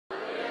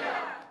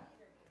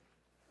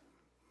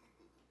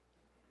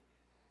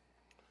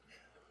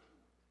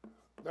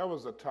There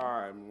was a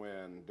time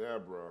when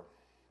Deborah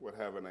would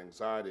have an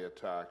anxiety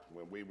attack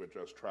when we were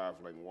just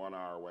traveling 1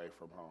 hour away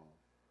from home.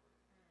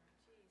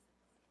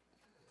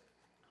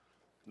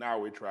 Now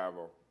we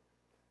travel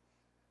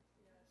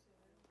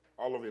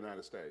all over the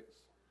United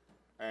States.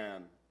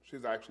 And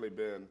she's actually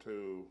been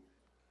to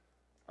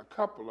a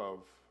couple of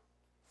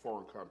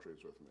foreign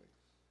countries with me.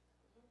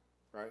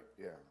 Right?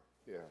 Yeah,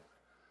 yeah.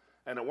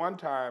 And at one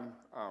time,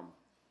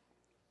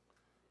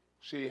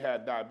 she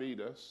had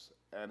diabetes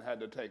and had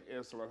to take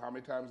insulin how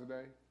many times a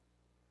day?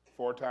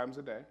 4 times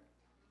a day.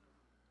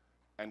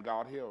 And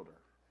God healed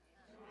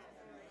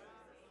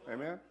her.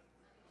 Amen?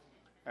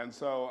 And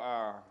so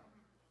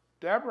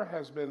Deborah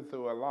has been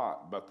through a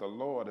lot, but the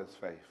Lord is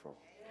faithful.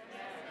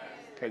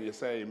 Can you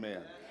say amen?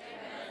 Amen.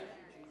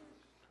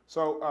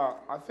 So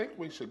I think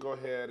we should go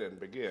ahead and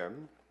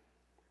begin.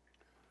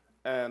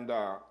 And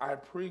I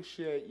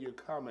appreciate you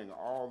coming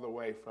all the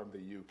way from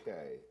the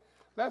UK.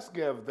 Let's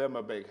give them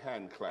a big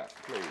hand clap,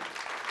 please.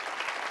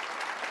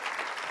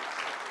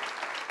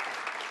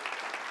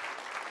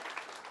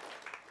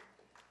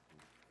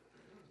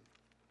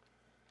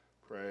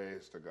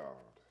 Praise to God.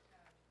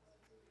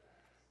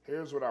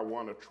 Here's what I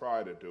want to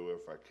try to do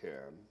if I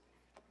can.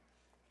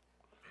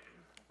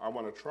 I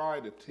want to try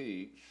to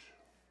teach,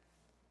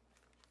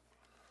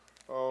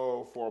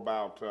 for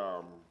about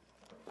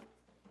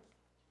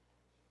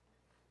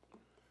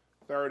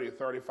 30,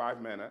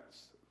 35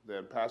 minutes.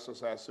 Then Pastor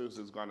Sassus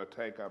is going to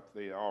take up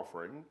the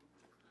offering.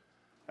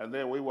 And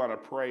then we want to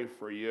pray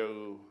for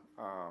you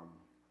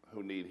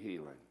who need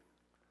healing.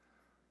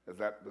 Does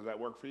that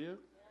work for you?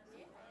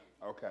 Yes.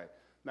 Okay.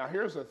 Now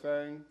here's the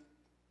thing.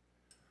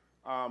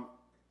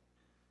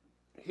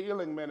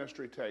 Healing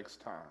ministry takes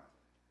time.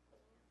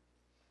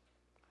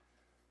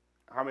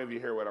 How many of you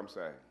hear what I'm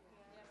saying?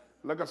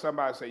 Yes. Look at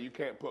somebody and say, you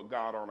can't put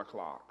God on a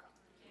clock.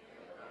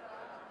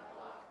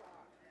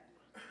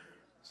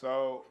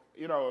 So,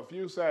 if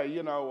you say,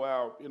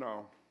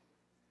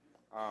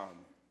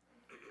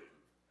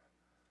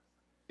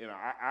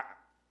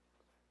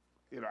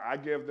 I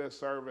give this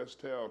service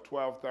till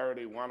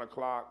 12:30, 1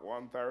 o'clock,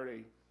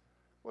 1:30.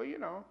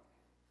 Well,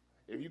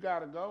 if you got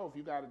to go, if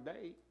you got a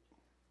date,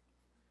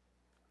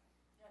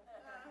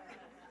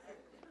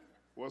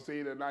 we'll see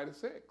you tonight at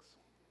 6.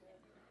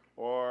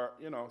 Or,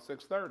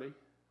 6:30.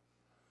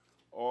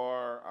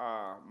 Or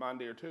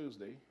Monday or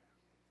Tuesday.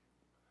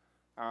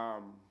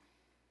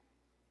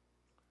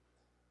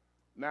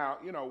 Now,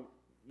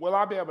 will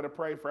I be able to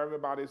pray for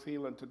everybody's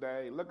healing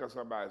today? Look at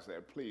somebody and say,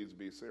 please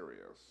be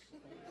serious.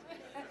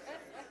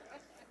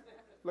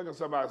 Look at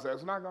somebody and say,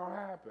 it's not going to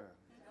happen.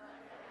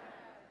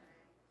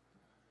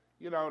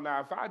 Now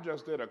if I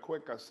just did a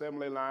quick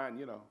assembly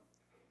line,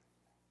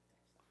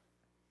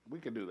 we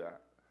could do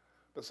that.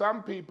 But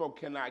some people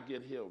cannot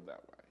get healed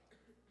that way.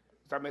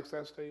 Does that make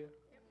sense to you?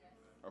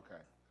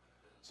 Okay.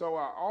 So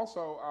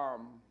also,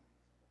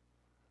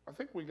 I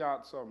think we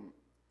got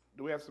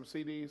do we have some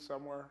CDs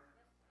somewhere?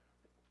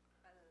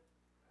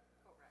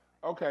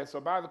 Okay, so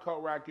by the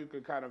coat rack, you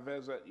could kind of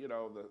visit,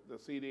 the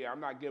CD.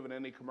 I'm not giving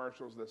any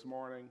commercials this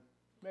morning.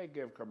 May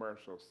give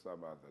commercials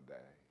some other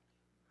day.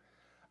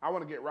 I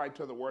want to get right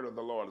to the word of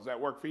the Lord. Does that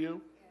work for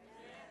you? Yes.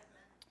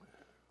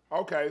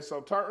 Okay,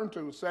 so turn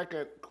to 2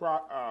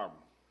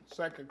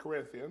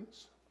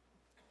 Corinthians.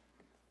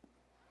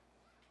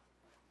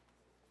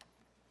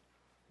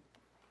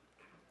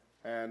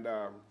 And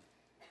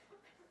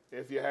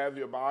if you have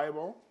your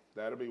Bible,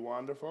 that'll be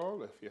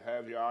wonderful. If you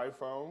have your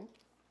iPhone,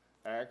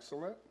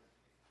 excellent.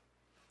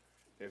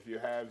 If you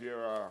have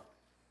your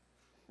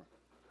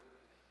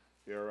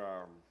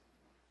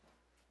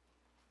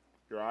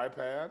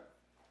iPad,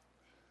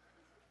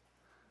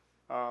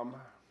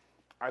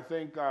 I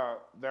think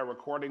they're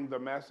recording the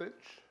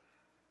message.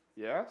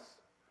 Yes,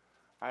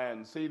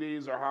 and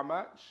CDs are how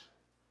much?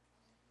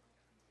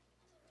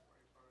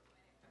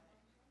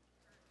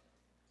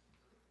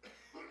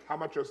 How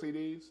much are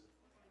CDs?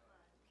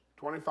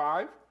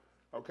 25.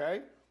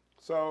 Okay,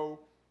 so.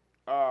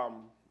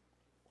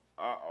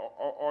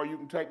 Or you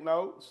can take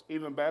notes.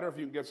 Even better if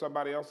you can get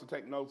somebody else to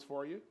take notes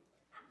for you.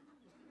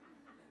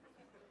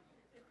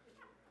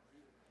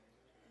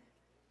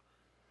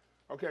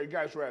 Okay, you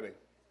guys ready?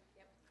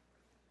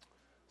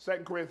 Yep.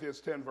 2 Corinthians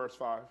 10, verse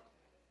 5.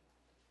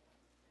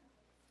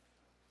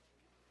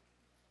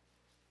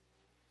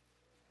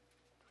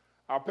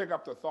 I'll pick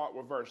up the thought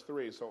with verse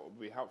 3 so it will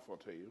be helpful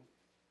to you.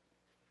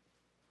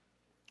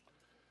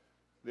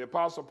 The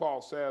Apostle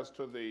Paul says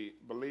to the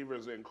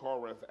believers in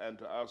Corinth and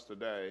to us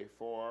today,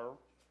 for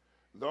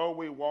though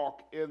we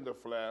walk in the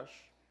flesh,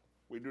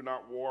 we do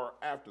not war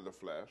after the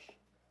flesh.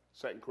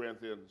 2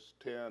 Corinthians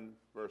 10,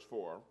 verse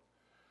 4.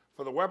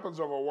 For the weapons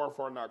of our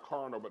warfare are not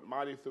carnal, but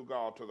mighty through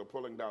God to the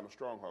pulling down of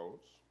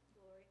strongholds,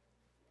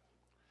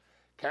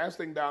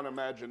 casting down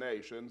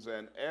imaginations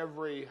and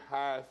every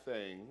high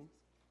thing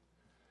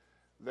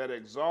that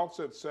exalts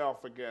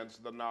itself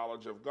against the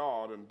knowledge of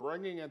God, and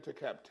bringing into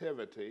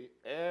captivity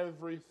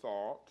every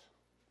thought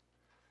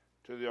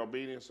to the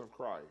obedience of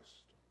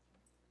Christ.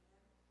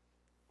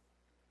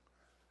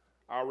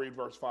 I'll read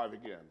verse 5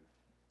 again.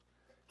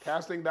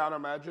 Casting down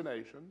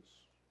imaginations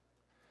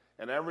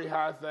and every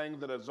high thing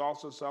that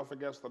exalts itself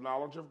against the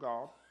knowledge of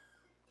God,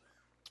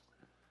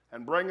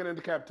 and bringing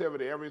into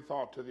captivity every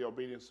thought to the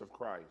obedience of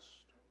Christ.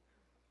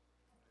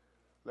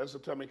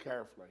 Listen to me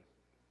carefully.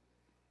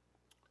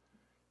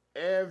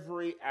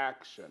 Every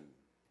action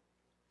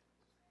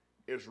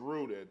is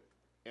rooted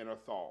in a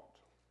thought.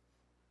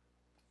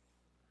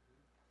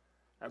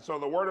 And so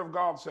the Word of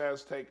God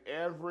says, take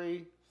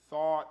every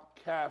thought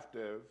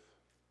captive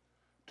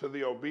to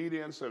the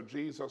obedience of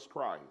Jesus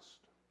Christ.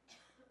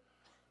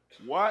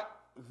 What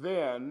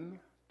then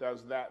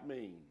does that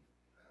mean?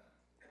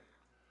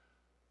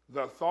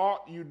 The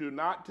thought you do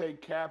not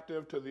take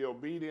captive to the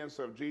obedience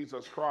of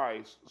Jesus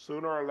Christ,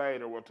 sooner or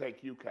later will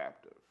take you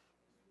captive.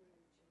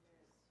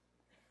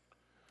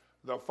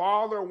 The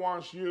Father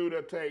wants you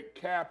to take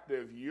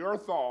captive your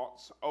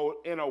thoughts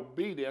in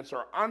obedience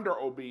or under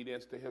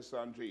obedience to his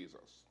Son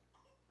Jesus.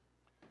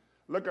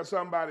 Look at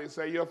somebody and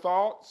say, your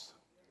thoughts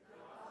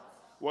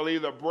will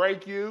either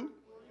break you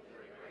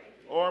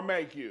or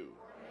make you.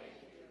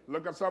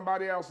 Look at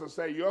somebody else and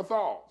say, your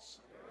thoughts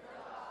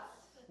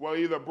will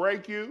either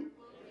break you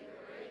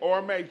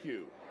or make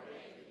you.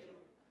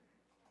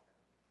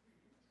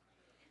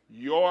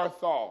 Your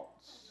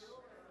thoughts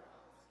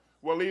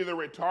will either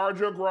retard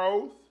your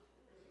growth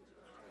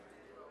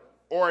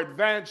or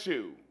advance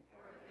you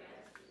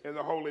in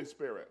the Holy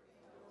Spirit.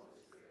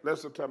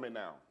 Listen to me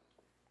now.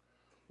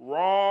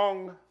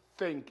 Wrong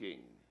thinking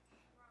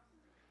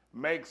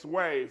makes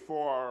way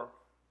for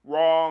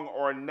wrong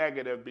or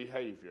negative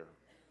behavior.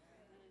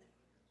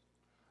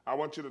 I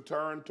want you to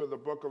turn to the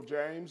book of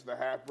James, the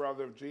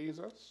half-brother of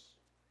Jesus,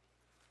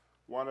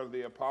 one of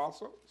the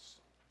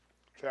apostles,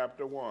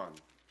 chapter 1.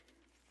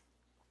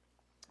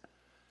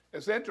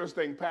 It's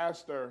interesting,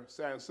 Pastor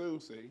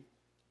Sansusi,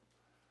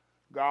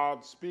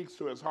 God speaks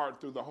to his heart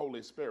through the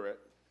Holy Spirit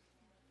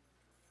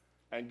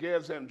and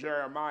gives him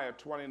Jeremiah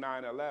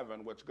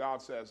 29:11, which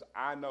God says,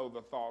 I know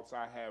the thoughts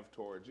I have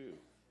towards you.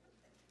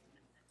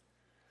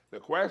 The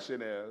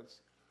question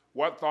is,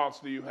 what thoughts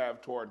do you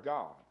have toward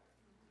God?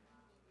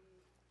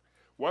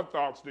 What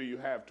thoughts do you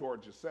have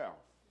toward yourself?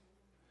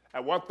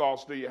 And what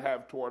thoughts do you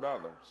have toward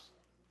others?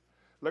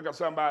 Look at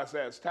somebody and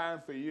say, it's time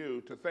for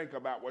you to think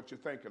about what you're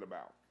thinking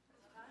about.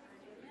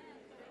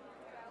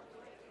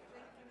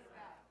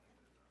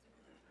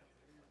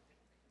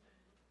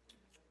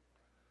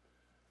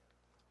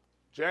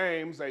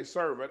 James, a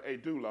servant, a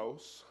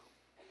doulos,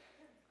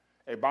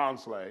 a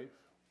bondslave,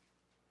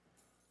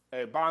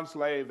 a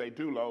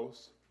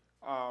doulos,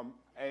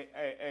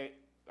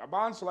 a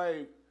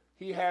bondslave,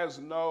 he has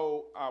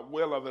no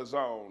will of his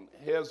own.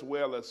 His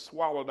will is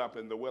swallowed up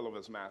in the will of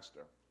his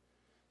master.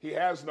 He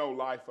has no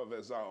life of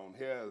his own.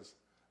 His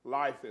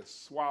life is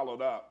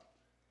swallowed up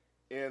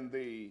in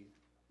the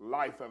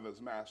life of his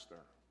master.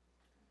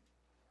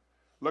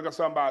 Look at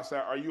somebody and say,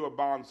 are you a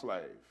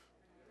bondslave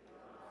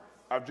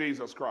of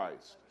Jesus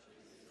Christ?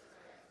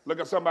 Look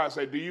at somebody and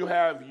say, do you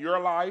have your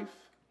life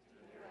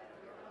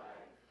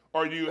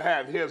or do you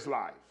have his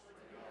life?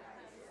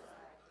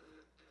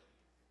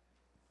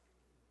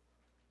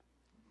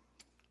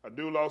 A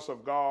doulos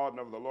of God and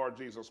of the Lord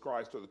Jesus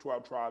Christ to the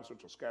 12 tribes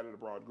which are scattered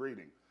abroad,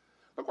 greeting.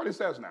 Look what he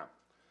says now.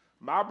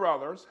 My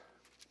brothers,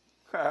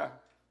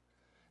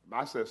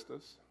 my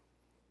sisters,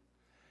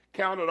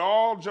 count it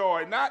all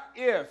joy, not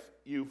if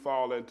you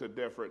fall into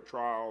different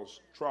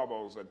trials,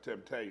 troubles, and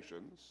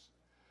temptations,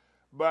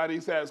 but he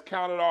says,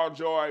 count it all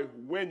joy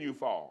when you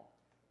fall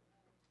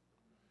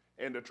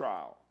into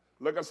trial.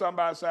 Look at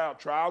somebody and say,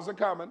 trials are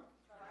coming.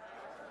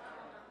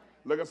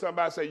 Look at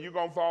somebody and say, you're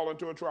going to fall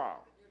into a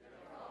trial.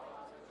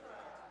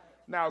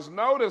 Now,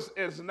 notice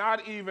it's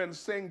not even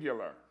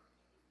singular.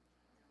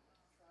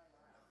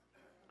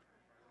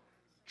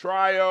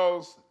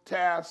 Trials,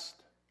 tests,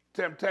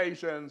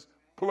 temptations,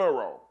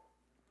 plural.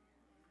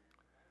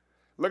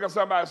 Look at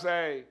somebody and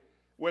say,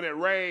 when it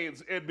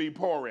rains, it be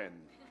pouring.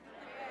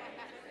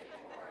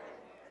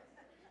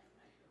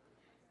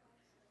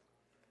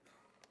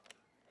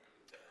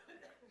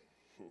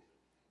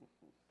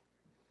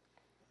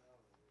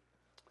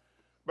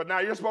 But now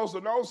you're supposed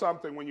to know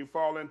something when you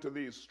fall into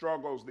these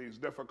struggles, these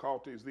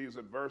difficulties, these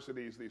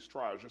adversities, these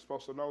trials. You're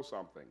supposed to know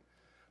something.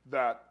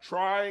 That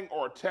trying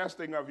or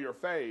testing of your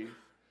faith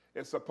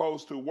is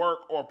supposed to work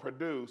or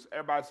produce,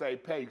 everybody say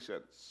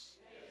patience.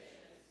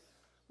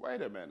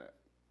 Wait a minute.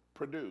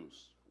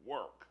 Produce,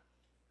 work.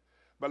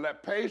 But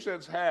let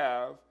patience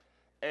have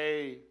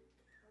a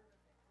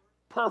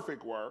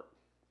perfect work,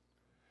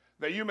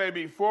 that you may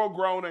be full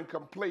grown and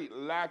complete,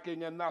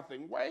 lacking in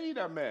nothing. Wait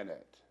a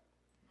minute.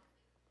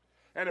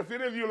 And if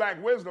any of you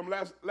lack wisdom,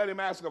 let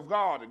him ask of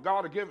God, and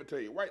God will give it to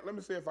you. Wait, let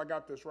me see if I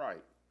got this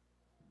right.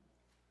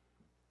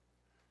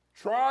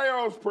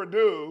 Trials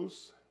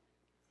produce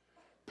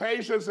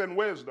patience and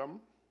wisdom,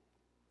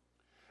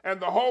 and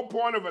the whole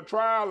point of a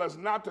trial is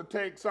not to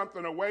take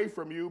something away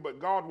from you, but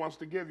God wants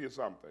to give you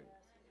something.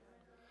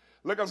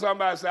 Look at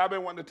somebody and say, I've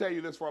been wanting to tell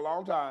you this for a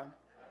long time,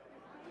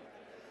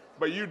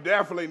 but you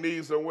definitely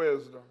need some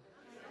wisdom.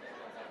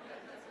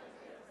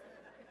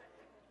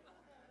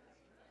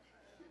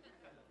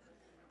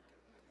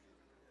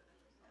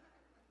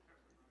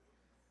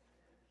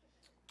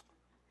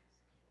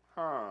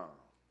 Huh.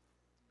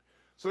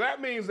 So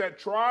that means that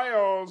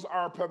trials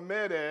are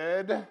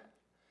permitted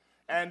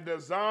and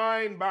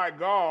designed by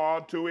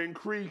God to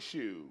increase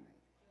you.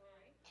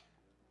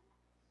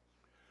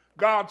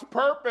 God's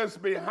purpose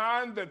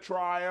behind the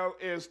trial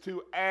is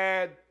to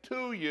add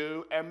to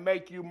you and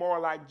make you more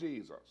like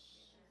Jesus.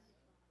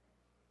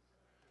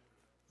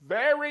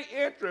 Very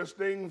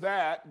interesting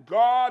that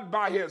God,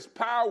 by his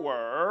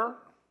power,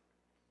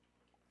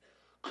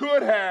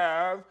 could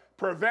have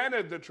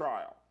prevented the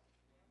trial.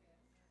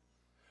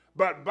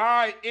 But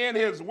in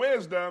his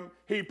wisdom,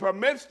 he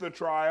permits the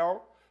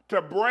trial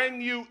to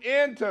bring you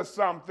into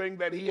something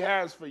that he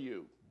has for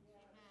you.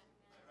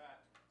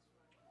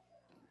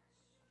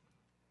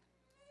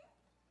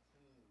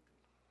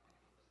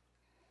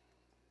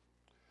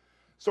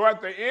 So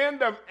at the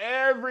end of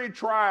every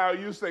trial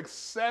you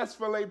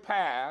successfully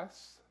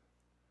pass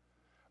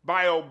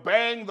by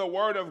obeying the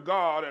word of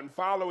God and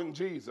following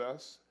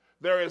Jesus,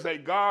 there is a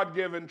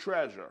God-given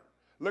treasure.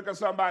 Look at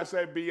somebody and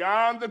say,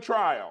 beyond the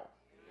trial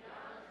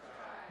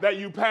that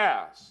you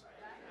pass,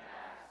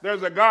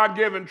 there's a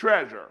God-given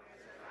treasure.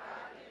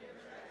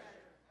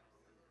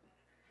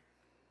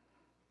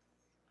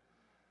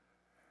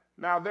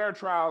 Now, there are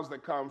trials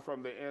that come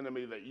from the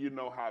enemy that you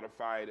know how to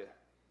fight it.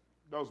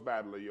 Those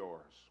battles are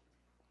yours.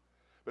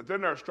 But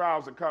then there's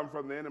trials that come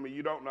from the enemy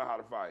you don't know how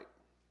to fight.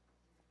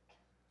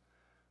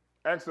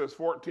 Exodus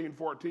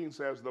 14:14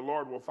 says, the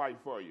Lord will fight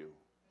for you.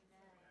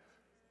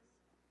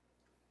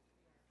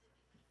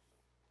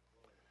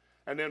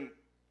 And then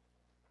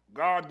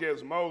God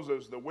gives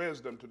Moses the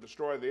wisdom to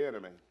destroy the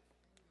enemy.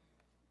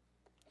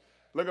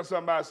 Look at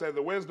somebody and say,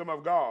 the wisdom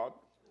of God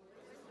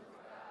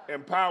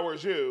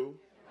empowers you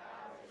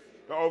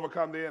to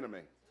overcome the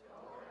enemy.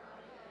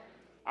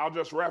 I'll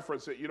just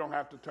reference it. You don't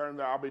have to turn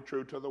there. I'll be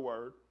true to the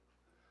word.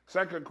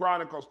 2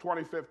 Chronicles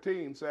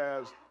 20:15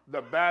 says,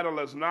 the battle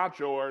is not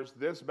yours.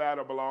 This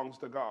battle belongs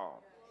to God.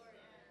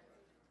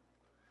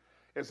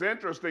 It's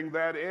interesting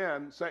that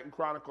in 2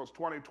 Chronicles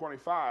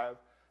 20:25,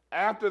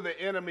 after the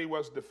enemy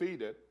was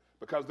defeated,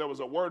 because there was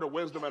a word of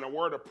wisdom and a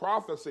word of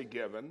prophecy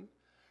given,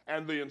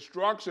 and the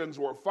instructions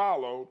were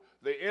followed,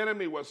 the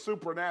enemy was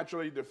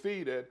supernaturally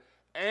defeated,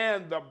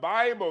 and the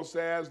Bible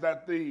says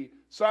that the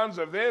sons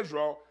of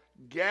Israel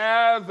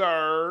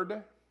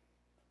gathered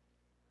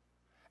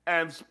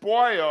and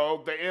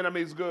spoiled the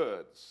enemy's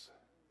goods.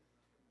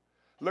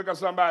 Look at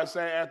somebody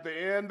say, at the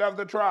end of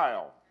the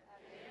trial,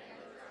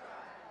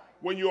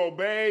 when you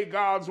obey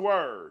God's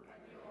word,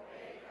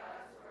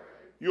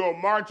 you'll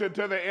march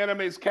into the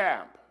enemy's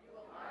camp,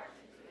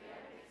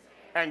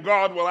 and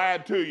God will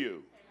add to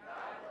you.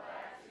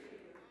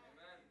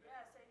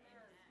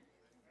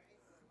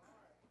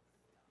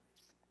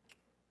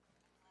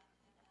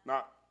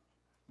 Now,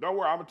 don't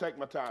worry, I'm going to take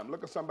my time.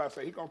 Look at somebody and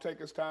say, he's going to take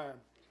his time.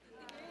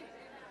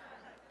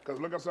 Because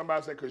look at somebody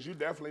and say, because you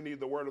definitely need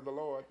the word of the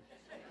Lord.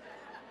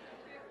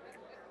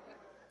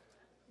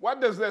 What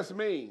does this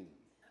mean?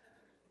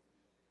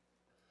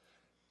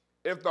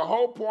 If the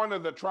whole point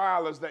of the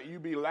trial is that you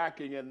be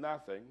lacking in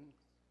nothing,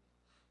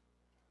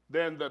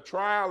 then the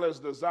trial is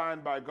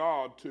designed by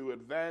God to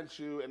advance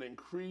you and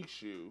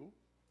increase you.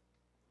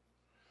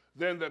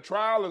 Then the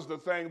trial is the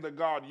thing that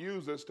God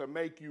uses to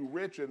make you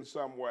rich in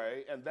some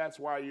way, and that's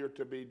why you're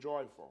to be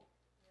joyful.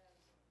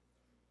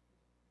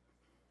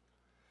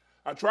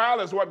 A trial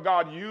is what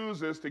God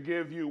uses to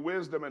give you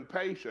wisdom and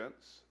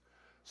patience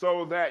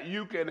so that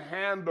you can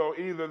handle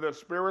either the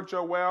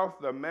spiritual wealth,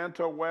 the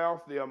mental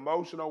wealth, the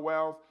emotional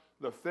wealth,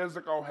 the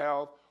physical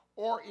health,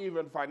 or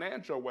even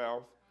financial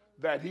wealth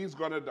that he's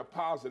going to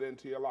deposit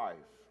into your life.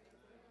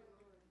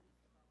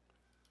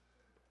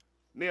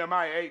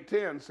 Nehemiah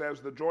 8:10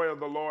 says the joy of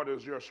the Lord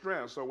is your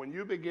strength. So when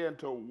you begin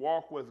to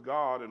walk with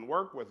God and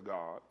work with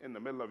God in the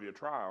middle of your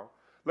trial,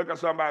 look at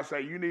somebody and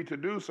say, you need to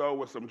do so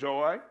with some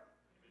joy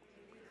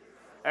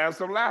and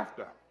some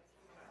laughter.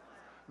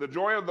 The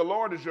joy of the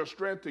Lord is your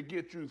strength to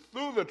get you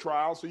through the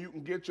trial so you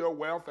can get your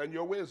wealth and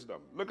your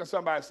wisdom. Look at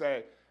somebody and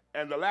say,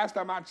 and the last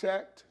time I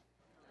checked,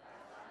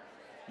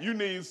 you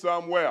need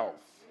some wealth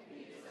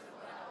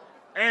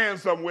and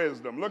some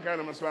wisdom. Look at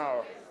him and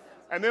smile.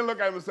 And then look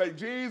at him and say,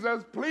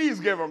 Jesus, please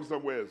give him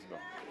some wisdom.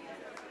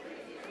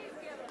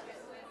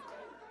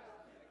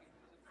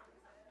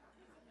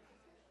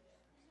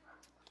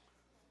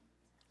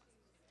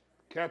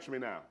 Catch me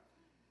now.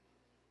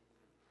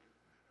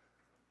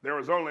 There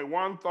is only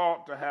one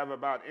thought to have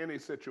about any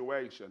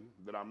situation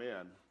that I'm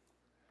in,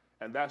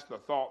 and that's the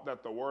thought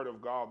that the Word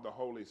of God, the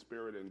Holy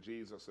Spirit, and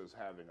Jesus is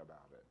having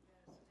about it.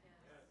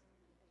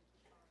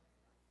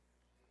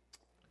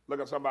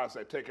 Look at somebody and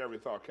say, take every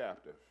thought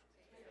captive.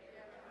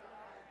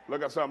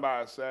 Look at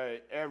somebody and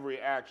say, every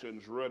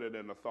action's rooted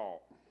in a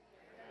thought.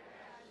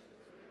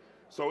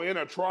 So in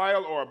a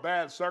trial or a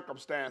bad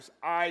circumstance,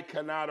 I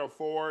cannot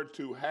afford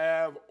to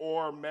have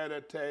or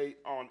meditate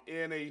on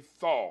any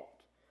thought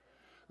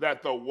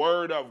that the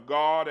Word of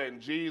God and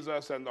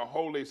Jesus and the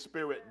Holy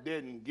Spirit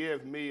didn't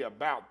give me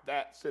about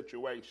that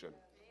situation.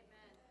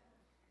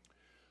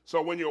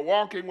 So when you're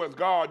walking with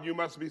God, you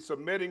must be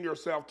submitting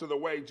yourself to the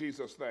way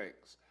Jesus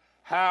thinks.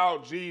 how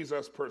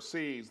Jesus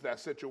perceives that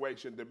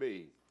situation to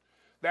be.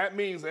 That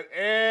means that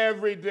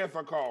every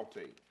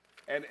difficulty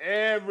and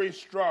every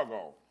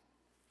struggle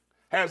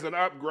has an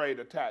upgrade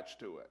attached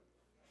to it.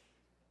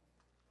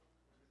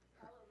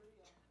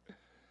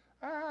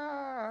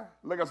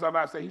 Look at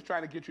somebody and say, he's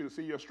trying to get you to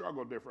see your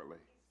struggle differently.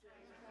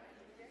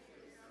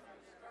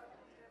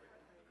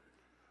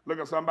 Look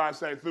at somebody and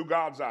say, through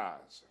God's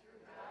eyes.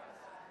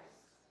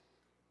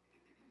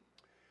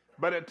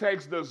 But it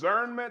takes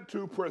discernment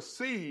to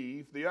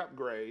perceive the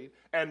upgrade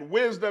and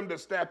wisdom to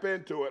step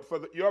into it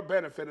for your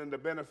benefit and the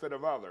benefit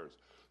of others.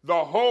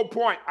 The whole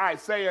point, I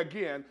say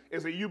again,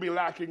 is that you be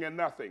lacking in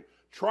nothing.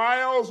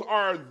 Trials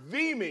are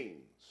the means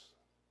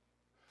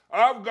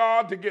of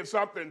God to get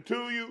something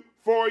to you,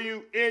 for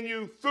you, in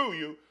you, through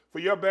you, for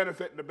your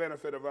benefit and the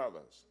benefit of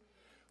others.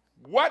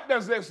 What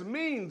does this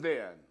mean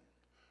then?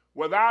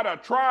 Without a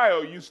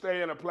trial, you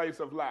stay in a place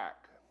of lack.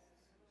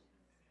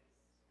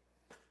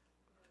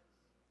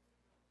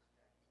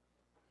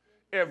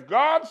 If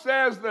God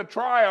says the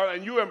trial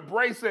and you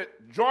embrace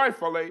it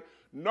joyfully,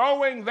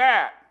 knowing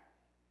that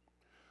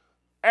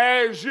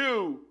as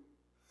you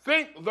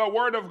think the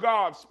word of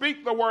God,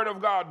 speak the word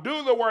of God,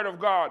 do the word of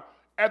God,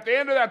 at the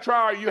end of that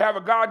trial, you have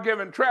a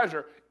God-given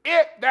treasure.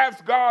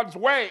 That's God's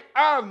way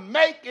of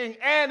making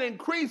and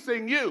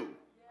increasing you.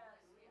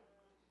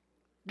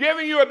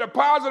 Giving you a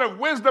deposit of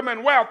wisdom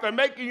and wealth and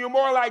making you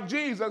more like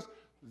Jesus.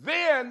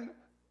 Then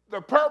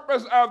the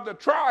purpose of the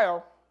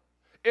trial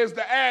is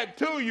to add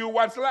to you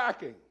what's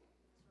lacking.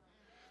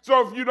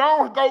 So if you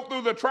don't go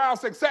through the trial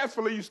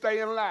successfully, you stay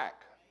in lack.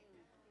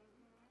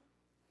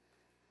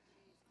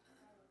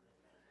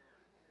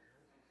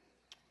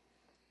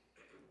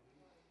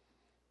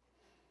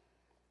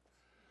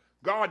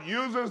 God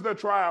uses the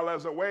trial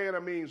as a way and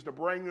a means to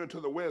bring you into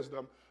the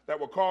wisdom that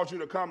will cause you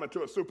to come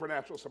into a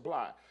supernatural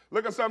supply.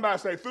 Look at somebody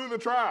and say, through the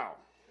trial,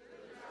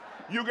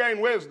 you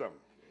gain wisdom.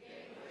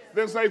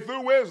 Then say,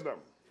 through wisdom,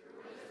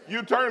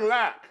 you turn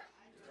lack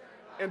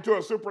into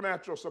a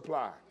supernatural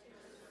supply.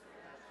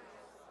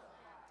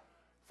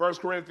 1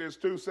 Corinthians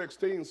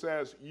 2:16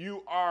 says,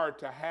 you are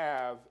to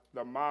have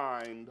the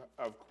mind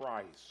of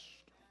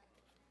Christ.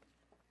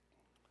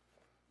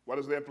 What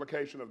is the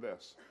implication of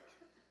this?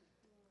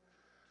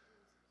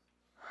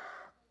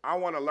 I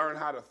want to learn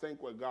how to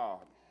think with God.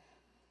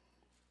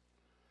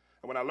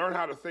 And when I learn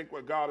how to think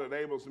with God, it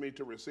enables me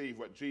to receive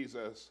what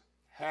Jesus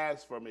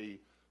has for me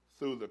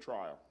through the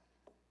trial.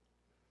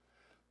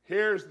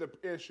 Here's the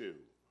issue.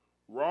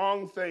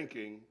 Wrong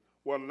thinking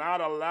will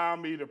not allow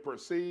me to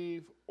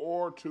perceive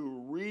or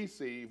to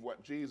receive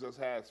what Jesus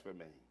has for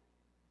me.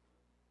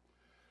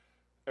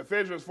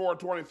 Ephesians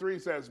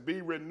 4:23 says,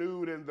 be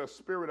renewed in the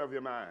spirit of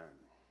your mind.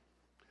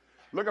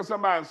 Look at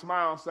somebody and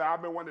smile and say,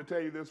 I've been wanting to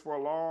tell you this for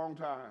a long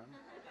time.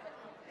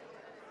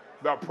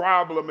 The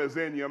problem is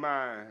in your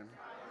mind.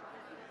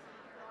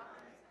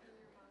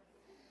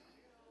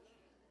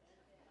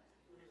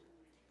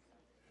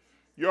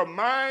 Your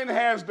mind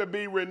has to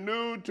be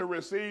renewed to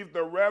receive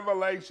the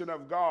revelation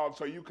of God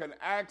so you can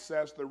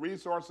access the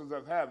resources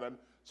of heaven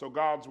so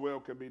God's will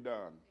can be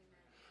done.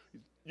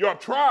 Your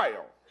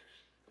trial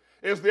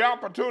is the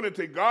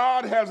opportunity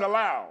God has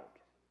allowed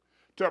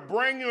to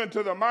bring you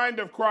into the mind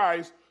of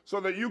Christ so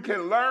that you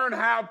can learn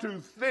how to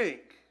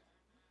think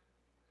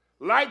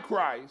like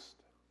Christ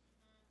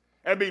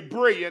and be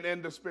brilliant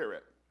in the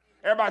spirit.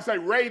 Everybody say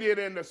radiant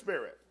in the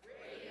spirit.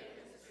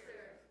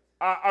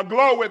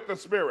 Aglow with the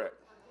spirit.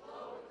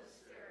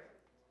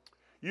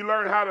 You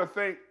learn how to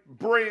think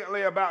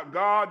brilliantly about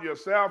God,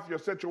 yourself, your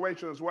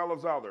situation, as well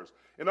as others.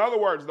 In other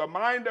words, the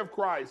mind of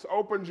Christ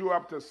opens you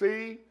up to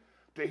see,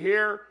 to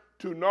hear,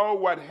 to know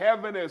what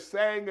heaven is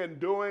saying and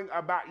doing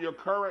about your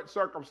current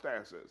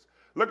circumstances.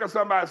 Look at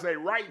somebody and say,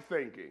 right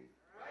thinking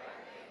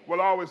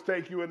will always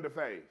take you into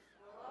faith.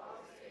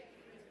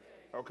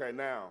 Okay,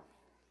 now,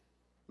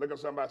 look at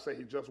somebody and say,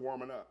 he's just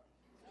warming up.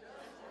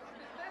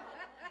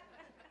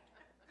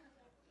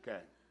 Okay.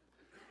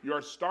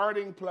 Your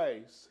starting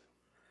place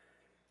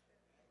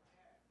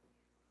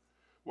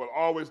will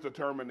always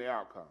determine the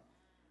outcome.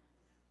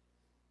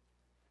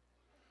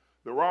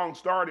 The wrong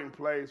starting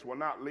place will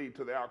not lead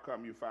to the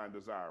outcome you find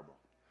desirable.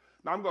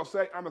 Now I'm going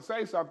to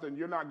say something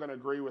you're not going to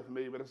agree with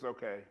me, but it's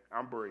okay.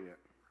 I'm brilliant.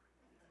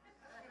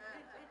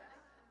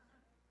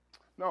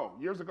 No,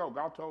 years ago,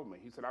 God told me.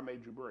 He said, I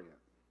made you brilliant.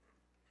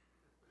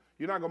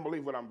 You're not going to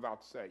believe what I'm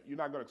about to say. You're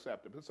not going to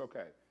accept it, but it's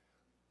okay.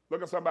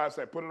 Look at somebody and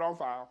say, put it on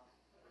file.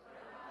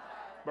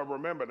 But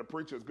remember, the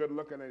preacher's good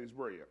looking and he's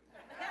brilliant.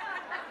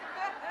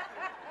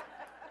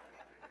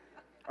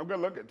 I'm good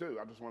looking too.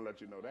 I just want to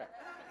let you know that.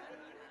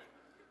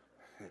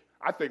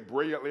 I think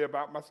brilliantly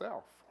about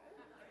myself.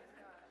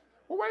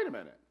 Well, wait a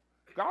minute.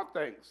 God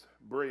thinks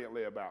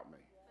brilliantly about me.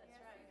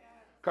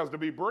 Because to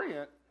be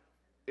brilliant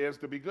is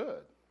to be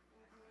good.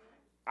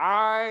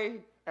 I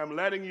am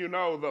letting you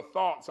know the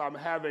thoughts I'm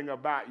having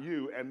about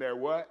you, and they're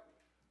what?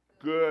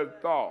 Good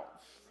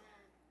thoughts.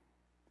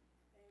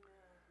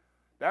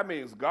 That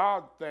means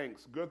God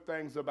thinks good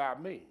things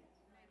about me.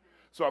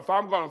 So if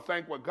I'm going to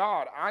think with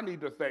God, I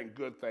need to think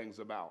good things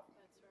about.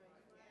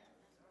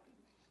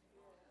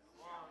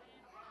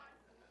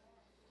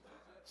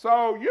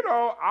 So,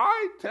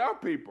 I tell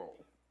people,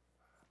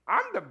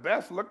 I'm the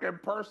best looking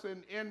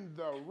person in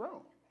the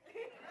room.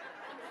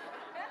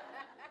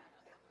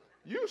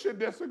 You should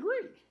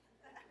disagree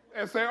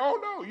and say, oh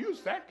no, you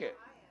second.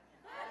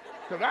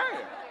 Because I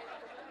am.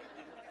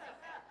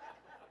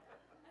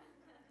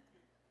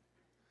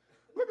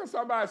 Look at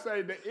somebody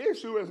say, the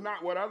issue is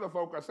not what other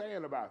folk are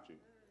saying about you.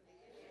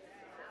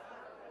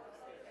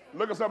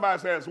 Look at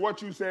somebody say, it's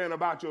what you're saying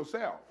about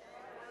yourself.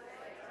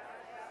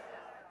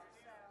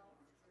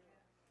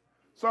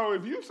 So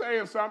if you're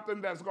saying something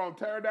that's going to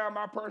tear down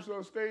my personal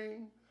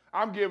esteem,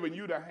 I'm giving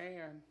you the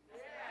hand.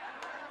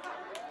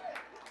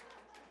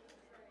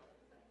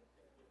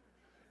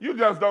 You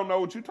just don't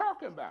know what you're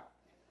talking about.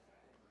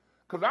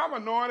 Because I'm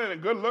anointed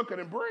and good looking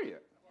and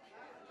brilliant.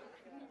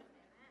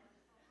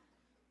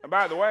 And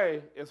by the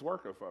way, it's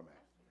working for me.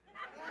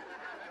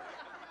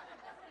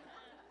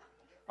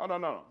 Oh,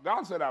 no.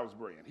 God said I was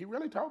brilliant. He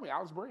really told me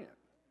I was brilliant.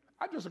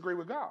 I disagree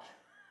with God.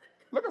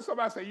 Look at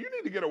somebody and say, you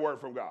need to get a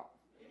word from God.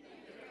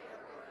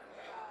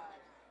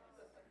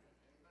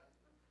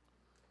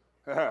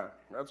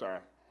 That's all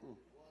right.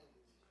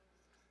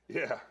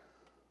 Yeah.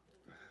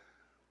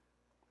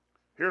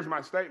 Here's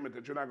my statement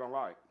that you're not going to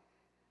like.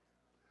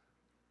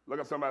 Look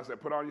at somebody and say,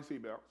 put on your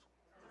seatbelts.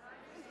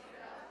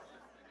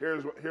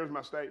 Here's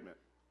my statement.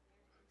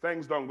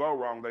 Things don't go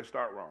wrong, they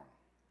start wrong.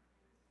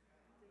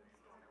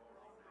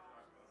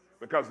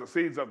 Because the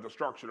seeds of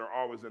destruction are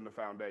always in the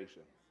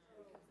foundation.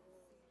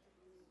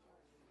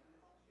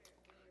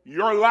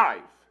 Your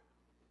life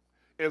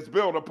is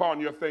built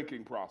upon your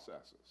thinking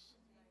processes.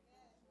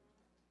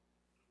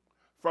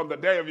 From the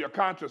day of your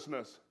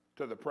consciousness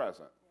to the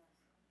present.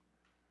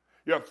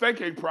 Your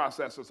thinking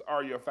processes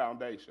are your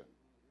foundation.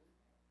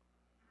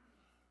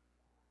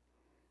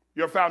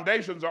 Your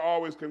foundations are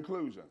always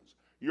conclusions.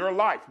 Your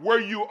life,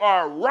 where you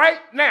are right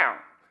now,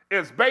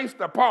 is based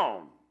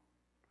upon,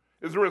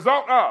 is a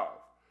result of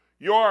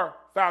your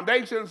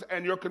foundations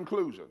and your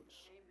conclusions.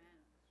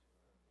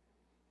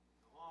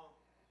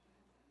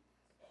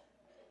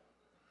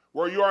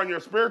 Where you are in your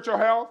spiritual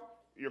health,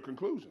 your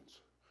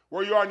conclusions.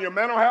 Where you are in your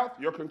mental health,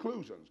 your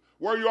conclusions.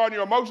 Where you are in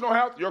your emotional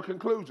health, your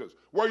conclusions.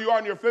 Where you are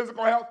in your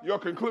physical health, your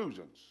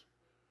conclusions.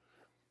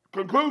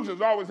 Conclusions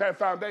always have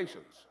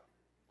foundations.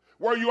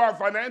 Where you are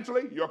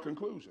financially, your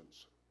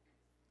conclusions.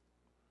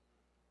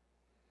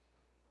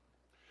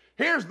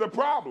 Here's the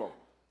problem.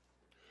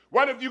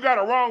 What if you got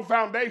a wrong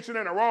foundation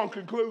and a wrong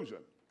conclusion?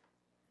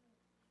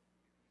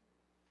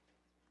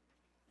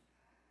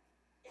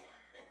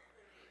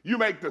 You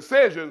make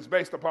decisions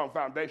based upon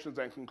foundations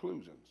and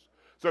conclusions.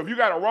 So if you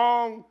got a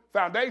wrong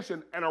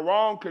foundation and a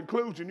wrong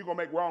conclusion, you're going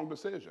to make wrong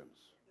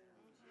decisions.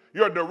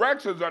 Your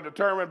directions are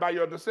determined by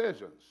your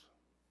decisions.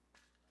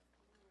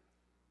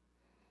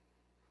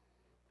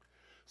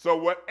 So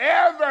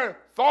whatever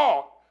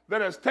thought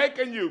that has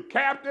taken you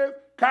captive,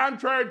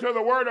 contrary to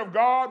the word of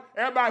God,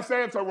 everybody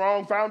say it's a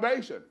wrong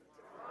foundation.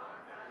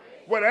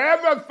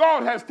 Whatever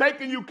thought has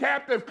taken you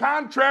captive,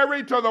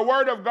 contrary to the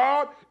word of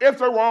God,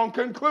 it's a wrong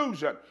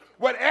conclusion.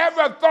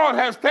 Whatever thought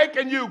has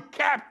taken you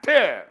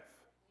captive,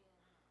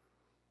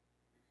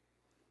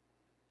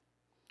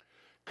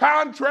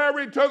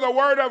 contrary to the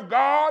word of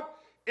God,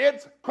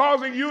 it's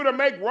causing you to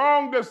make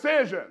wrong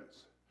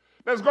decisions.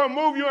 That's going to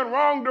move you in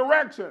wrong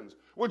directions,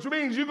 which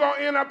means you're going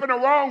to end up in a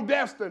wrong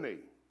destiny.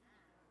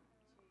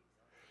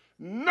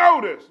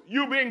 Notice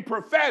you being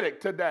prophetic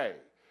today.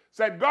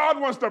 Said God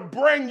wants to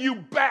bring you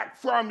back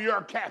from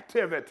your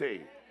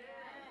captivity.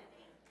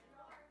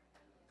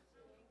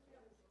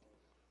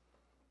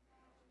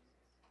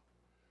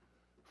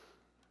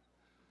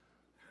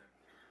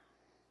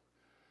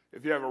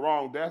 If you have a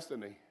wrong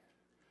destiny,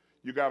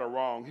 you got a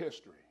wrong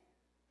history.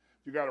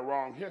 If you got a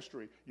wrong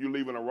history, you're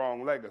leaving a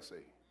wrong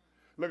legacy.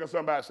 Look at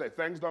somebody and say,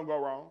 things don't go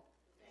wrong.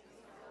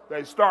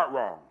 They start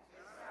wrong.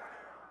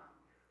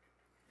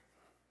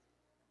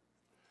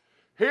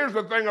 Here's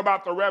the thing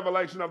about the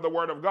revelation of the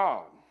Word of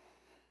God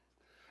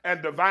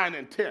and divine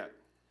intent.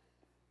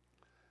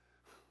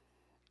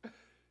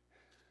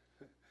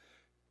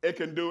 It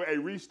can do a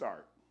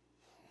restart.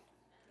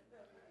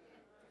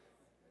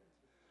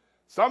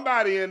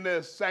 Somebody in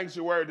this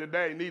sanctuary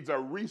today needs a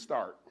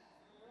restart.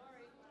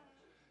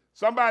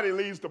 Somebody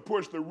needs to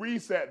push the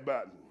reset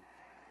button.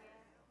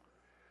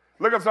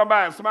 Look at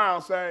somebody and smile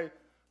and say,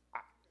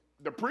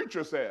 the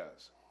preacher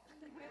says.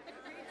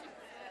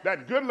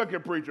 That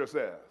good-looking preacher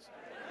says.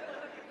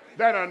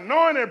 That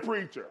anointed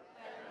preacher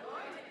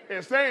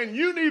is saying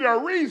you need a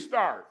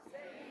restart.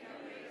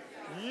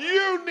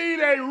 You need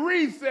a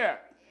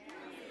reset.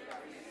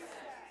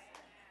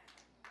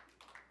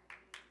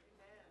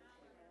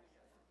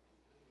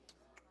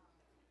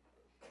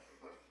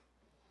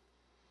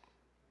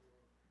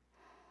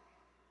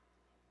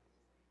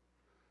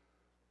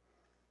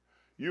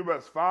 You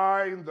must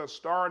find the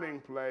starting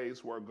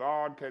place where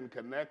God can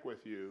connect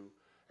with you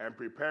and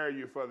prepare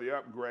you for the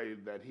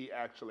upgrade that he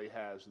actually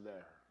has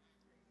there.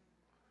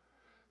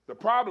 The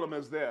problem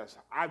is this.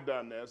 I've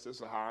done this. This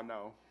is how I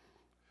know.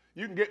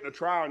 You can get in a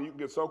trial and you can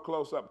get so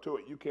close up to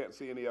it, you can't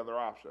see any other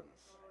options.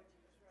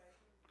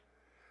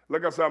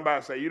 Look at somebody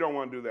and say, you don't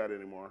want to do that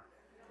anymore.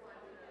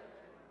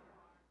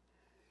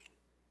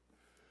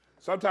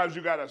 Sometimes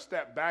you got to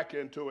step back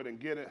into it and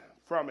get it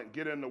from it,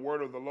 get in the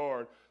word of the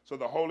Lord so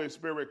the Holy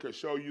Spirit could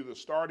show you the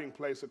starting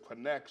place of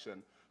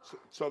connection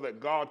so that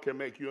God can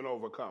make you an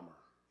overcomer.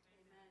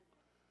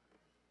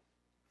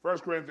 1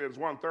 Corinthians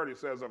 1:30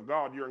 says, of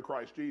God, you're in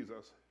Christ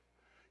Jesus.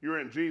 You're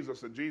in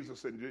Jesus, and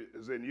Jesus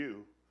is in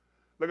you.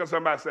 Look at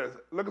somebody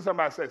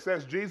say,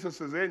 since Jesus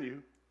is in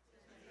you,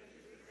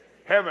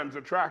 heaven's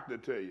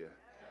attracted to you.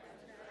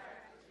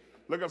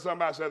 Look at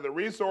somebody say, the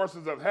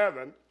resources of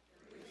heaven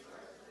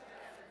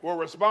will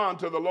respond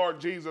to the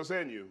Lord Jesus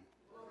in you.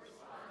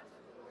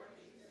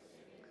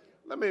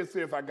 Let me see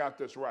if I got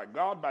this right.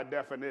 God, by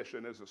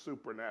definition, is a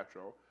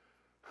supernatural.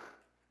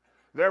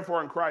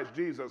 Therefore, in Christ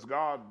Jesus,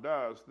 God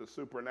does the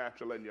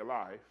supernatural in your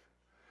life.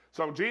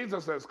 So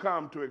Jesus has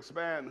come to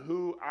expand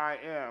who I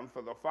am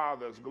for the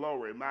Father's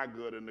glory, my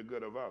good, and the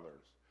good of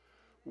others.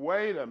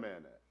 Wait a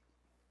minute.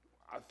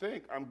 I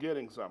think I'm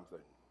getting something.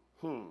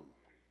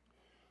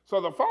 So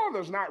the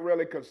Father's not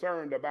really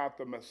concerned about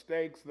the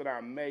mistakes that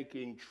I'm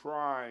making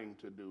trying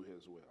to do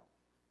his will.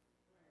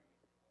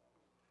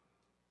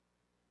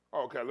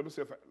 Okay, let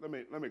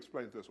me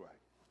explain it this way.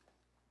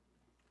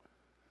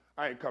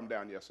 I ain't come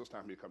down yet, so it's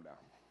time for me to come down.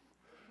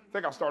 I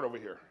think I'll start over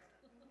here.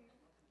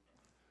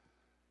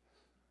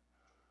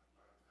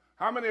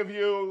 How many of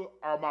you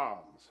are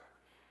moms?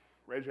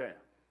 Raise your hand.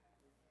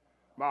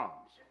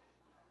 Moms.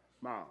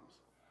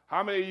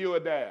 How many of you are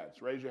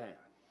dads? Raise your hand.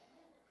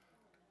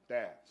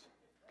 Dads.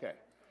 Okay.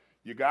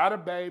 You got a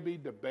baby,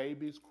 the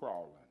baby's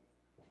crawling.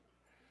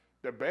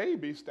 The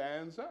baby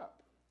stands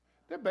up.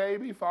 The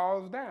baby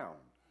falls down.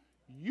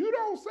 You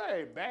don't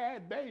say,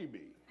 bad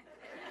baby.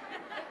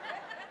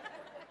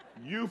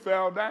 You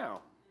fell down.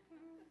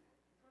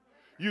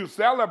 You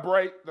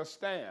celebrate the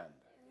stand.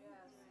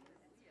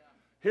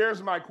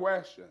 Here's my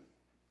question.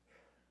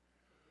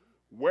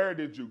 Where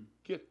did you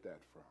get that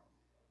from?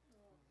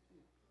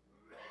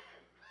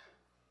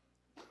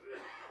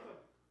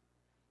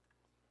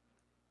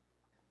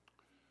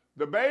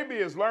 The baby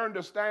has learned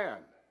to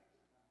stand.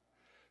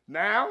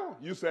 Now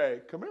you say,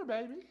 come here,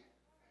 baby.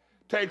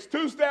 Takes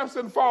 2 steps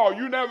and fall.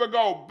 You never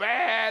go,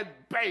 bad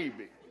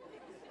baby.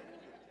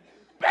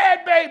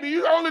 Bad baby,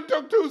 you only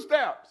took 2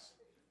 steps.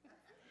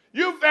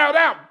 You fell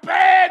down,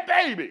 bad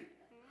baby.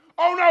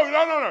 Oh,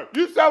 no.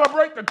 You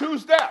celebrate the 2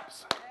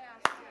 steps.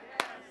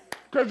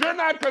 Because you're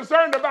not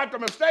concerned about the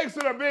mistakes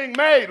that are being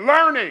made,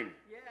 learning.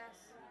 Yes.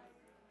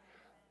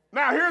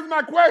 Now, here's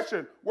my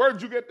question. Where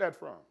did you get that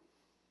from?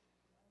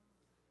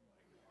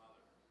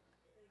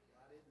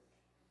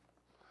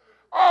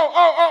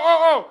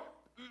 Oh.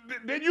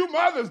 Did you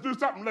mothers do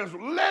something that's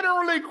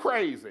literally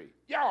crazy?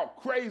 Y'all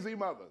crazy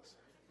mothers.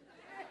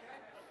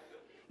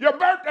 Your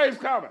birthday's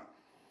coming.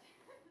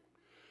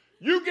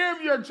 You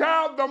give your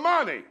child the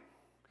money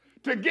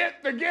to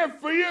get the gift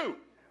for you.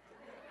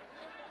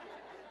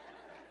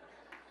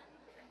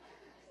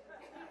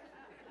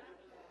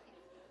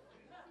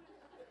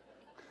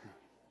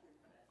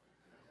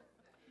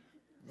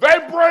 They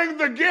bring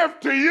the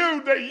gift to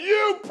you that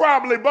you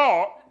probably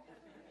bought,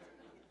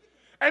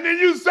 and then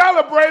you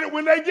celebrate it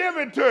when they give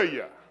it to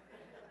you.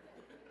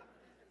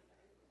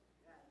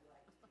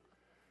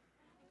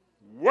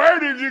 Where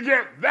did you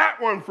get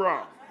that one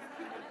from?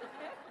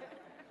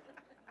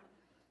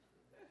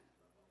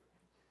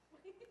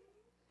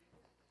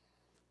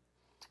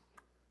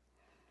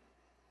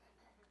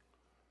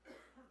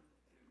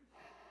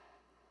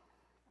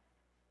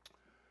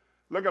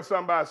 Look at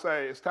somebody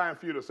say, it's time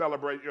for you to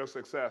celebrate your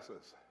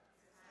successes.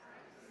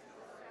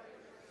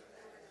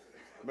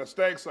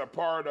 Mistakes are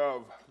part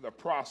of the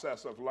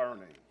process of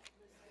learning.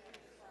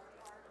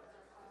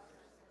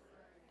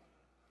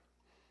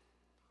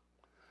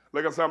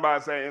 Look at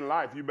somebody say, in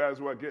life, you better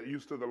as well get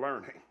used to the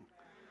learning.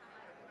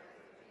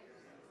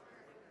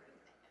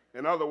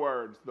 In other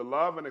words, the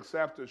love and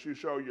acceptance you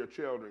show your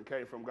children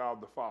came from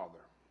God the Father.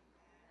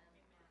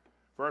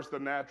 First the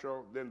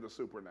natural, then the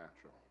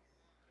supernatural.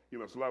 You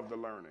must love the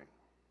learning.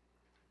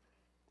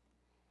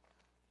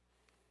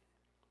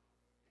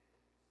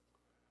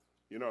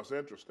 You know, it's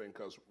interesting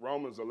because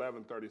Romans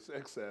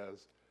 11:36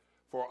 says,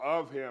 for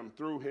of him,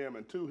 through him,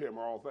 and to him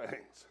are all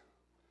things.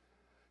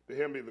 To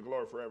him be the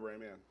glory forever,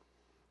 amen.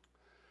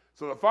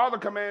 So the Father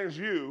commands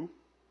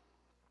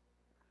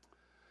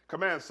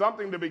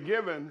something to be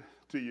given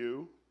to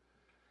you,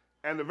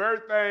 and the very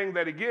thing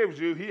that he gives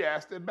you, he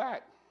asked it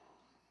back.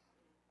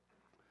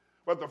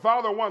 What the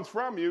Father wants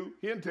from you,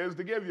 he intends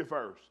to give you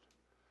first.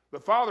 The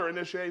Father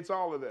initiates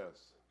all of this.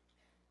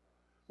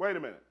 Wait a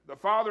minute. The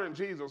Father and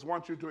Jesus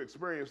want you to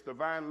experience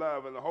divine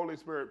love, and the Holy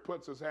Spirit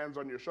puts his hands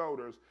on your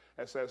shoulders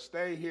and says,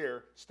 stay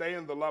here, stay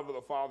in the love of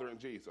the Father and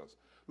Jesus.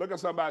 Look at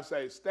somebody and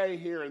say, stay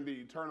here in the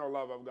eternal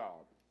love of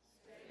God.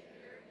 Stay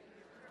here in the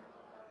eternal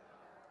love of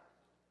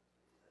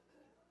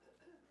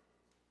God.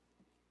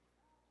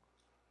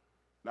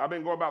 Now, I've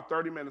been going about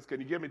 30 minutes. Can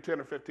you give me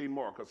 10 or 15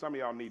 more? Because some of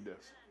y'all need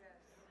this.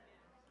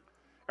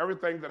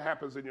 Everything that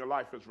happens in your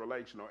life is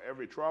relational.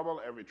 Every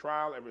trouble, every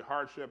trial, every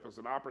hardship is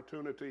an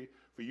opportunity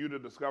for you to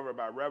discover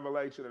by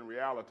revelation and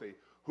reality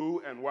who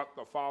and what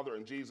the Father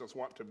and Jesus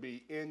want to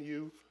be in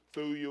you,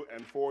 through you,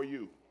 and for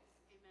you.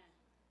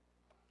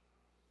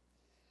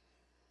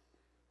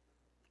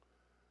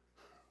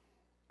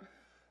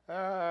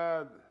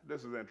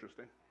 This is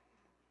interesting.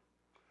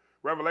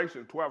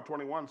 Revelation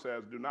 12:21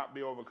 says, do not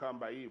be overcome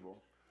by evil,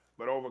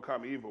 but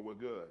overcome evil with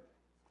good.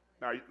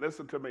 Now,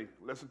 listen to me.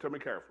 Listen to me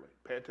carefully.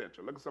 Pay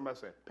attention. Look at somebody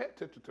say, pay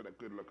attention to that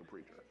good-looking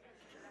preacher.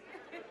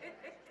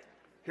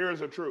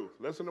 Here's the truth.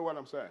 Listen to what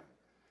I'm saying.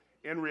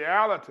 In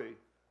reality,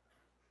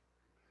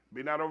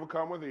 be not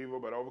overcome with evil,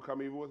 but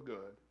overcome evil with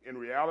good. In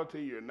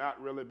reality, you're not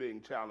really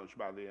being challenged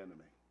by the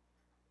enemy.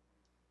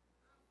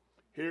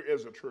 Here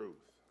is the truth.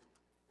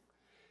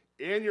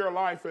 In your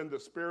life in the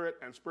spirit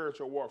and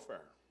spiritual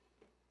warfare,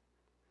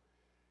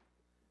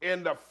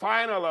 in the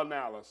final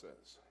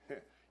analysis,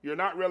 you're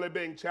not really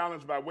being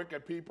challenged by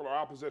wicked people or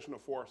oppositional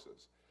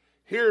forces.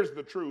 Here's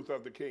the truth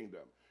of the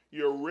kingdom.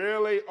 You're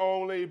really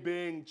only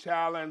being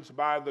challenged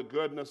by the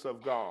goodness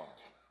of God.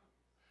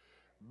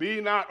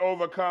 Be not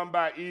overcome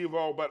by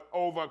evil, but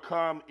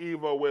overcome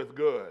evil with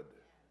good.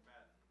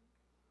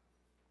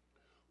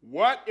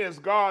 What is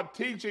God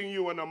teaching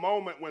you in a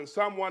moment when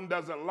someone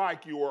doesn't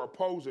like you or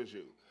opposes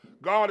you?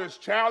 God is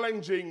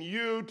challenging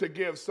you to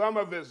give some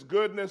of his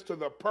goodness to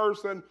the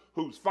person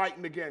who's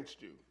fighting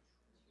against you.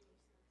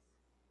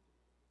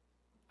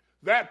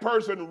 That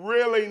person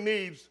really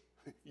needs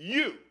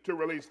you to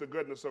release the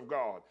goodness of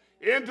God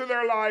into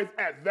their life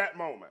at that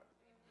moment.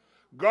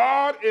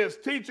 God is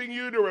teaching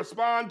you to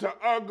respond to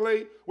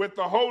ugly with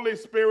the Holy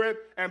Spirit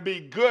and be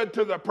good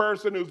to the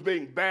person who's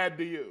being bad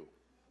to you.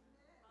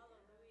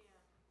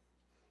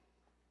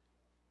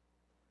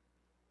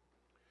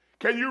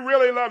 Can you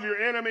really love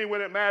your enemy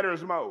when it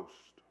matters most?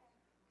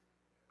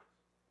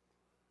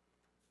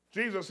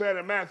 Jesus said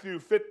in Matthew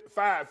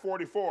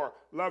 5:44,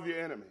 love your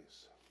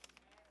enemies.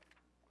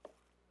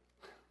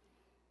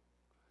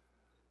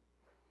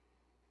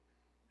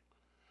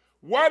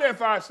 What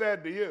if I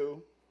said to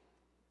you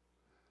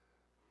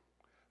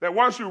that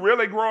once you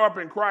really grow up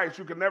in Christ,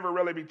 you can never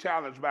really be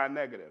challenged by a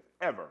negative,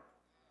 ever?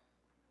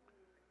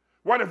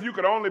 What if you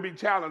could only be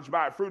challenged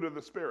by a fruit of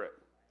the Spirit?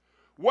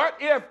 What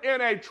if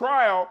in a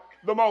trial,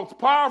 the most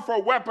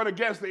powerful weapon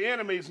against the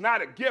enemy is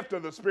not a gift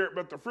of the Spirit,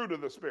 but the fruit of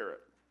the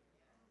Spirit?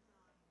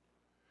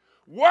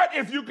 What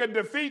if you could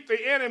defeat the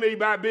enemy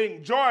by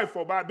being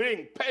joyful, by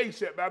being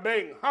patient, by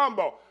being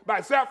humble, by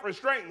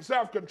self-restraint and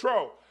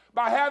self-control,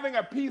 by having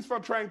a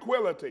peaceful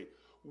tranquility?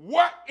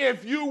 What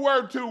if you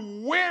were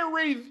to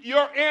weary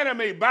your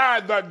enemy by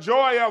the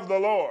joy of the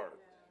Lord?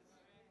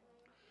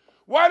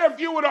 What if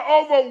you were to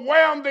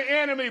overwhelm the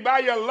enemy by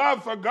your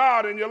love for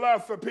God and your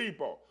love for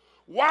people?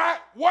 What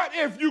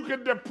if you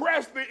could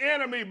depress the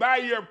enemy by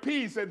your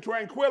peace and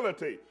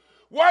tranquility?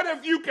 What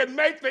if you could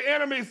make the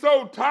enemy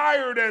so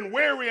tired and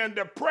weary and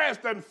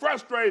depressed and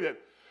frustrated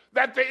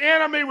that the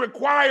enemy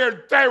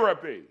required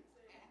therapy?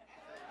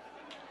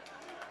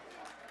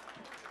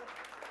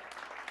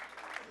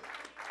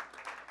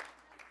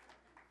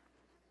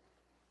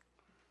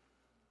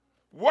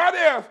 What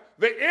if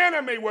the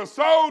enemy was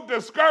so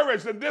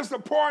discouraged and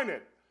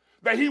disappointed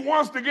that he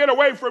wants to get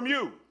away from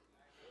you?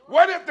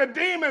 What if the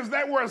demons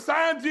that were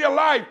assigned to your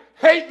life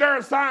hate their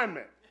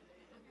assignment?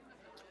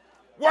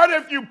 What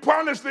if you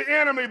punish the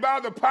enemy by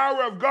the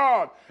power of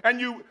God and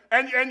you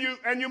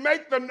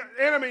make the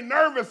enemy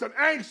nervous and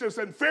anxious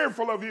and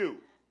fearful of you?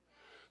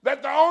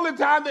 That the only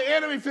time the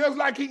enemy feels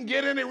like he can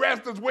get any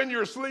rest is when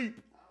you're asleep.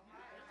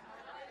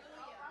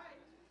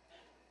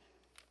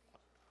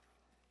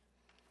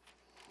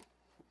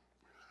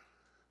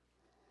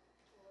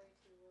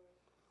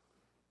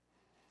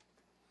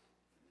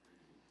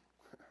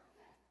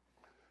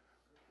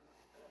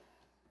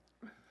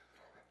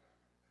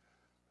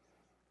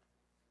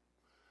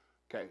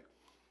 Okay.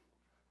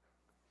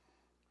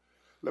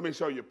 Let me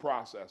show you a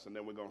process, and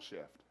then we're going to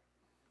shift.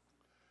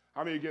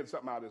 How many of you getting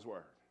something out of this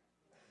word?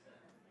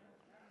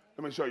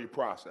 Let me show you a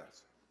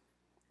process.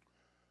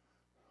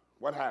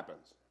 What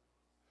happens?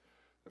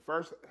 The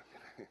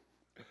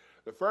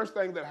first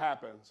thing that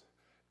happens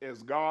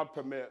is God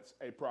permits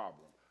a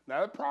problem.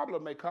 Now, that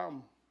problem may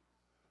come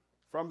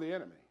from the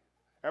enemy.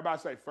 Everybody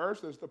say,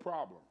 first is the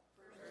problem.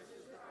 First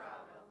is the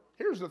problem.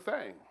 Here's the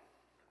thing.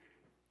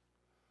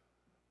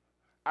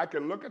 I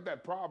can look at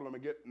that problem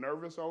and get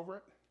nervous over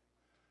it,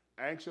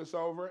 anxious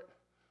over it,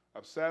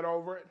 upset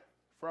over it,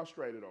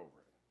 frustrated over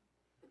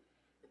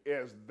it.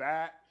 Is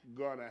that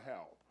going to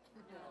help?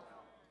 No.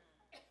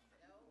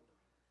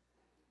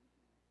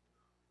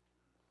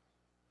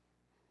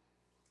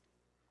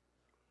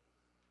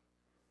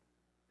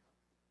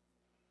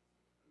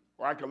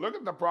 Or I can look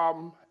at the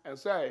problem and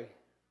say,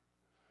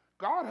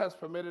 God has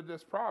permitted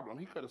this problem.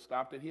 He could have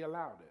stopped it. He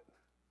allowed it.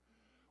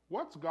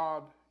 What's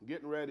God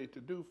getting ready to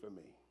do for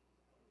me?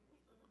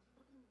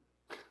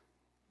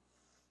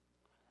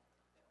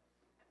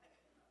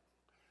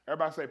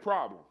 Everybody say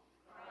problem.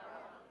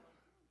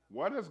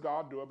 What does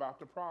God do about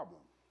the problem?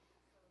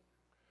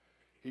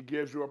 He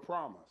gives you a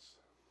promise.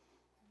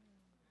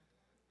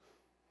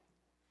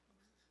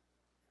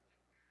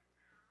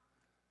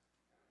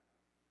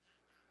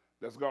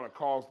 that's going to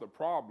cause the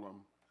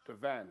problem to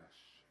vanish.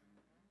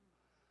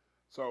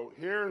 So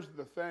here's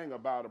the thing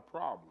about a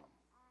problem.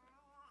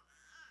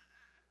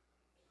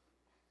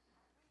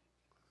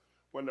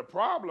 When the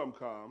problem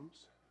comes,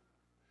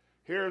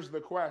 here's the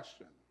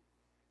question.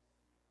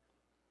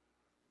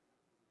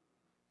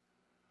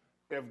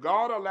 If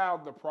God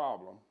allowed the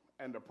problem,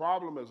 and the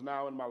problem is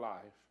now in my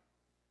life,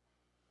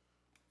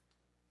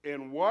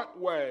 in what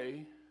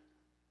way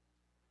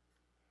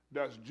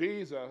does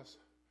Jesus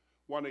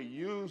want to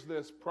use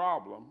this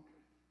problem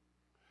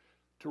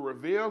to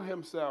reveal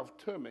himself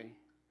to me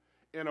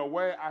in a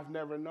way I've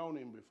never known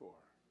him before?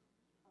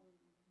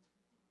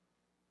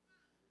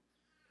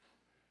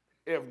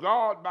 If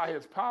God, by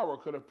his power,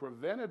 could have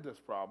prevented this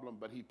problem,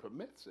 but he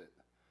permits it,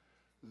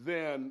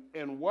 then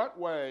in what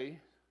way,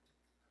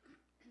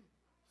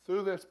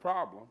 through this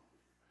problem,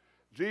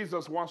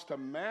 Jesus wants to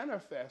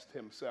manifest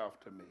himself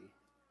to me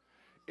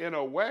in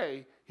a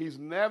way he's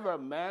never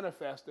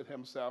manifested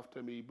himself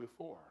to me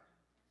before.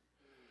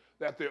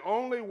 That the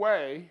only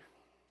way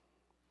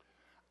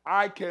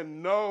I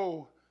can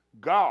know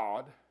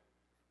God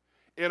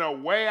in a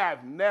way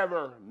I've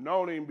never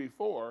known him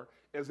before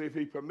is if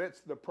he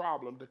permits the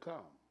problem to come.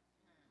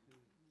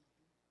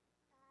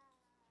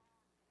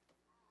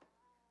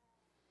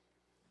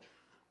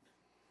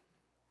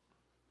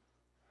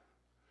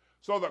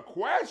 So the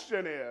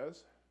question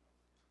is,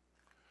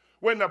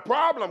 when the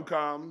problem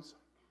comes,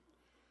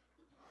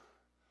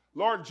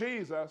 Lord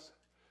Jesus,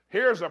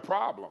 here's a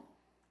problem.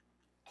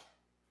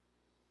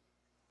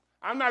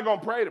 I'm not going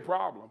to pray the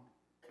problem.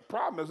 The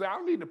problem is there. I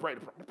don't need to pray the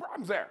problem. The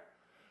problem's there.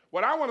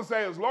 What I want to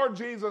say is, Lord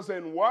Jesus,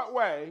 in what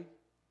way,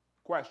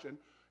 question,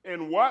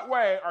 in what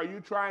way are you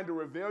trying to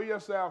reveal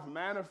yourself,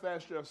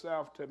 manifest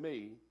yourself to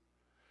me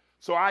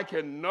so I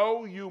can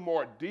know you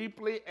more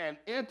deeply and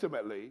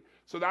intimately,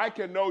 so that I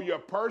can know your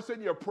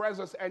person, your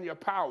presence, and your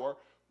power?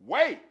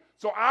 Wait,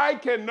 so I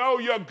can know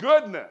your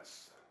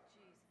goodness.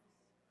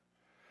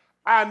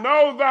 I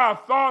know the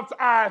thoughts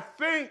I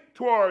think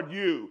toward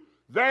you.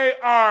 They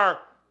are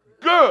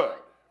good.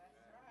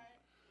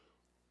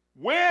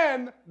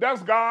 When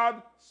does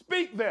God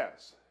speak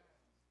this?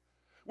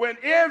 When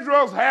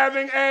Israel's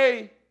having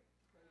a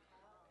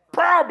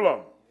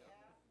problem.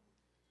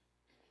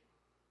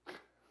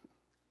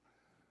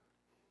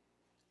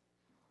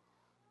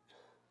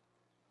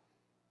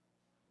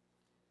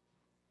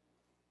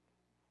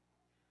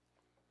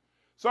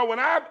 So when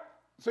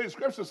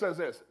Scripture says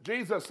this.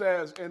 Jesus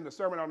says in the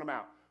Sermon on the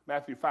Mount,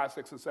 Matthew 5,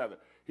 6, and 7.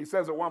 He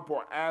says at one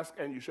point, ask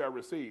and you shall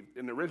receive.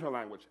 In the original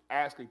language,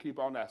 ask and keep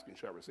on asking,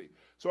 shall receive.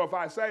 So if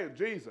I say,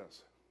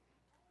 Jesus,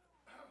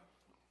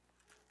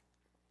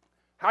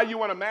 how you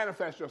want to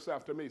manifest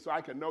yourself to me so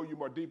I can know you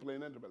more deeply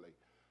and intimately?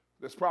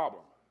 This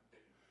problem.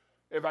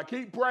 If I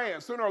keep praying,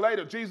 sooner or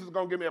later, Jesus is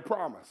going to give me a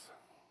promise.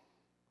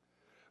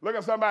 Look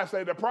at somebody and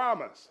say, the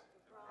promise.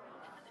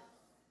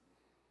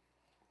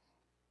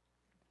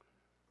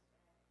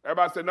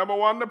 Everybody say, number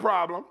one, the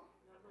problem.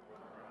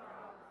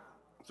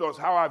 So it's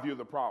how I view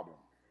the problem.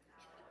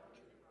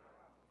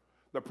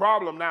 The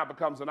problem now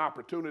becomes an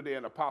opportunity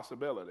and a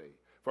possibility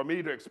for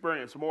me to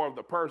experience more of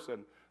the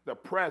person, the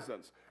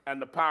presence,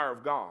 and the power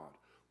of God.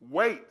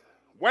 Wait.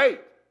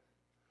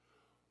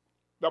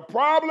 The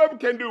problem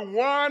can do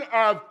one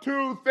of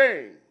two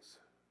things.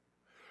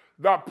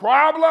 The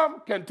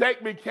problem can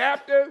take me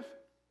captive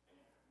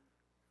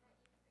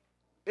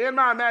in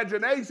my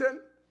imagination,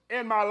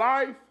 in my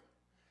life,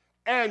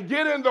 and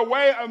get in the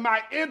way of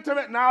my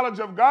intimate knowledge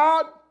of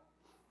God,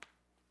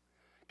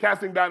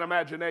 casting down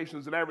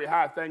imaginations and every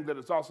high thing that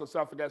is also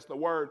self against the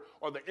word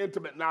or the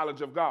intimate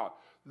knowledge of God.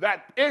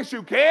 That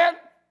issue can,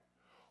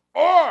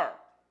 or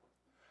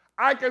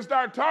I can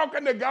start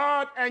talking to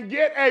God and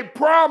get a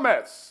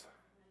promise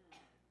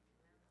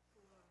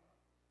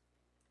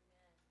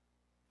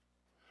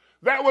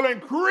that will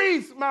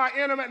increase my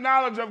intimate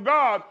knowledge of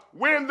God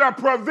when the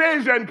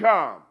provision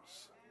comes.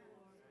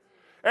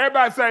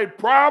 Everybody say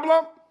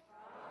problem,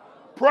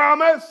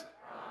 promise,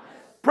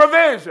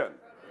 provision.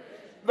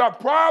 The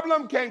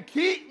problem can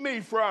keep me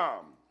from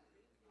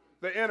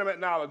the intimate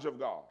knowledge of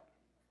God.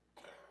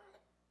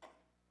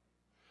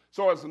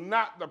 So it's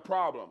not the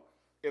problem,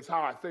 it's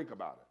how I think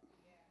about it.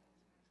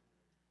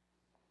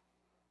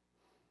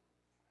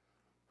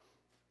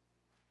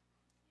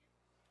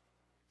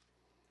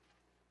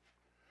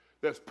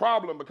 This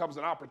problem becomes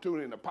an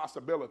opportunity and a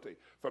possibility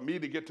for me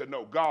to get to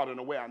know God in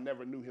a way I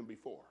never knew him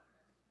before.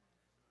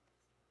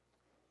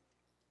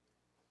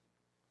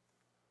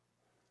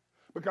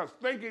 Because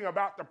thinking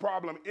about the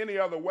problem any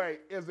other way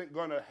isn't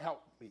going to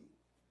help me.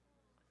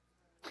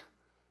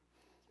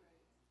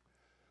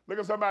 Look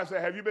at somebody and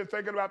say, have you been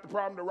thinking about the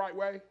problem the right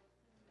way?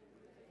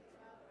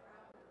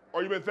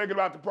 Or you've been thinking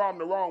about the problem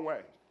the wrong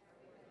way?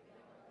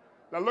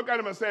 Now look at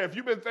him and say, if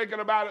you've been thinking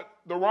about it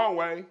the wrong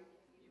way,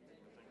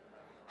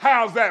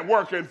 how's that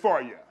working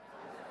for you?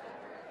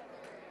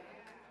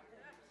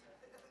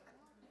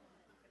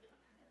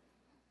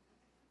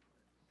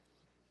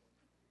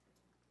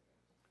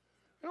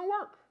 It don't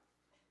work.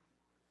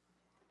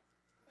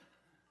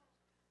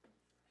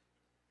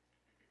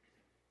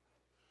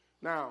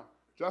 Now,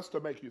 Just to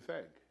make you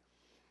think.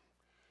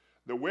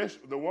 The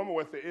woman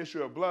with the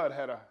issue of blood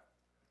had a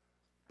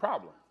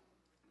problem.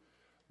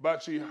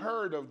 But she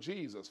heard of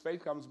Jesus.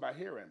 Faith comes by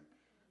hearing.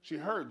 She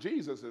heard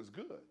Jesus is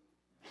good.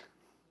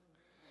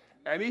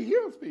 And he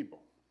heals people.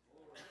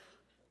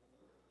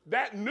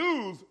 That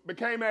news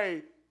became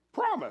a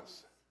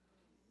promise.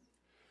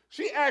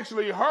 She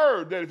actually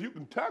heard that if you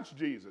can touch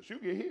Jesus, you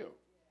get healed.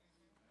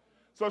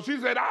 So she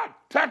said, I'll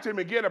touch him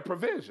and get a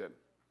provision.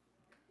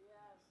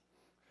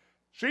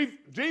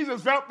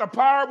 Jesus felt the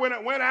power when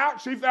it went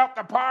out. She felt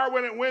the power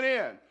when it went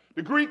in.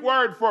 The Greek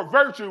word for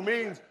virtue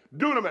means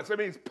dunamis. It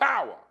means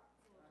power.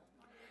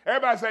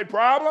 Everybody say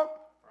problem.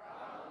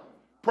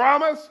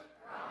 Promise.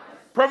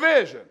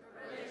 Provision.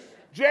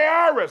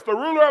 Jairus, the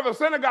ruler of the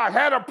synagogue,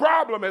 had a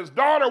problem. His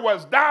daughter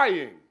was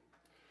dying.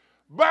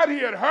 But he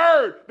had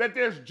heard that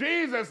this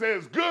Jesus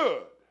is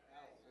good.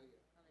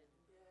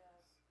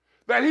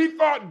 That he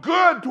thought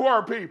good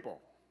toward people.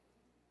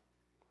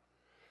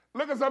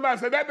 Look at somebody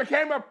and say, that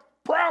became a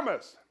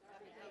promise.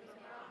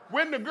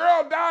 When the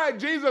girl died,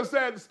 Jesus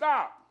said,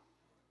 stop.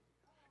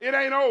 It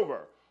ain't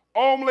over.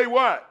 Only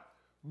what?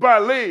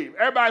 Believe.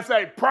 Everybody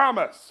say,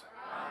 promise.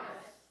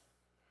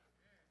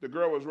 The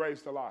girl was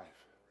raised to life.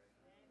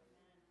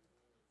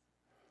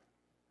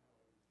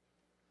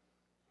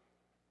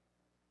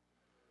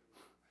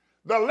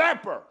 The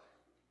leper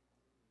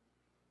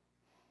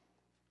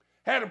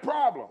had a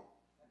problem.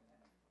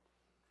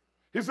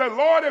 He said,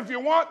 Lord, if you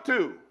want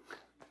to.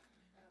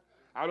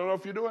 I don't know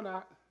if you do or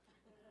not.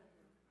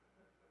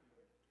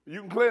 You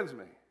can cleanse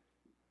me.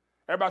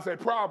 Everybody say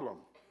problem.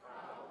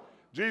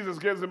 Jesus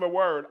gives him a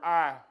word,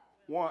 I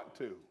want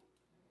to.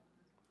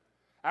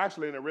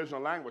 Actually, in the original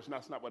language,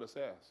 that's not what it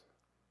says.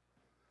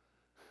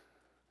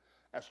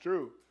 That's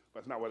true,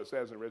 but it's not what it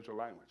says in the original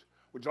language.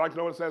 Would you like to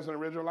know what it says in the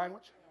original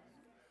language?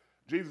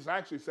 Jesus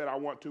actually said, I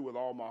want to with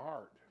all my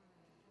heart.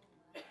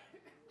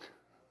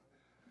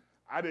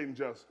 I didn't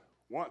just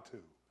want to.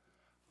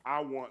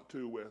 I want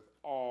to with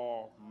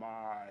all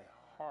my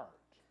heart.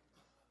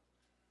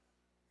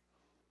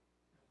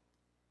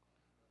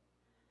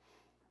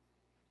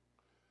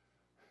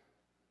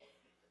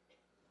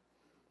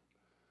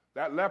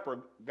 That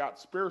leper got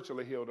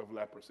spiritually healed of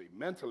leprosy,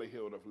 mentally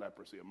healed of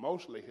leprosy,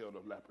 emotionally healed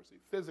of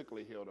leprosy,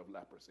 physically healed of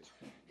leprosy.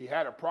 He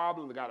had a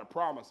problem, he got a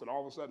promise, and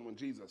all of a sudden when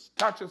Jesus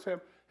touches him,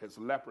 his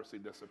leprosy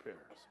disappears.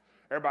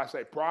 Everybody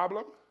say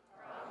problem.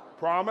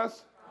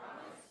 Promise.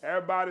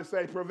 Everybody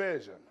say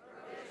provision.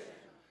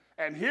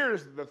 And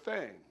here's the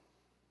thing.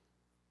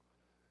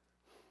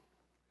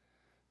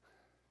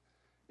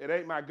 It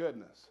ain't my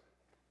goodness.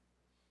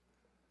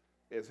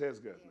 It's his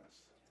goodness.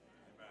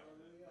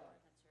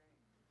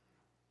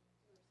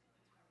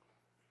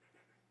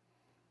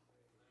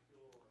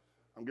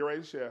 I'm getting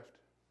ready to shift.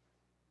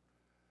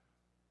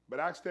 But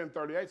Acts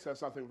 10:38 says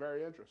something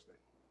very interesting.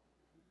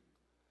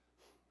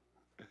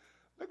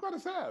 Look what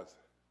it says.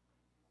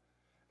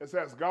 It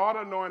says, God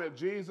anointed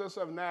Jesus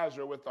of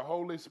Nazareth with the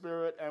Holy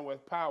Spirit and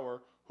with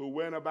power, who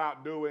went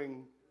about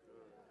doing.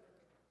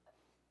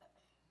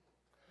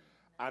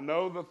 I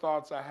know the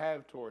thoughts I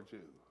have toward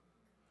you.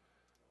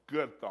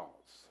 Good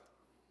thoughts.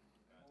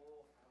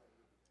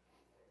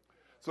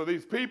 So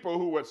these people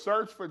who would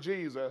search for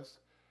Jesus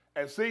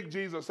and seek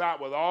Jesus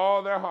out with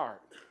all their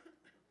heart.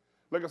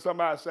 Look at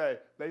somebody say,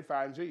 they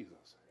find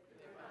Jesus.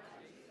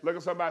 Look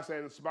at somebody say,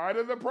 in spite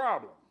of the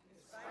problem,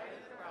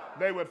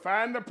 they would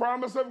find the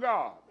promise of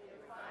God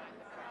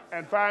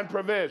and find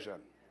provision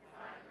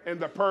in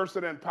the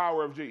person and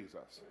power of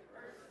Jesus.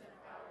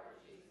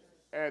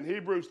 And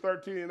Hebrews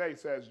 13:8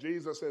 says,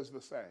 Jesus is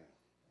the same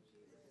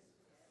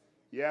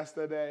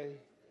yesterday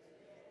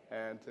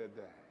and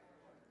today.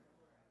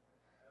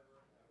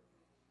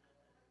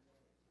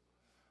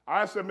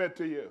 I submit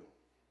to you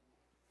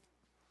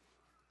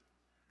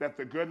that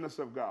the goodness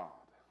of God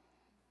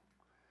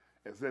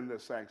is in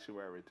this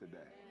sanctuary today.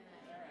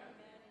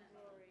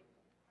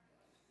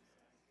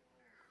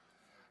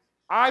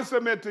 I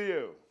submit to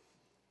you.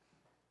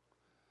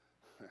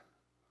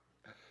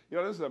 You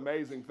know, this is an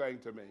amazing thing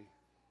to me.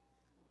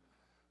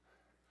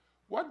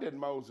 What did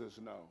Moses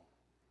know?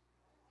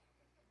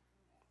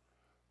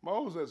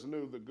 Moses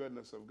knew the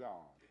goodness of God.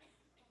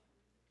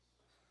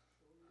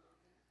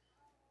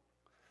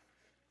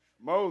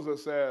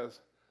 Moses says,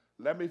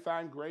 let me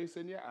find grace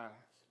in your eyes.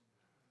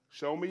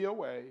 Show me your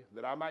way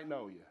that I might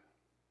know you.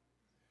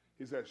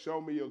 He said,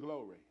 show me your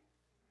glory.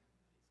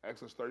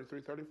 Exodus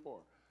 33:34.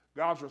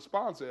 God's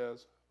response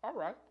is, all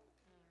right.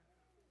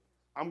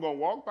 I'm going to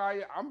walk by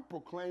you. I'm going to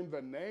proclaim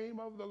the name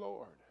of the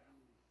Lord.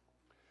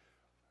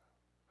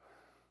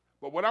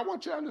 But what I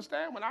want you to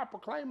understand, when I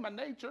proclaim my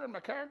nature and my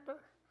character,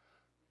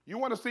 you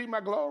want to see my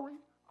glory?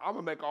 I'm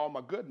going to make all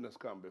my goodness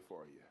come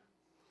before you.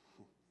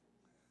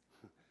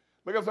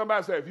 Look at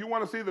somebody say, if you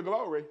want to see the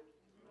glory,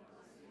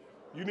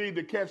 you need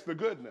to catch the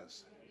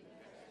goodness.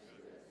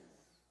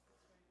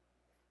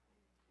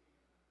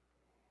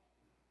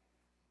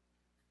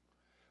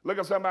 Look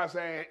at somebody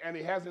saying, and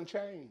he hasn't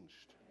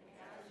changed.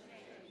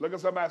 Look at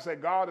somebody say,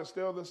 God is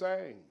still the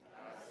same.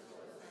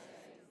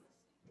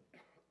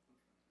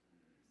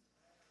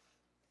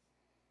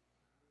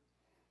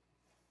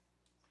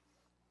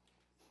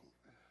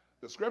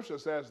 The scripture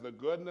says the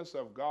goodness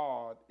of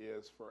God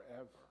is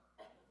forever.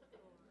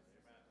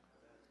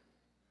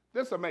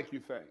 This will make you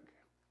think.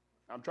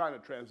 I'm trying to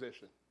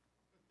transition.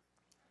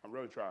 I'm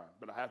really trying,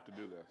 but I have to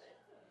do this.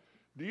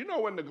 Do you know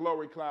when the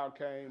glory cloud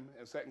came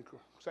in Second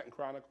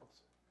Chronicles?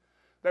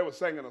 They were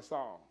singing a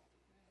song.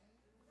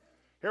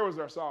 Here was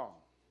their song.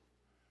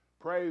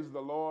 Praise the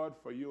Lord,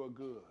 for you are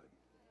good,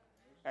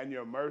 and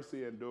your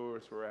mercy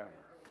endures forever.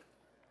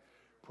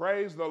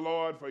 Praise the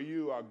Lord, for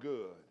you are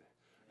good,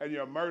 and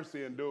your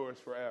mercy endures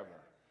forever.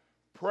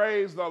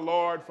 Praise the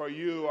Lord, for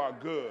you are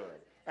good,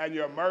 and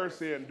your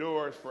mercy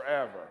endures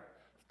forever.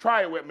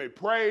 Try it with me.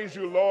 Praise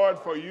you, Lord,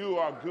 for you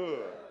are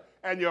good,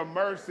 and your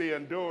mercy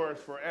endures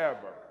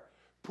forever.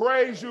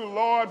 Praise you,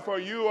 Lord, for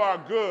you are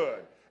good,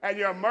 and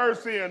your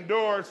mercy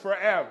endures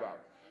forever.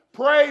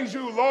 Praise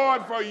you,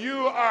 Lord, for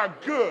you are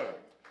good,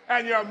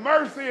 and your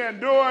mercy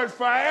endures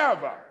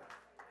forever.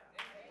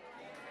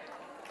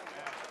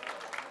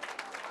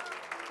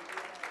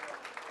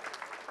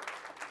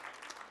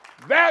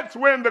 That's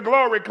when the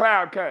glory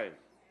cloud came.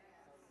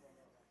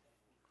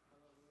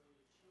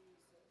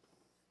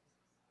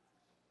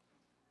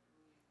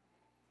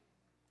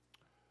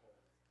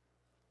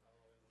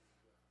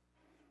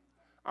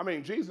 I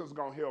mean, Jesus is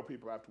going to heal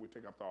people after we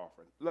take up the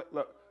offering.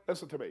 Look,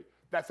 listen to me.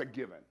 That's a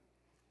given.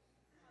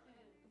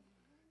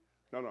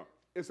 No,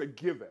 it's a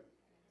given.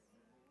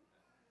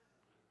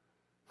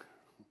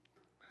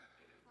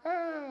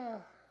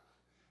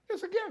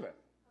 It's a given.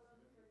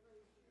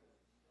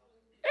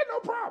 Ain't no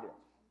problem.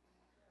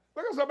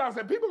 Look at somebody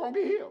say, people going to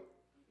get healed.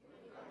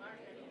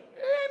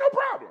 It ain't no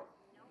problem.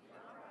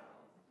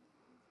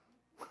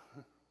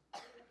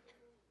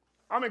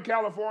 I'm in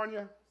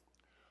California.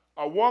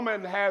 A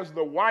woman has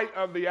the white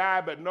of the eye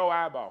but no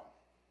eyeball.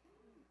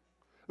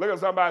 Look at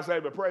somebody and say,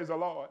 but praise the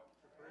Lord.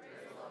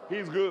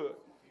 He's good.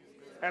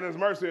 And his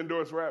mercy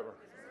endures forever.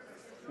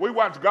 We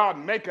watch God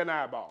make an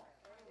eyeball.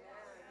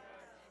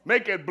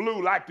 Make it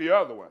blue like the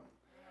other one.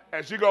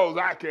 And she goes,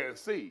 I can't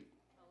see.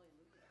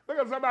 Look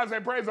at somebody and say,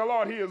 praise the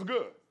Lord, he is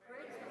good.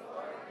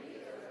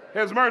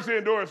 His mercy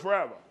endures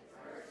forever.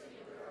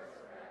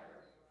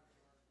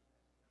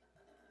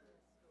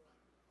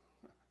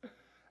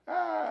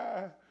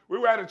 We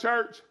were at a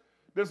church.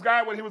 This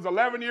guy, when he was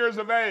 11 years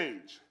of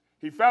age,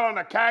 he fell on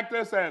a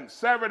cactus and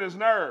severed his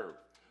nerve,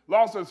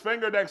 lost his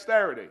finger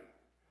dexterity.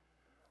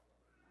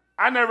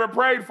 I never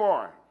prayed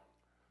for him.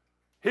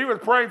 He was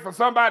praying for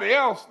somebody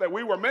else that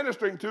we were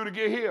ministering to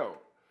get healed.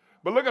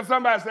 But look at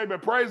somebody and say,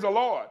 but praise the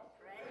Lord.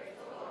 Praise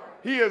the Lord.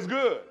 He is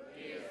good.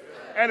 He is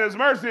good. And his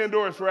mercy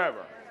endures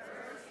forever.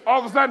 All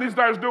of a sudden he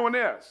starts doing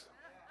this.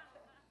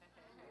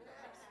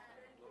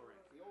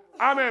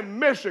 I'm in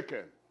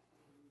Michigan.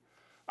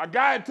 A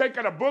guy had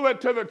taken a bullet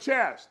to the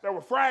chest. There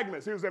were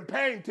fragments. He was in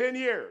pain 10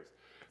 years.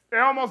 They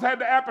almost had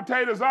to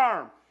amputate his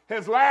arm.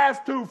 His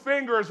last two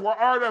fingers were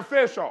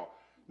artificial,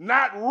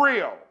 not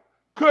real.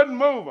 Couldn't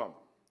move them.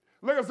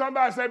 Look at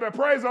somebody and say, but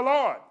praise the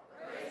Lord.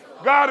 Praise the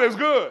Lord. God is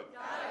good.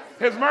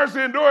 His mercy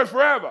endures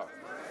forever.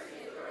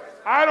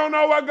 I don't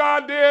know what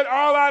God did.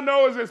 All I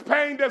know is his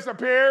pain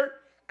disappeared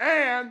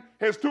and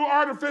his two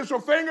artificial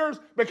fingers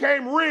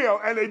became real,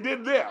 and they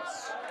did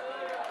this.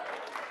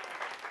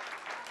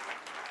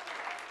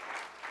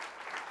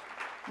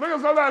 Look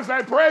at somebody and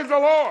say, praise the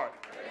Lord.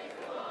 Praise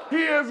the Lord.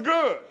 He is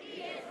good.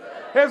 He is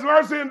good. His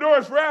mercy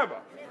endures forever.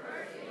 His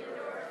mercy endures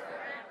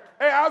forever.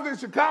 Hey, I was in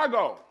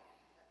Chicago.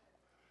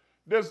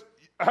 This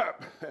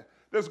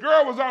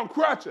girl was on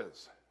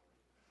crutches.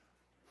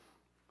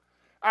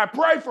 I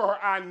prayed for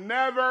her. I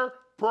never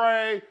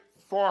pray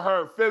for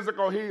her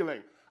physical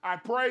healing. I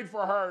prayed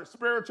for her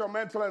spiritual,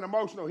 mental, and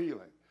emotional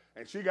healing,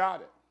 and she got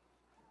it.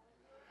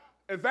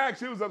 In fact,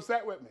 she was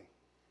upset with me.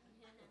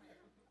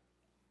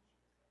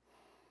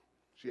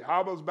 She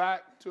hobbles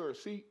back to her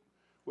seat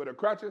with her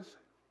crutches,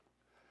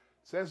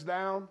 sits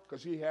down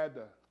because she had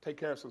to take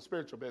care of some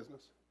spiritual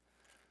business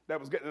that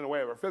was getting in the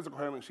way of her physical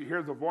healing. She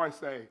hears a voice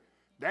say,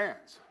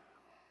 dance.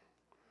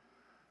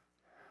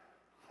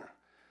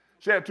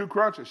 She had two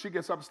crutches. She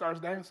gets up and starts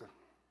dancing.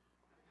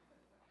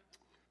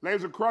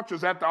 Lays her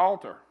crutches at the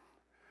altar.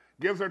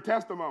 Gives her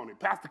testimony.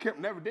 Pastor Kemp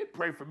never did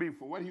pray for me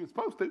for what he was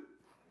supposed to.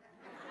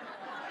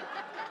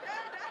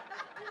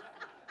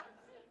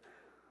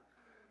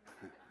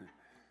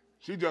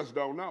 She just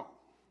don't know.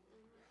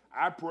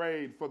 I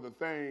prayed for the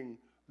thing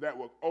that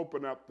would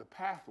open up the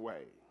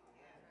pathway.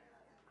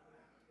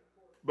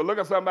 But look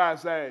at somebody and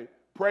say,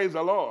 praise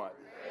the Lord.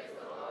 Praise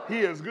the Lord. He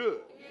is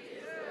good. He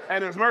is good.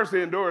 And his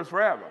mercy endures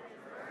forever.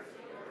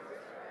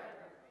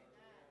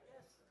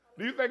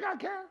 Do you think I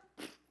care?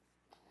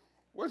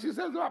 What she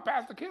says about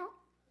Pastor Kemp?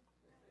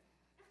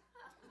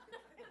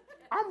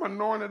 I'm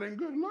anointed and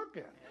good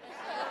looking.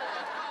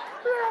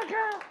 Do I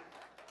care?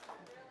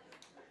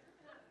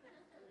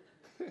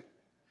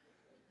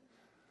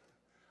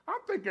 I'm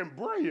thinking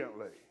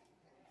brilliantly.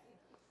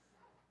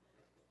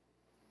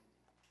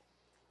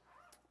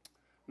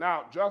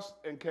 Now, just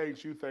in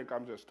case you think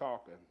I'm just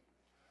talking,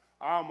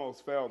 I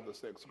almost failed the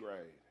 6th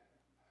grade.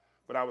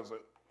 But I was a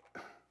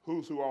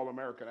who's who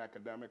All-American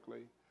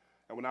academically,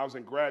 And when I was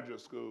in graduate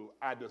school,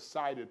 I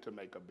decided to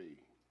make a B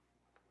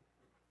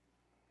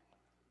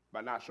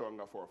by not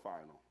showing up for a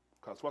final.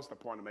 Because what's the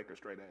point of making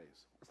straight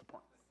A's? What's the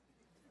point?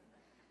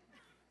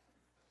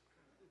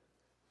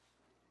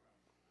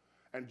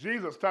 And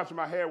Jesus touched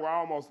my head where I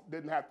almost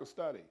didn't have to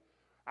study.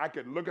 I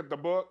could look at the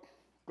book,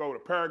 go to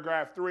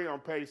paragraph 3 on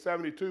page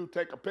 72,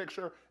 take a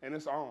picture, and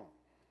it's on.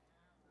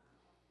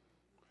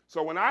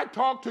 So when I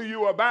talk to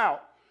you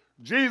about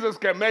Jesus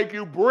can make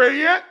you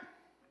brilliant,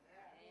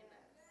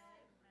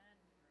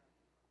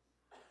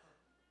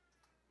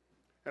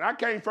 and I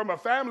came from a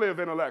family of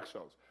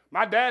intellectuals.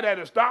 My dad had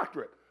his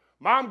doctorate.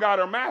 Mom got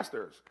her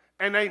master's.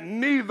 And ain't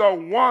neither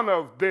one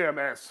of them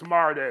as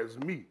smart as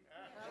me.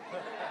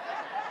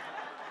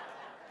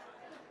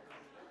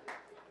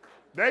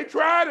 They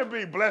try to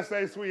be, bless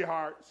their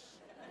sweethearts.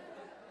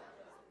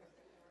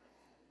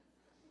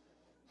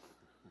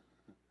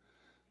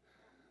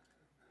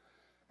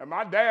 And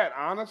my dad,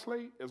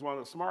 honestly, is one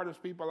of the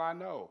smartest people I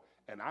know.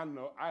 And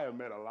I have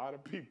met a lot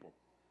of people.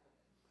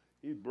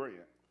 He's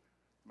brilliant.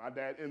 My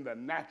dad, in the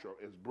natural,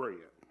 is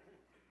brilliant.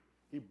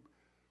 Okay.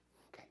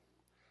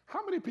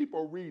 How many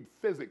people read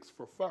physics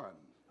for fun?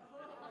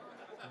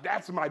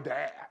 That's my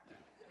dad,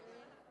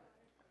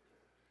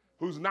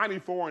 who's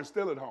 94 and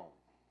still at home.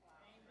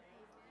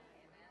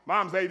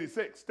 Mom's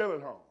 86, still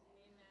at home.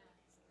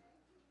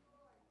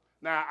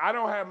 Now, I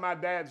don't have my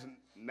dad's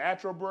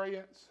natural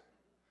brilliance,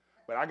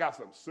 but I got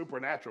some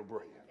supernatural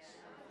brilliance.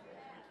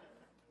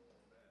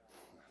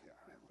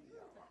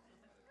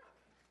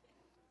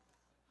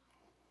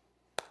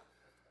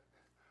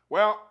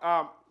 Well,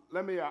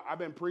 I've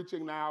been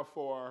preaching now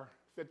for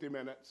 50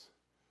 minutes,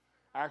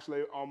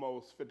 actually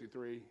almost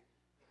 53.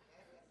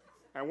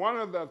 And one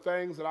of the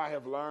things that I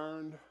have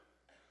learned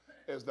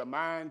is the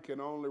mind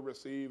can only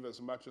receive as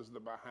much as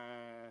the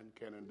behind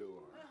can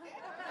endure.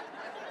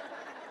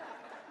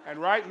 And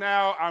right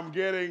now I'm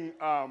getting,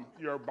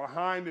 your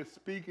behind is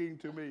speaking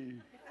to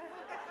me.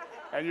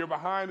 And your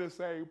behind is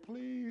saying,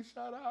 please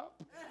shut up.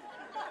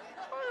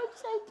 I am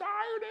so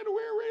tired and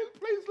weary.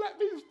 Please let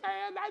me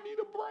stand. I need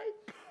a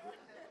break.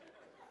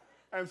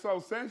 And so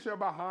since your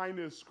behind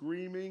is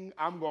screaming,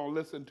 I'm going to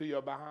listen to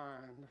your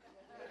behind.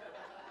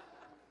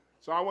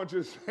 So I want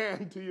you to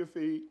stand to your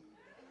feet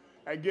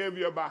and give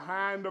your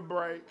behind a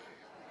break.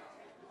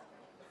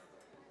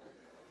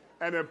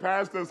 And the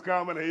pastor's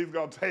coming and he's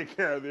going to take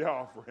care of the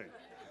offering.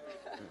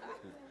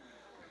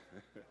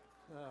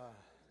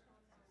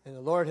 And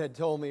the Lord had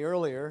told me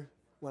earlier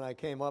when I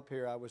came up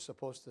here, I was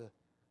supposed to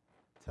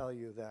tell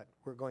you that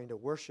we're going to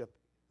worship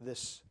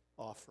this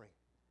offering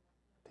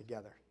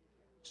together.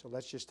 So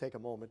let's just take a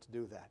moment to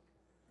do that.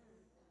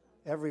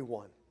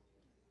 Everyone.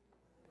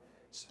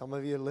 Some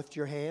of you lift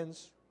your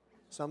hands.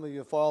 Some of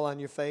you fall on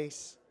your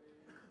face.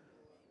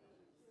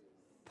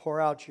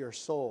 Pour out your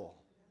soul.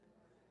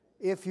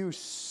 If you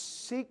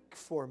seek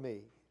for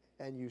me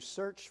and you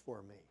search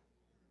for me,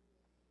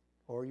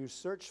 or you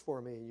search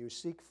for me and you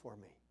seek for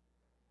me,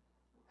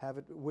 have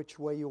it which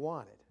way you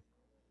want it.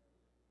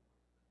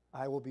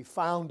 I will be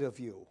found of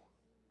you,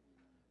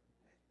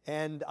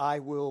 and I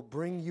will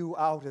bring you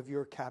out of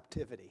your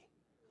captivity.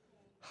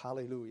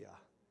 Hallelujah.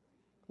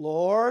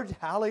 Lord,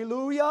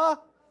 hallelujah.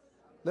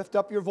 Lift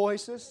up your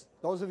voices.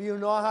 Those of you who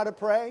know how to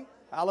pray,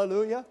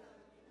 hallelujah.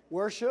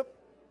 Worship,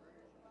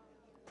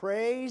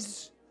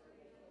 praise.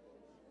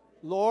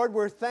 Lord,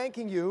 we're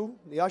thanking you.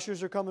 The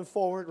ushers are coming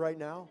forward right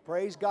now.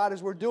 Praise God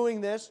as we're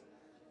doing this.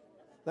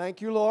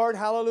 Thank you, Lord.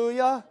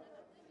 Hallelujah.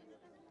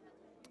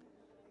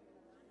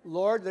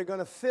 Lord, they're going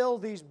to fill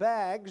these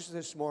bags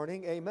this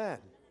morning. Amen.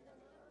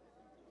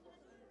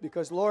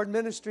 Because, Lord,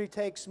 ministry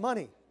takes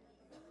money.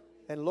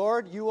 And,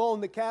 Lord, you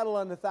own the cattle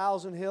on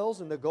 1,000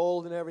 hills and the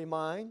gold in every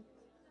mine.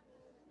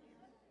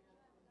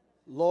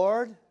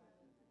 Lord,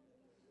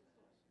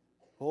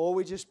 oh,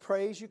 we just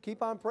praise you.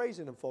 Keep on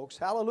praising Him, folks.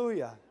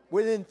 Hallelujah.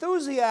 With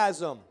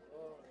enthusiasm.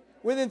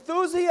 With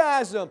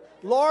enthusiasm.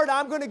 Lord,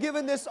 I'm going to give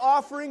in this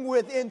offering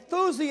with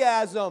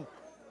enthusiasm.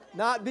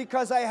 Not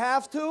because I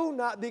have to,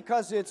 not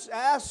because it's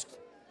asked,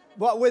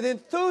 but with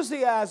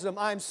enthusiasm.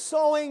 I'm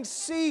sowing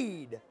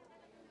seed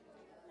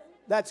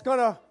that's going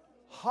to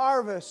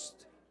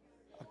harvest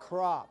a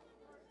crop.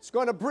 It's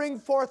going to bring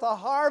forth a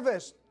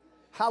harvest.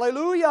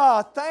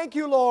 Hallelujah. Thank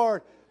you,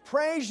 Lord.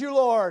 Praise you,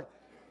 Lord.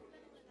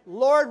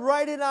 Lord,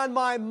 write it on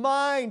my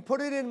mind.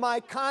 Put it in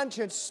my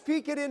conscience.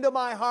 Speak it into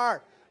my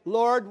heart.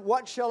 Lord,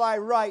 what shall I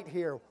write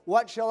here?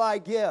 What shall I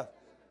give?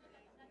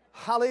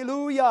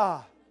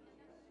 Hallelujah.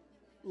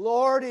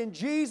 Lord, in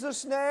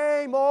Jesus'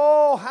 name,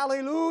 oh,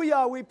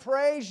 hallelujah, we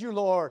praise you,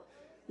 Lord.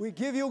 We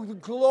give you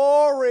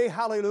glory,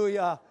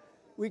 hallelujah.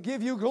 We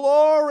give you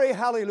glory,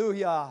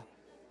 hallelujah.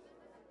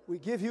 We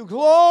give you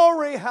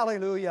glory,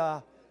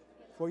 hallelujah.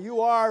 For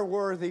you are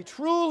worthy,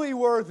 truly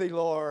worthy,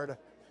 Lord.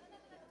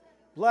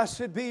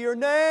 Blessed be your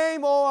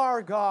name, O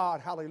our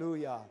God,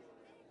 hallelujah.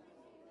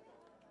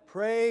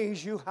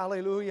 Praise you,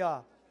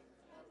 hallelujah.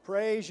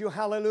 Praise you,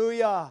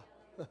 hallelujah.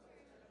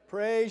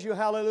 Praise you,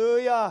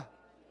 hallelujah.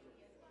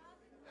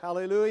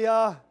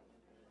 Hallelujah.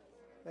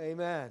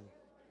 Amen.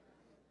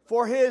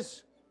 For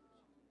His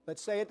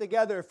Let's say it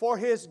together. For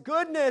his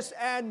goodness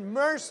and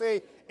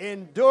mercy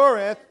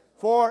endureth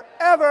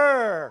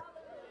forever.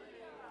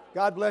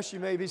 God bless you.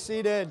 You may be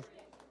seated.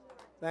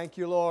 Thank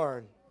you,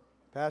 Lord.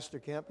 Pastor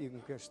Kemp, you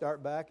can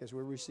start back as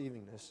we're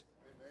receiving this.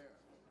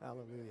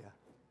 Hallelujah. Hallelujah.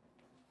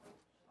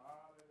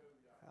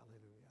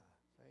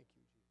 Thank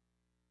you, Jesus.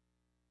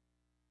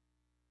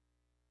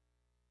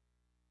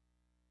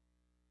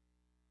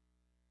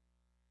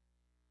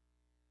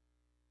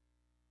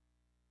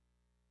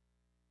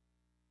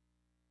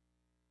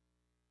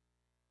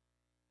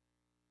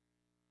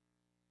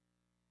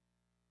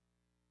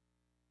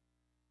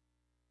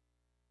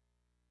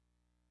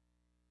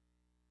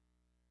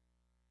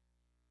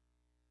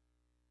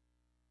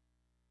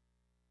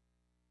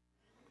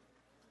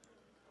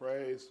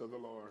 Praise to the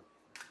Lord.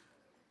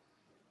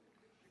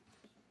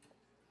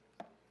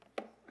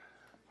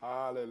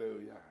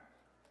 Hallelujah.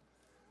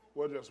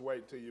 We'll just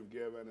wait till you've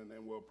given and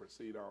then we'll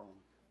proceed on.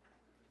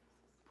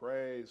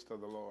 Praise to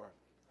the Lord.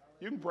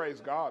 You can praise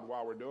God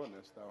while we're doing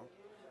this, though.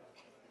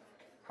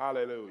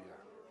 Hallelujah.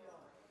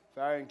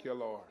 Thank you,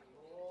 Lord.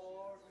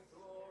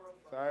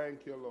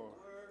 Thank you, Lord.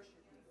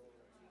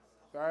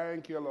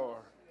 Thank you,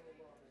 Lord.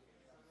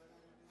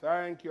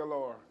 Thank you,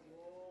 Lord.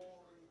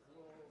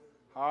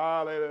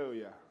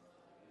 Hallelujah.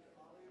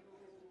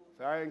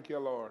 Thank you,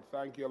 Lord.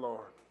 Thank you,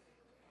 Lord.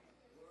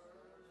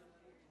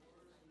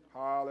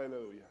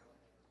 Hallelujah.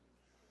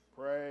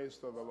 Praise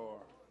to the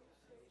Lord.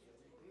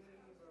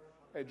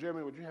 Hey,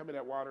 Jimmy, would you hand me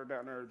that water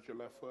down there at your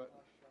left foot?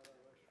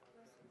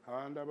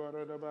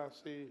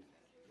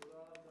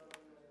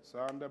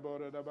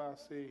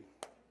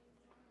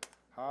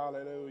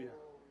 Hallelujah.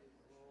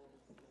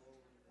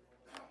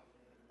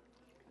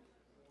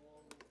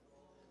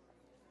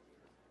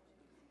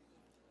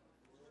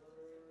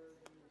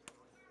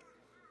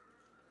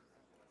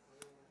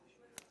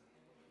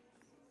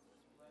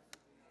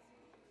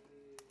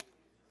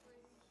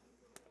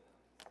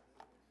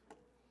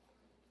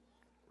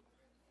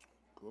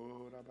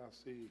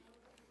 Korabasi.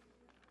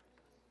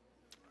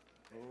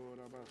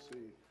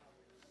 Korabasi.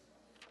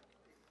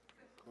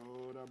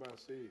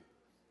 Korabasi.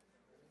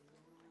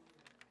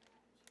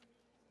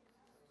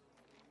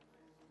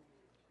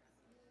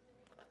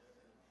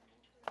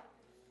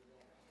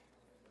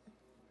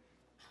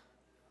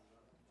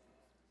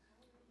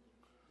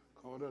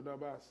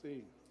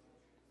 Korabasi.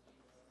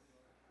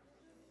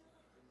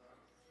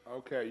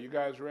 Okay, you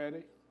guys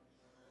ready?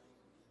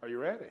 Are you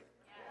ready?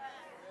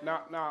 Yes.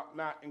 Now,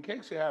 in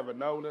case you haven't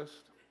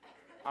noticed,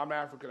 I'm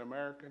African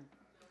American.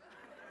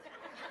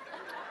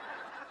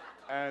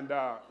 And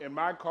in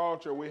my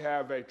culture, we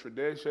have a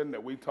tradition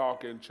that we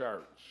talk in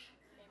church.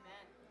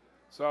 Amen.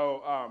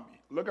 So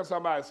look at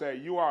somebody and say,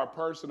 you are a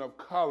person of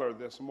color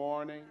this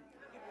morning,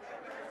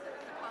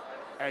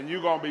 and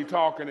you're going to be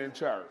talking in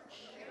church.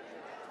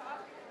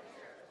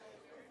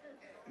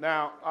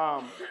 Now,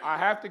 I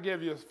have to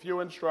give you a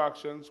few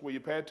instructions. Will you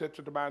pay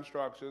attention to my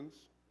instructions?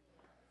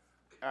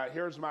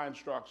 Here's my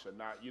instruction.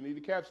 Now, you need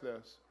to catch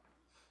this.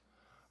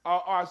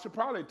 I should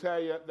probably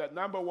tell you that,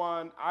 number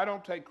one, I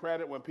don't take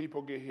credit when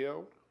people get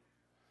healed.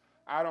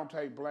 I don't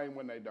take blame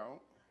when they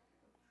don't.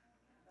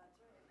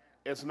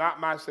 It's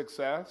not my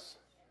success,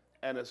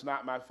 and it's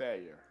not my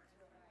failure.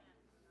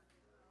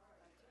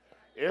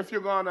 If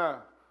you're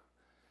gonna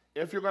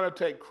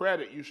take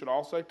credit, you should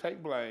also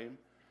take blame.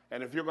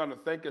 And if you're going to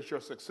think it's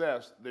your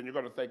success, then you're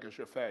going to think it's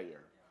your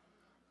failure.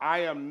 I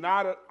am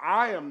not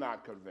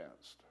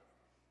convinced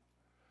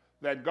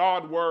that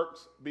God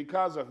works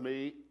because of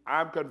me.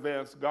 I'm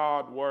convinced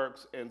God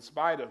works in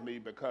spite of me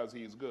because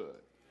he's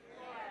good.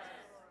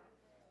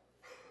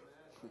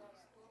 Yes.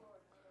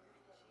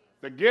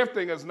 The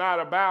gifting is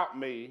not about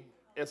me.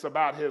 It's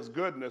about his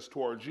goodness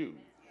towards you.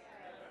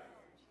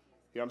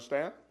 You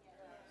understand?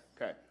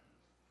 Okay.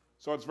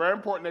 So it's very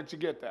important that you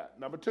get that.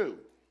 Number two,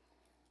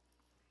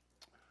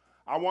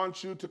 I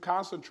want you to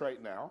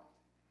concentrate now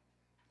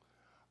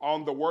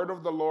on the word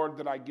of the Lord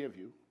that I give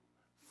you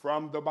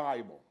from the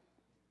Bible.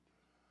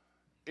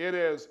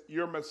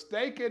 You're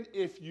mistaken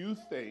if you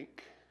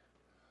think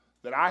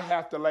that I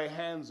have to lay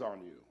hands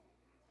on you.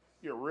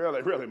 You're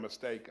really, really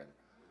mistaken.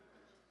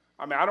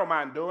 I mean, I don't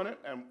mind doing it,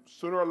 and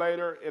sooner or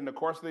later in the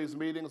course of these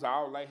meetings,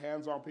 I'll lay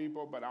hands on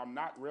people, but I'm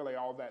not really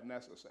all that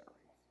necessary.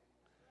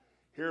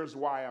 Here's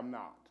why I'm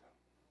not.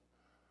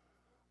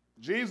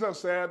 Jesus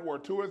said, where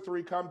two or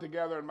three come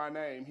together in my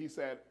name, he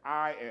said,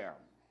 I am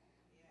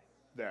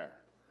there.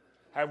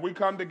 Have we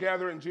come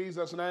together in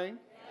Jesus' name?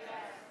 Yes.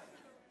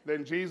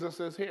 Then Jesus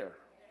is here.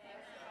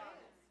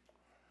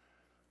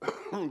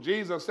 Yes.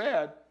 Jesus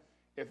said,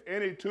 if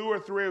any two or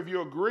three of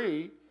you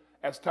agree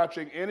as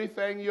touching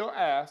anything you'll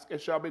ask,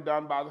 it shall be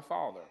done by the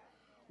Father.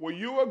 Will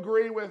you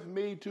agree with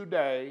me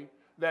today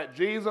that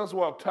Jesus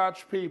will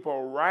touch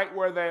people right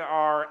where they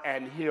are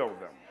and heal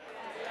them?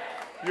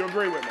 Yes. You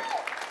agree with me?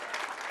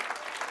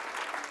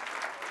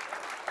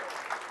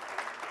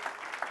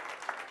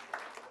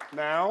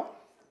 Now,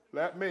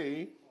 let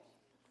me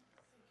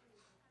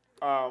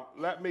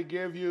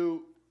give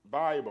you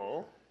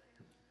Bible,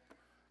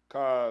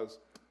 because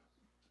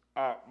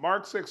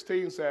Mark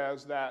 16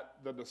 says that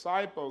the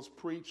disciples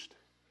preached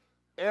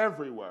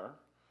everywhere.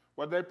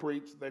 What they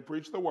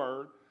preached the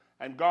word,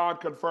 and God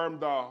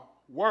confirmed the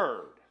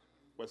word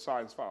with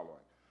signs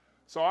following.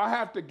 So I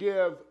have to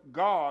give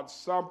God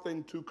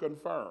something to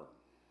confirm,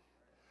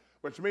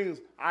 which means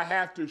I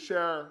have to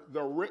share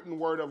the written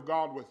word of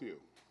God with you.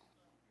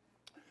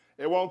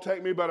 It won't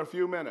take me but a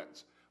few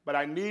minutes, but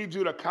I need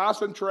you to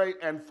concentrate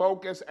and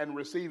focus and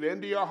receive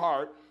into your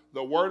heart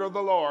the word of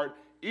the Lord,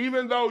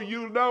 even though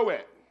you know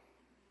it.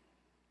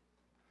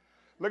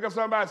 Look at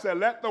somebody and say,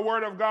 let the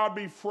word of God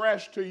be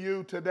fresh to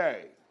you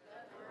today.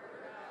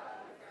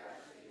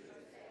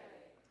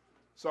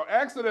 So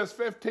Exodus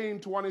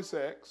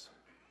 15:26,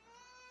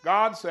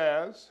 God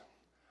says,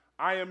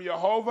 I am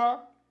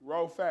Jehovah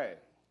Rophe.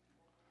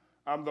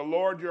 I'm the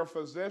Lord your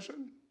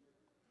physician.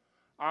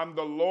 I'm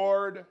the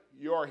Lord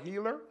your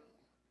healer.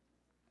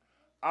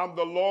 I'm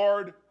the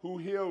Lord who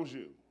heals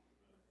you.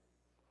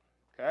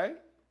 Okay?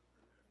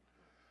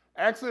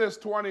 Exodus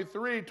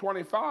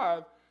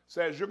 23:25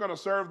 says you're going to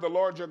serve the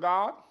Lord your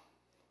God.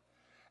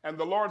 And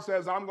the Lord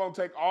says, I'm going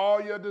to take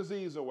all your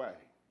disease away.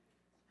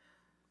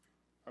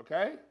 Okay?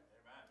 Amen.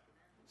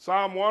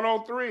 Psalm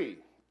 103.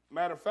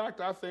 Matter of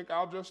fact, I think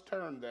I'll just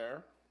turn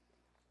there.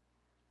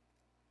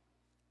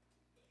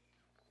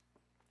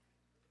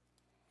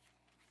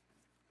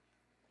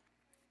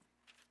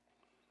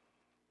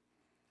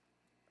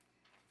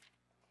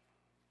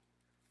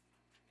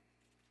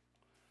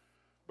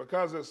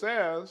 Because it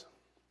says,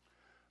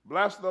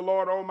 bless the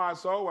Lord, O my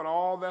soul, and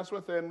all that's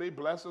within me.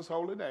 Bless his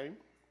holy name.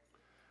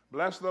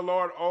 Bless the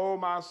Lord, O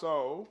my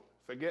soul.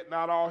 Forget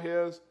not all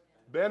his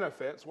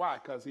benefits. Why?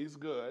 Because he's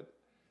good.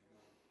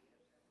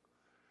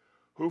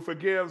 Who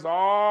forgives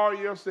all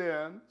your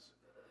sins,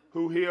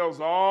 who heals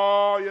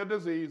all your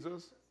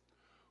diseases,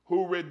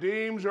 who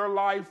redeems your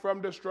life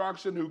from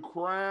destruction, who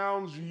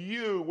crowns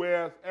you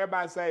with,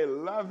 everybody say,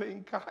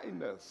 loving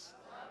kindness,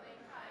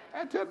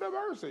 and tender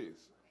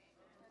mercies.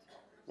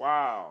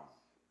 Wow.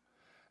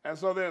 And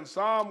so then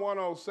Psalm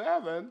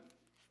 107,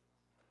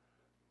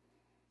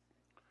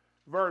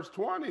 verse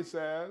 20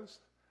 says,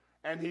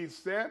 and he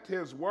sent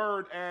his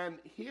word and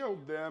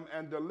healed them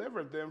and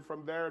delivered them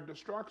from their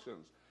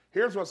destructions.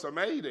 Here's what's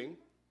amazing.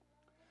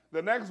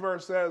 The next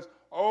verse says,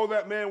 oh,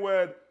 that men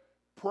would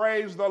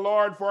praise the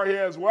Lord for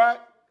his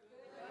what?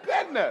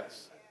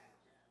 Goodness.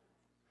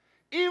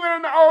 Even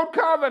in the old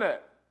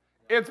covenant,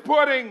 it's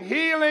putting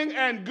healing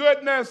and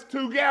goodness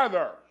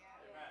together.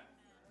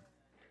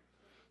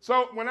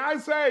 So when I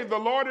say the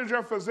Lord is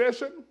your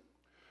physician,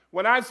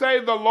 when I say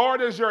the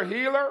Lord is your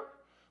healer,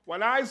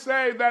 when I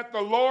say that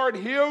the Lord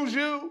heals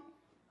you,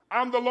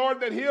 I'm the Lord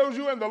that heals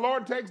you and the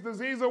Lord takes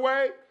disease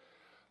away,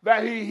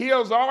 that he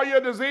heals all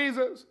your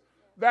diseases,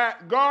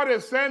 that God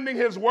is sending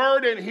his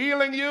word and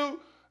healing you,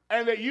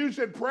 and that you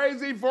should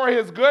praise him for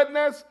his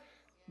goodness,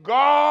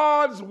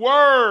 God's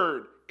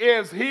word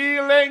is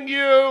healing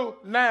you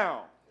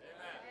now.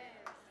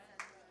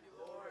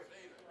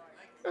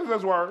 This is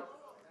his word.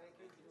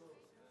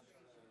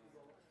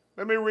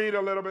 Let me read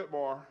a little bit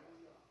more.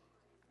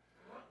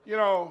 You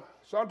know,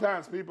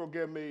 sometimes people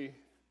give me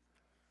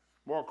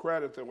more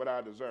credit than what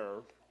I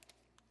deserve.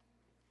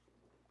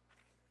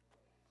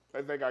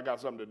 They think I got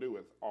something to do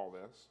with all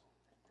this.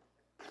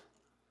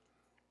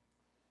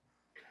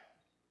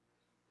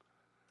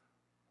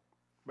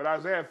 But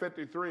Isaiah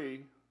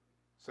 53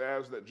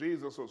 says that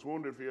Jesus was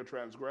wounded for your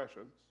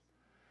transgressions.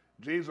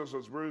 Jesus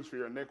was bruised for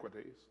your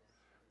iniquities.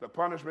 The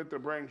punishment that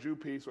brings you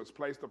peace was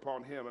placed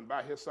upon him, and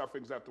by his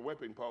sufferings at the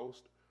whipping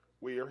post,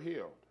 we are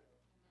healed.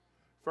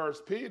 1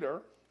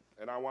 Peter,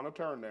 and I want to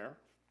turn there.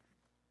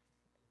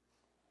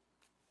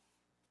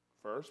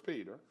 1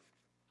 Peter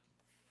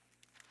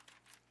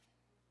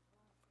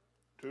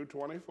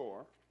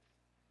 2:24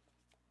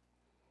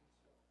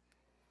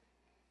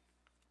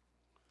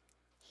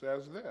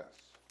 says this,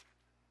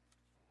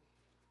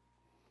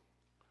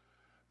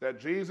 that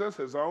Jesus,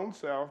 his own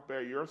self,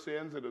 bare your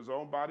sins in his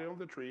own body on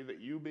the tree, that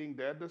you, being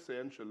dead to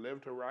sin, should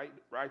live to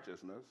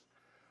righteousness,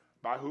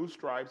 by whose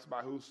stripes,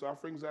 by whose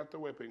sufferings at the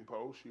whipping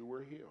post, you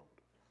were healed.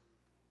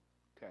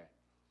 Okay.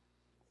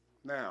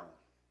 Now,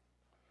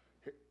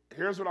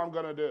 here's what I'm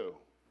going to do.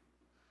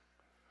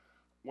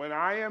 When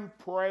I am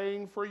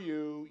praying for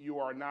you, you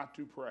are not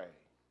to pray.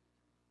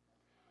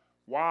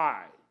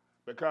 Why?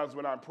 Because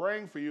when I'm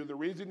praying for you, the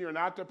reason you're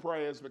not to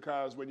pray is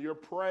because when you're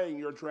praying,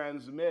 you're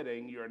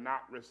transmitting, you're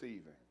not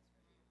receiving.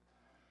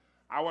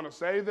 I want to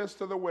say this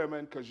to the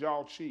women because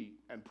y'all cheat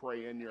and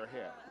pray in your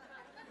head.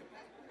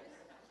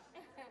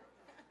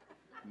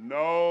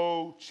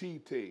 No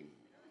cheating,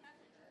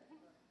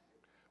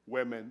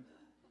 women.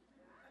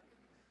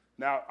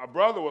 Now, a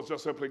brother was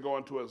just simply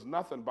going to his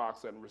nothing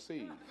box and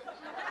receive.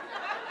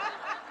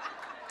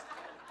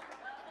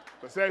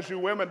 But since you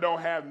women don't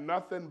have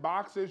nothing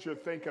boxes, you're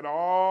thinking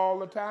all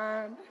the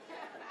time,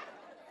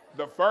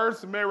 the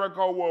first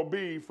miracle will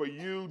be for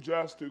you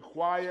just to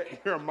quiet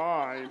your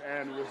mind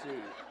and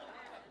receive.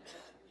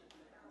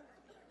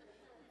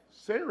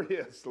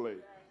 Seriously.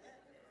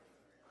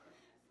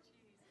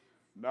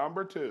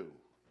 Number 2.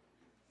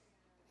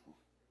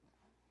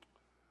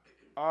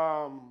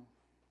 Let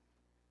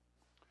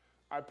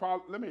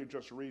me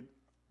just read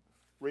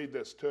read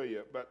this to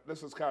you, but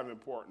this is kind of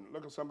important.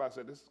 Look at somebody and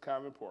say, this is kind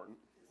of important.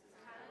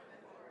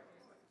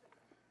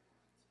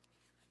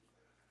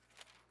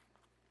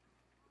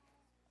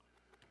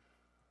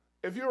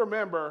 If you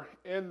remember,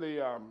 in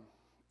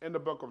the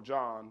book of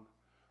John,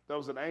 there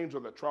was an angel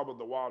that troubled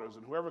the waters,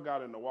 and whoever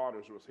got in the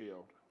waters was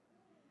healed.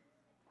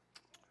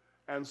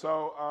 And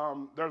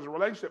so there's a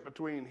relationship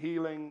between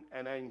healing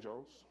and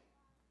angels.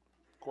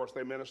 Of course,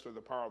 they minister the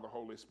power of the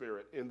Holy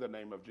Spirit in the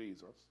name of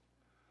Jesus.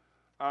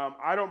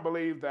 I don't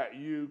believe that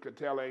you could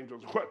tell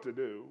angels what to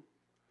do.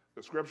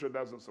 The scripture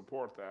doesn't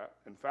support that.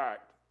 In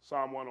fact,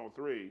 Psalm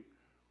 103,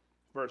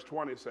 verse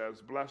 20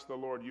 says, "Bless the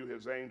Lord, you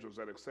his angels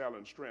that excel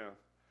in strength,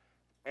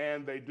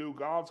 and they do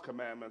God's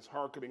commandments,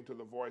 hearkening to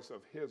the voice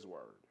of his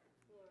word."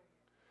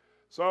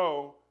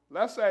 So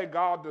let's say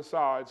God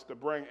decides to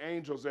bring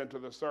angels into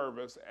the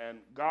service, and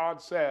God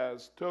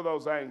says to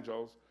those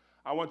angels,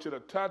 I want you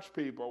to touch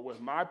people with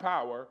my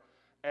power,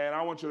 and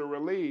I want you to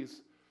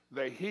release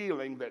the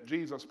healing that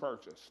Jesus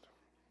purchased.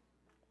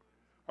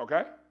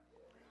 Okay?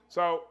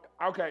 So,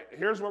 okay,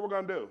 here's what we're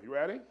going to do. You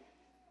ready?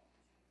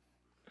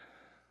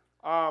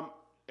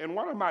 In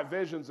one of my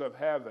visions of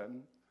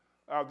heaven,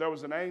 there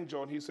was an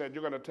angel, and he said,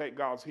 you're going to take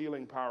God's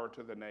healing power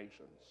to the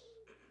nations.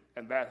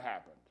 And that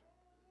happened.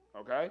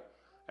 Okay?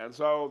 And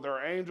so there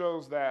are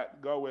angels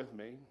that go with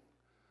me.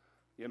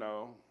 You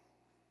know,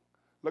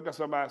 look at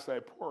somebody and say,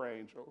 poor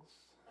angels.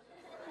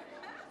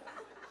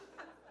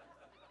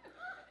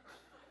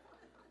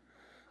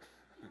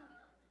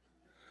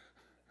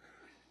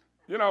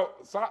 You know,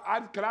 so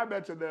can I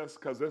mention this?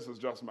 Because this is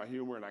just my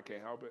humor and I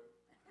can't help it.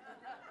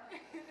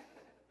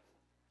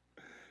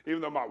 Even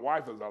though my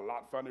wife is a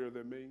lot funnier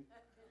than me.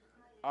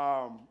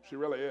 She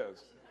really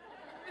is.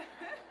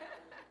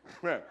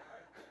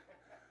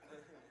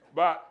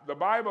 But the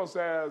Bible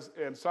says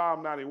in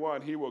Psalm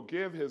 91, he will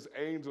give his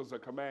angels a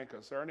command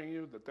concerning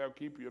you, that they'll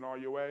keep you in all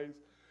your ways.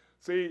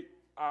 See,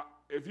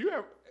 if you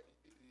have,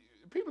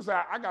 people say,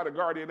 I got a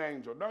guardian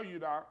angel. No, you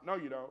don't. No,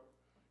 you don't.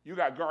 You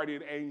got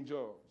guardian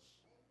angels.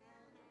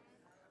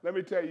 Let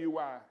me tell you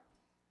why.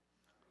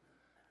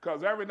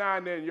 Because every now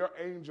and then your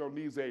angel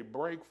needs a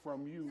break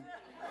from you.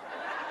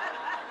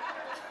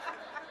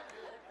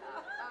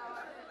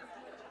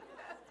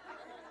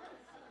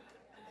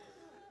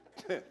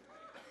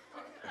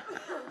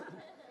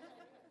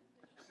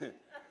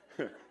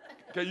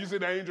 Can you see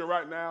the angel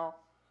right now?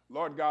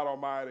 Lord God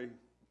Almighty,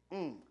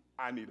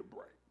 I need a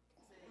break.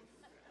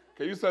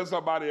 Can you send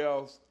somebody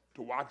else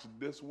to watch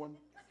this one?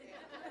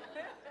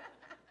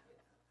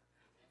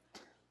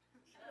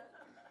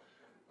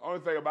 Only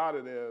thing about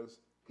it is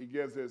he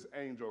gives his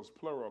angels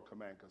plural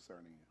command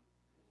concerning you.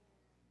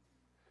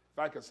 If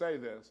I could say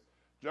this,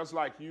 just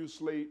like you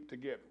sleep to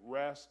get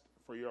rest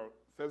for your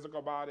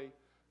physical body,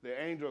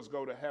 the angels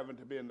go to heaven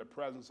to be in the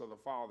presence of the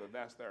Father.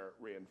 That's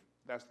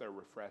their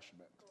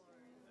refreshment.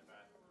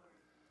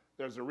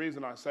 There's a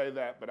reason I say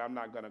that, but I'm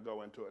not going to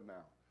go into it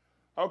now.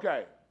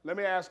 Okay, let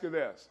me ask you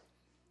this.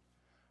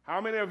 How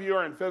many of you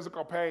are in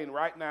physical pain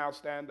right now?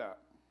 Stand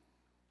up,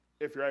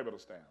 if you're able to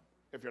stand.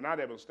 If you're not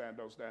able to stand,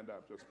 don't stand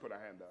up. Just put a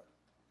hand up.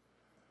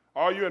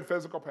 Are you in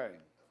physical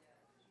pain?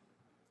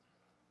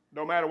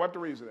 No matter what the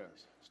reason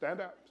is.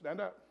 Stand up.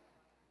 Stand up.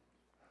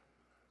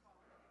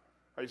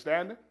 Are you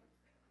standing?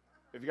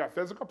 If you got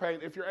physical pain,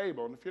 if you're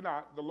able, and if you're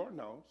not, the Lord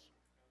knows.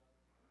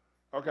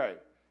 Okay,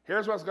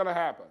 here's what's going to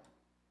happen.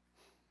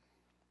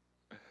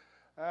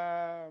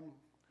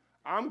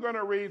 I'm going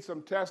to read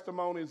some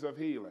testimonies of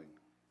healing.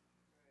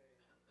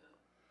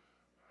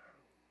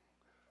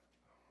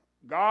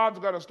 God's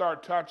going to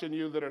start touching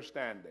you that are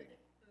standing.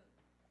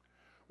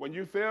 When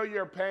you feel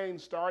your pain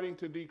starting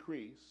to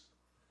decrease,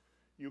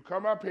 you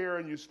come up here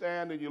and you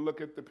stand and you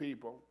look at the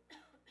people.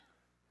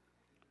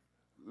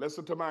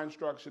 Listen to my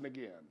instruction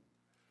again.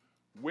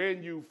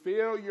 When you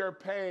feel your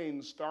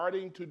pain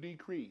starting to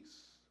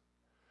decrease,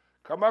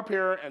 come up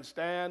here and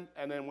stand,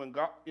 and then when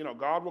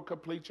God will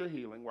complete your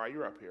healing while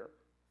you're up here,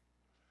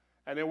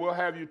 and then we'll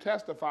have you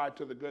testify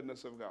to the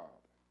goodness of God.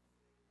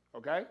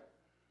 Okay?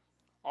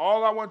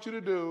 All I want you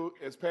to do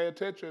is pay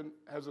attention.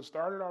 Has it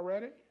started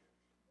already?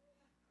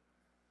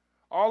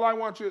 All I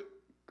want you,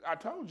 I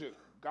told you,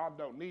 God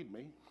don't need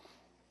me.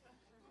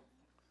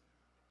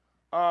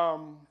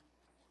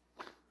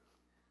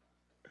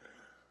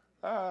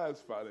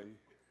 It's funny.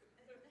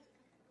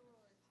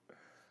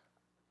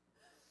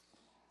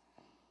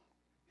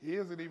 He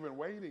isn't even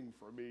waiting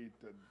for me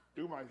to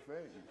do my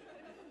thing.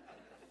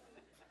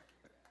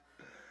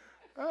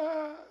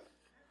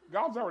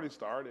 God's already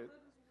started.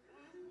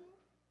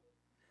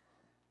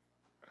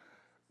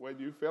 When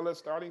you feel it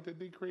starting to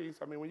decrease,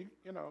 I mean, when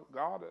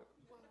God,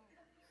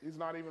 he's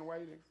not even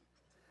waiting.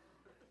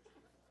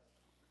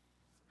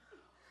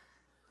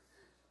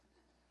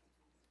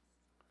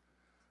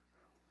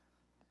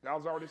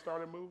 God's already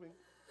started moving.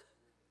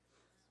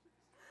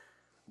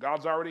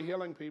 God's already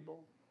healing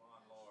people.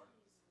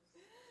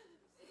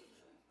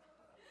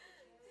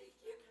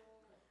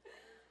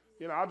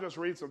 I'll just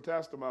read some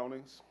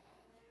testimonies.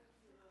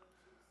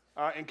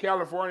 In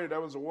California,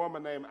 there was a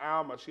woman named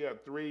Alma. She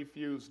had 3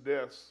 fused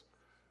discs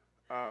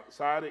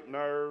sciatic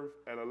nerve,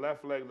 and a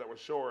left leg that was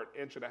short,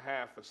 1.5 inches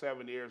for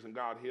 7 years, and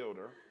God healed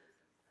her.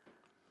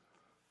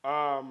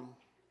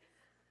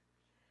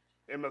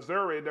 In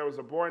Missouri, there was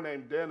a boy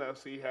named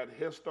Dennis. He had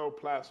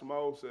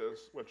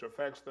histoplasmosis, which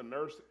affects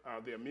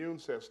the immune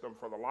system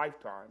for the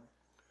lifetime.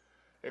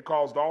 It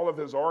caused all of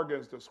his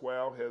organs to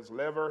swell, his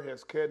liver,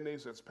 his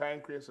kidneys, his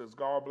pancreas, his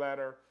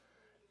gallbladder.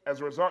 As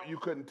a result, you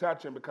couldn't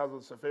touch him because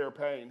of severe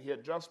pain. He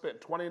had just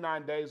spent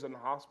 29 days in the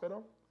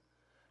hospital,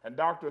 and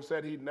doctors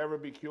said he'd never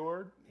be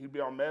cured. He'd be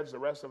on meds the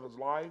rest of his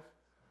life.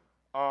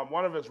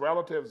 One of his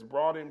relatives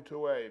brought him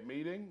to a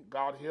meeting.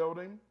 God healed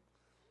him.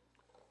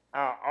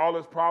 All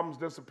his problems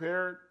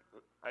disappeared.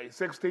 He's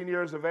 16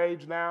 years of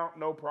age now,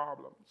 no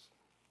problems.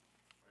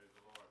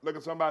 Look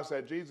at somebody and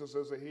say, Jesus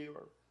is a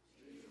healer.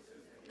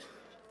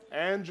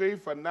 Angie,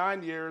 for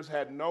 9 years,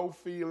 had no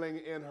feeling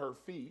in her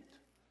feet.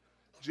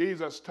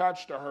 Jesus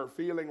touched her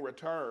feeling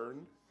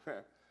returned,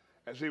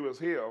 and she was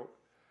healed.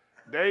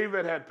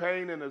 David had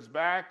pain in his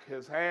back,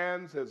 his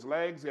hands, his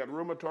legs. He had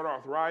rheumatoid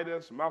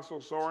arthritis, muscle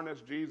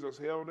soreness. Jesus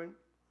healed him.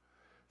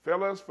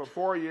 Phyllis, for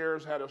 4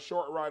 years, had a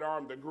short right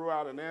arm that grew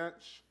out 1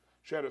 inch.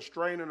 She had a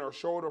strain in her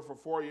shoulder for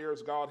 4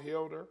 years. God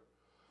healed her.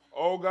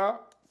 Olga,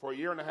 for 1.5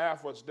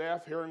 years, was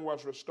deaf. Hearing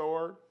was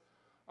restored.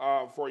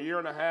 For 1.5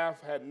 years,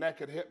 had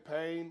neck and hip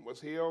pain,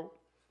 was healed.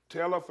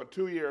 Tilla, for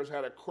 2 years,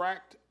 had a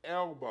cracked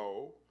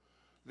elbow.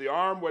 The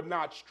arm would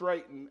not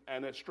straighten,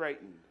 and it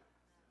straightened.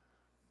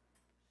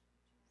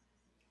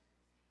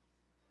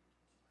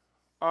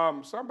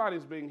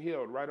 Somebody's being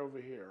healed right over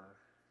here.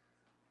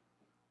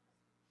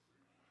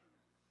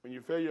 When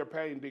you feel your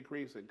pain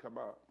decreasing, come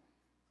up.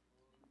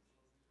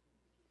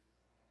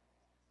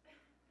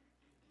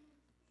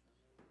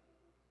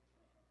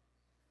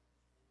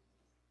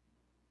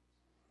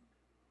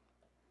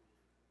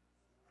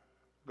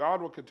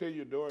 God will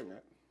continue doing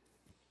it.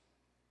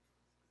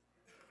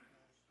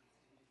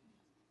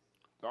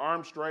 The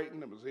arm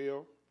straightened, it was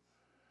healed.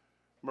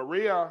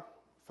 Maria,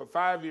 for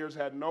 5 years,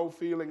 had no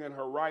feeling in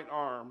her right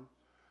arm.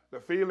 The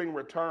feeling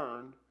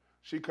returned.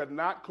 She could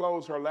not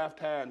close her left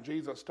hand.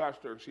 Jesus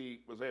touched her, and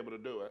she was able to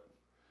do it.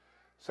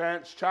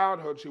 Since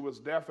childhood, she was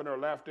deaf in her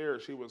left ear.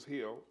 She was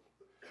healed.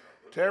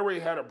 Terry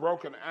had a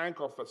broken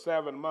ankle for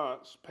 7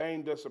 months.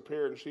 Pain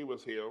disappeared, and she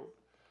was healed.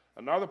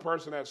 Another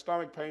person had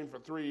stomach pain for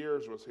 3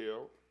 years, was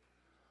healed.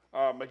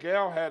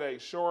 Miguel had a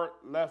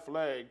short left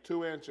leg,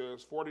 2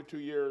 inches, 42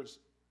 years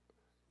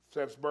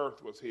since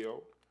birth, was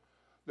healed.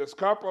 This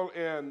couple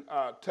in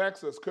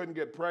Texas couldn't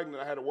get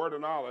pregnant. I had a word of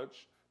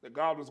knowledge that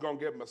God was going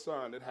to give them a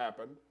son. It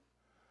happened.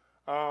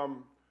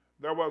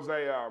 There was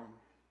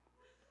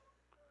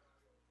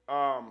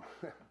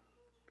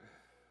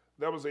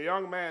a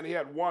young man. He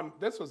had one.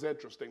 This was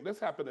interesting. This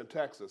happened in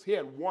Texas. He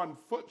had 1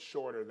 foot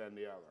shorter than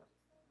the other,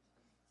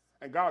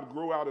 and God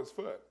grew out his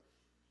foot.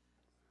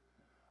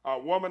 A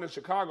woman in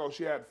Chicago,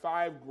 she had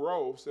 5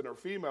 growths in her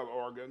female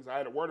organs. I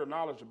had a word of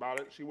knowledge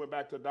about it. She went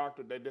back to the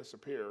doctor. They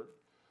disappeared.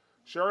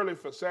 Shirley,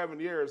 for 7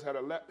 years, had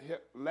a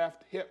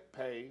left hip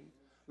pain,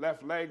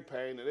 left leg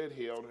pain, and it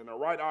healed. In her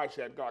right eye,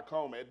 she had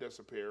glaucoma. It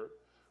disappeared.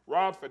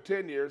 Rod, for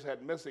 10 years,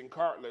 had missing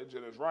cartilage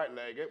in his right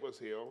leg. It was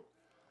healed.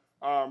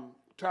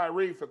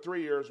 Tyree, for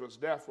 3 years, was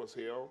deaf, was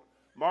healed.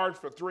 Marge,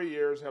 for 3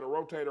 years, had a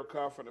rotator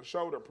cuff and a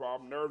shoulder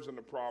problem, nerves in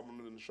the problem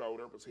in the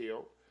shoulder, was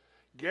healed.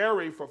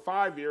 Gary, for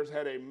 5 years,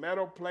 had a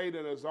metal plate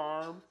in his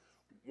arm,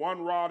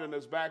 1 rod in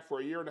his back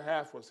for 1.5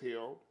 years, was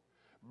healed.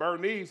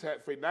 Bernice,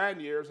 for 9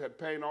 years, had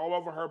pain all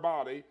over her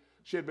body.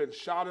 She had been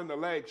shot in the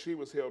leg. She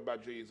was healed by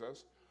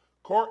Jesus.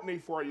 Courtney,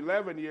 for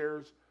 11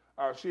 years,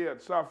 she had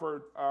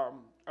suffered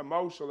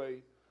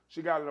emotionally.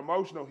 She got an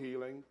emotional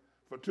healing.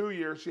 For 2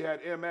 years, she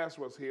had MS,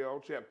 was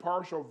healed. She had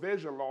partial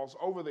vision loss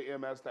over the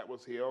MS that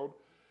was healed.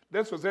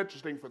 This was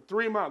interesting. For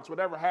 3 months,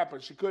 whatever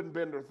happened, she couldn't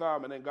bend her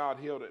thumb, and then God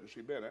healed it, and she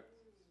bent it.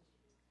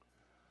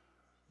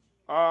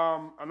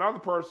 Another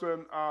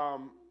person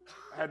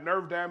had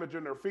nerve damage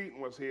in their feet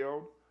and was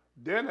healed.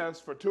 Dennis,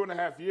 for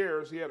 2.5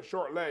 years, he had a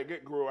short leg.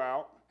 It grew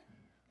out.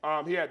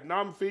 He had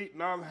numb feet,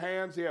 numb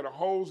hands. He had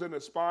holes in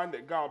his spine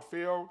that God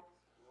filled.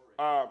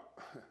 There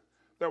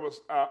was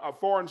a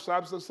foreign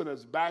substance in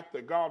his back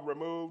that God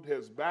removed.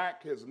 His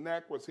back, his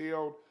neck was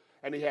healed,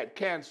 and he had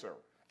cancer,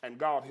 and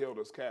God healed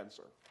his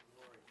cancer.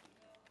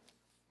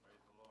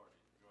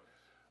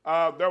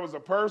 There was a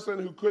person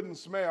who couldn't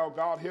smell.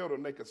 God healed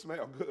them. They could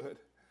smell good.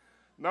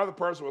 Another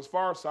person was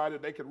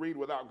farsighted. They could read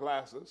without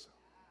glasses.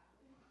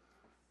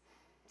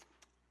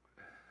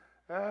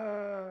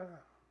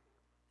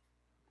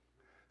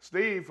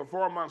 Steve, for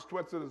 4 months,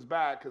 twisted his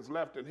back. His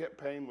left and hip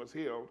pain was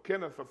healed.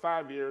 Kenneth, for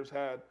 5 years,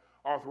 had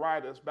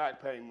arthritis.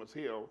 Back pain was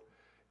healed.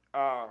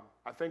 I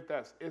think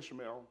that's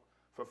Ishmael.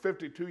 For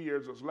 52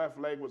 years, his left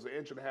leg was 1.5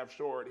 inches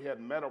short. He had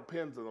metal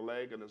pins in the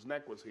leg, and his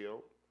neck was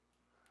healed.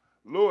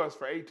 Lewis,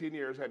 for 18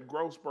 years, had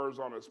growth spurs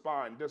on his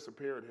spine,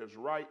 disappeared. His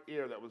right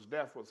ear that was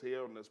deaf was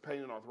healed, and his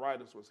pain and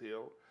arthritis was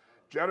healed.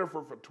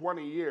 Jennifer, for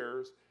 20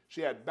 years,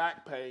 she had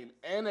back pain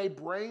and a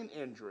brain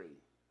injury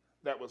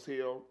that was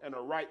healed, and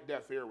her right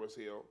deaf ear was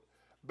healed.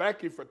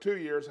 Becky, for 2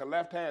 years, her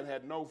left hand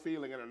had no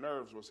feeling, and her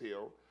nerves was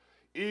healed.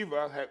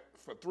 Eva had,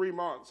 for 3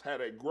 months,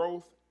 had a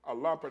growth, a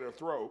lump in her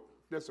throat,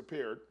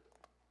 disappeared.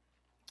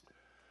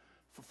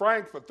 For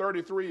Frank, for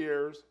 33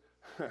 years,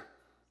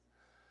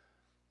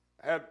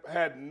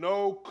 had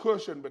no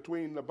cushion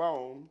between the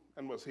bone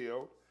and was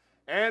healed.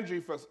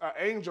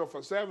 Angel,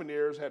 for 7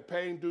 years, had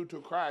pain due to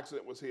cracks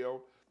that was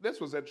healed. This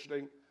was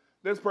interesting.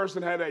 This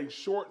person had a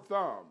short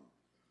thumb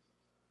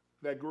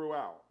that grew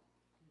out.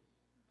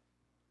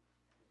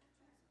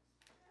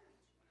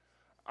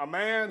 A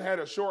man had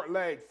a short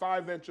leg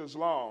 5 inches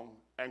long,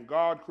 and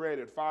God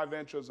created 5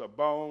 inches of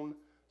bone,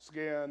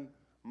 skin,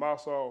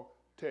 muscle,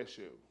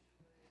 tissue.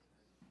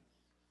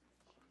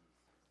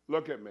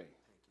 Look at me.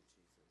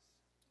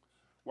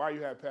 Why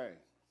you have pain?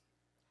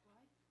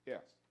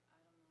 Yes.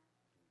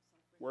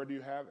 Where do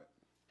you have it?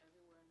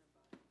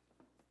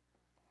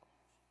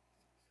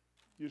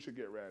 You should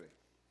get ready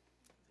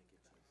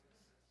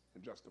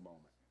in just a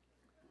moment.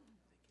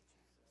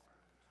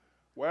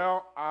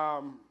 Well,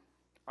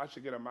 I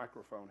should get a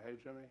microphone. Hey,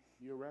 Jimmy,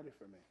 you ready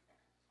for me?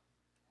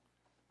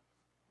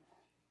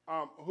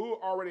 Who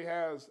already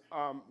has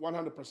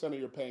 100% of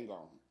your pain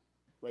gone?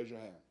 Raise your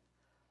hand.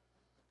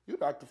 You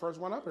like the first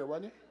one up here,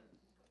 wasn't you?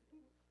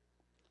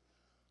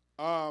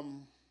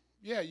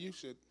 Yeah, you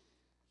should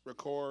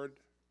record.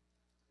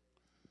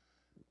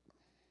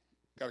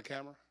 Got a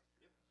camera?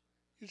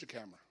 Use your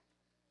camera.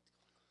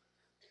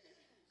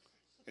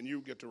 And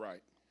you get to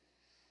write.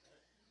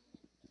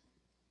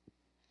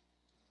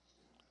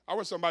 I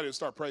wish somebody would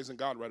start praising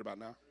God right about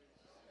now.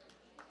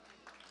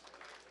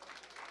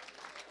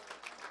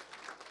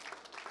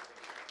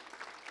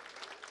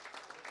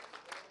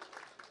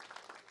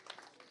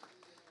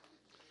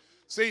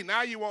 See,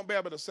 now you won't be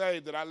able to say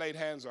that I laid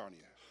hands on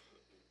you.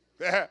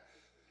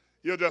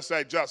 You'll just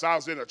say, I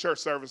was in a church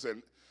service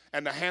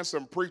and the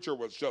handsome preacher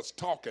was just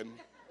talking.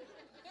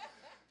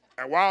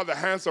 And while the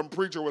handsome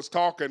preacher was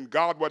talking,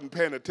 God wasn't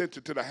paying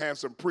attention to the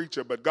handsome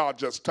preacher, but God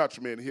just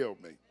touched me and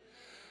healed me.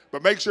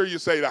 But make sure you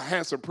say the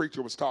handsome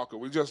preacher was talking.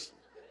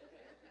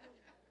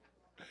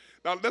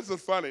 Now this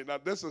is funny.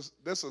 This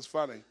is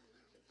funny.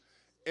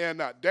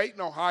 In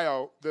Dayton,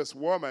 Ohio, this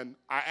woman,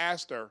 I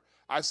asked her,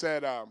 I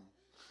said,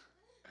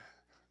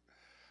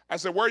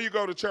 where you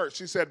go to church?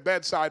 She said,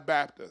 Bedside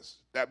Baptist.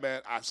 That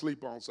meant I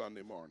sleep on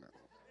Sunday morning.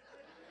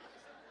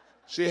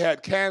 She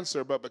had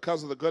cancer, but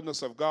because of the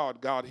goodness of God,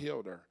 God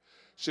healed her.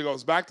 She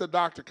goes back to the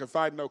doctor, can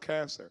find no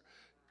cancer.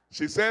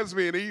 She sends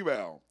me an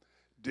email.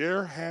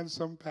 Dear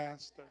handsome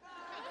pastor.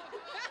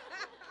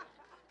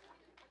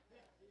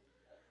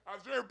 I'm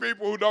sure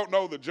people who don't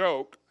know the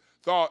joke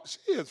thought,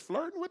 she is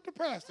flirting with the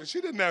pastor. She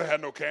didn't ever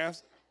have no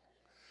cancer.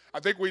 I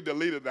think we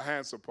deleted the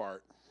handsome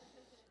part.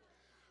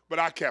 But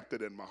I kept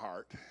it in my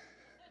heart.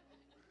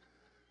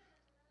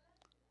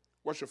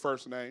 What's your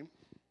first name?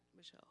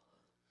 Michelle.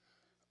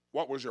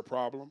 What was your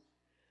problem?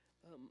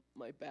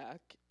 My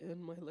back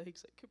and my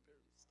legs, I could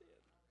barely stand.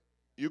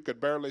 You could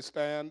barely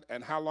stand,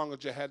 and how long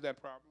had you had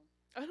that problem?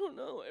 I don't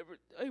know.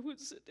 I would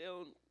sit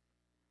down,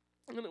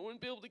 and I wouldn't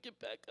be able to get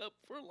back up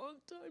for a long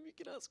time. You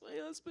can ask my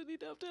husband.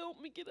 He'd have to help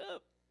me get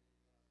up.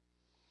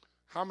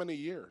 How many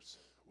years?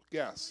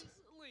 Yes.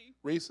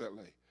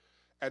 Recently.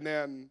 And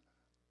then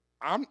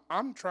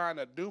I'm trying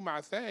to do my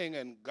thing,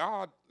 and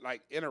God,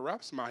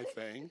 interrupts my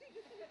thing.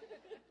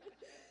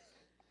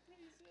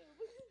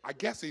 I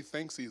guess he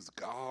thinks he's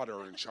God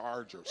or in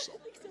charge or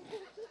something.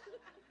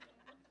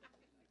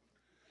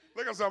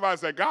 Look at somebody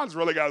say, God's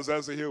really got a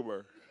sense of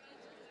humor.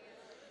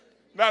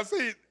 Now,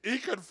 see, he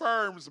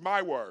confirms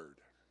my word,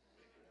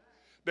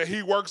 that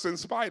he works in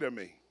spite of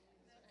me.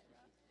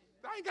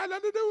 I ain't got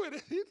nothing to do with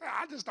it.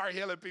 I just start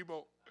healing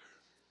people.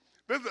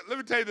 Let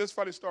me tell you this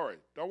funny story.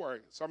 Don't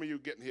worry. Some of you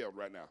getting healed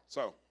right now.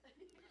 So,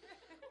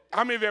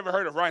 how many of you ever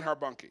heard of Reinhard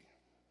Bonnke?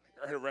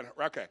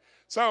 Okay.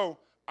 So,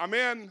 I'm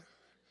in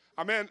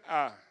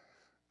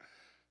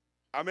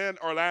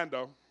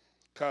Orlando,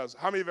 because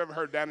how many of you ever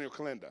heard of Daniel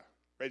Kalinda?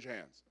 Raise your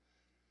hands.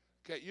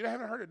 Okay, you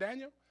haven't heard of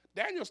Daniel?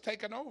 Daniel's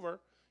taken over.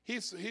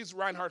 He's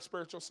Reinhardt's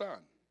spiritual son.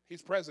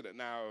 He's president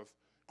now of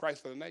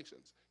Christ for the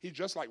Nations. He's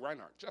just like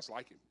Reinhardt, just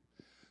like him.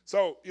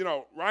 So,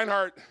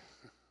 Reinhardt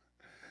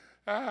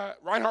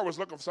was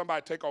looking for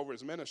somebody to take over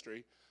his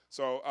ministry.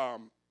 So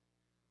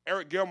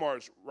Eric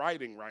Gilmore's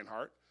writing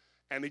Reinhardt,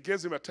 and he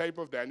gives him a tape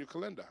of Daniel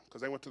Kalinda,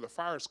 because they went to the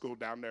fire school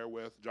down there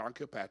with John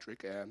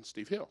Kilpatrick and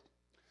Steve Hill.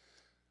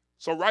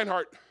 So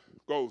Reinhardt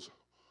goes,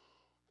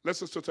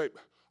 listens to the tape.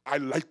 I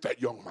like that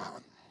young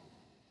man.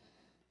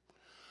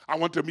 I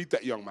want to meet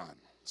that young man.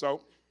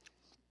 So,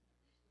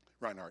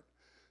 Reinhardt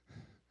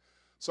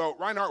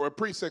would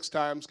preach 6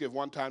 times, give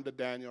 1 time to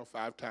Daniel,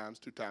 5 times,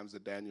 2 times to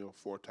Daniel,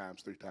 4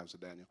 times, 3 times to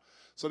Daniel.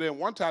 So then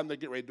one time they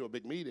get ready to do a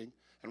big meeting,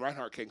 and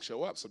Reinhardt can't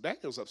show up. So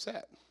Daniel's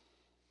upset.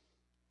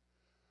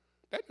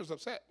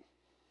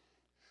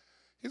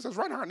 He says,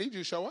 Reinhardt, I need you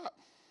to show up.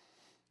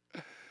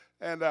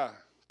 And,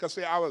 because,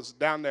 see, I was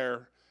down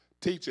there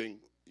teaching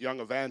young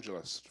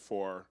evangelists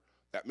for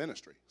that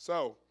ministry.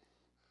 So,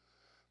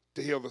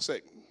 to heal the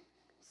sick,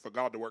 for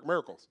God to work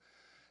miracles.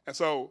 And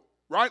so,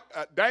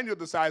 Daniel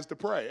decides to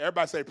pray.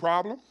 Everybody say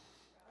problem,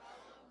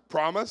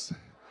 promise,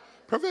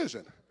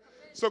 provision.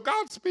 So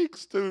God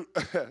speaks to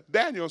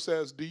Daniel,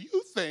 says, do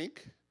you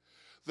think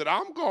that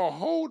I'm going to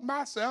hold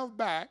myself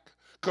back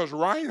because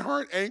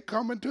Reinhardt ain't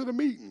coming to the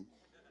meeting?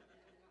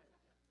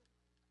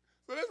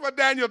 So that's what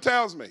Daniel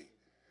tells me.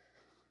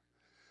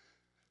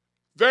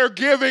 They're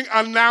giving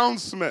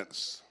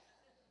announcements.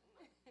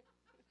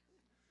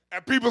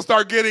 And people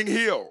start getting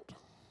healed.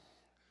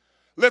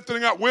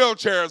 Lifting up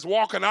wheelchairs,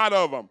 walking out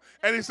of them.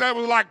 And he said it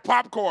was like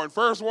popcorn.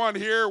 First one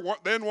here,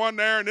 then one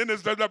there, and then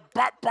it's the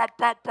pop, pop,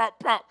 pop, pop,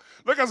 pop.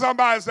 Look at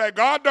somebody and say,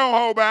 God don't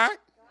hold back.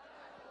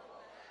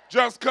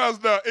 Just because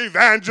the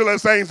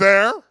evangelist ain't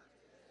there.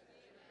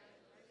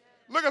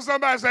 Look at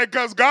somebody and say,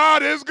 because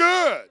God is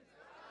good.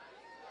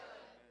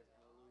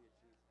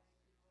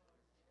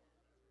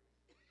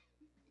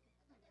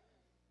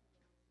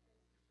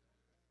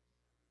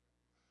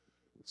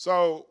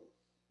 So,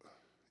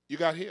 you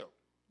got healed.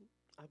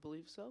 I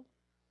believe so.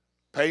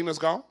 Pain is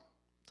gone?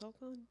 It's all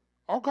gone.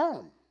 All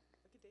gone.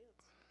 I could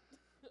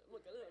dance.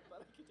 Look at it,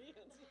 but I could dance.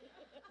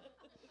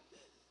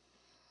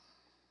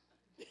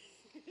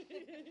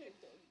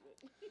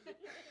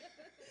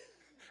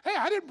 Hey,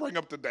 I didn't bring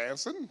up the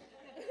dancing.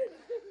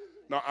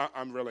 No,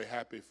 I'm really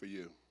happy for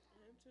you.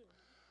 I am too.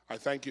 I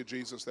thank you,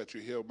 Jesus, that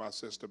you healed my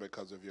sister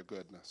because of your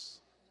goodness.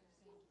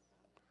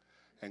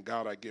 And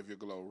God, I give you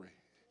glory.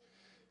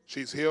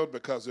 She's healed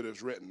because it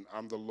is written,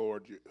 I'm the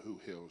Lord who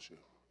heals you.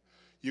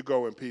 You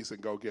go in peace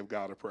and go give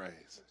God a praise.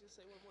 Can I just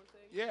say one more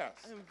thing? Yes.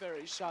 I'm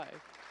very shy.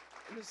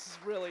 And this is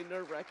really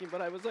nerve-wracking,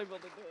 but I was able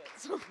to do it.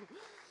 So.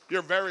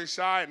 You're very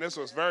shy, and this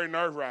was very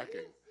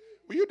nerve-wracking.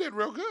 Well, you did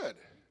real good.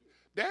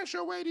 Dance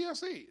your way to your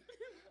seat.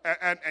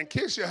 And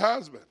kiss your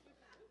husband.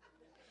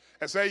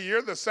 And say,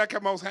 you're the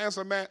second most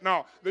handsome man.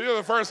 No, you're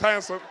the first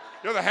handsome.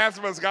 You're the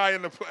handsomest guy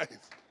in the place.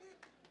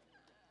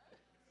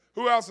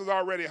 Who else is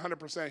already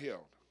 100% healed?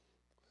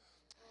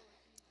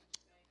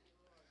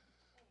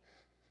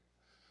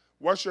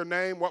 What's your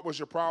name? What was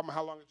your problem?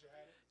 How long did you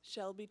have it?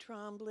 Shelby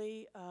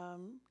Trombley,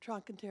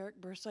 trochanteric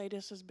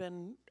bursitis has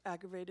been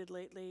aggravated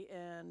lately,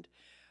 and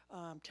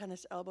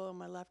tennis elbow in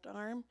my left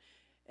arm.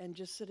 And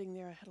just sitting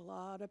there, I had a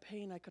lot of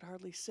pain. I could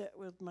hardly sit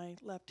with my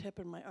left hip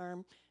and my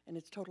arm, and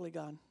it's totally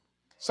gone.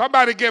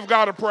 Somebody give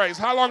God a praise.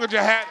 How long did you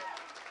have it?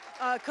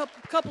 A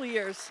couple of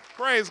years.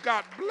 Praise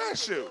God.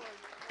 Bless you.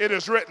 It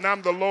is written,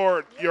 I'm the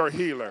Lord, your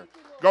healer.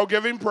 Go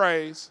give him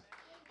praise.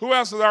 Who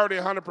else is already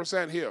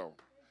 100% healed?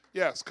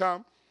 Yes,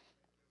 come.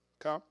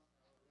 Come.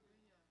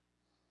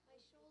 My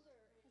shoulder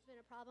has been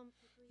a problem.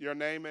 Your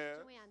name is?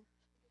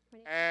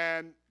 Joanne.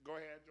 And go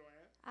ahead, Joanne.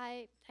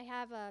 I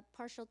have a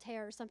partial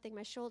tear or something.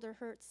 My shoulder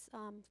hurts,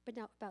 but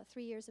now about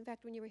 3 years. In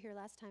fact, when you were here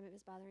last time, it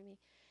was bothering me.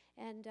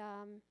 And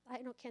I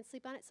can't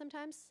sleep on it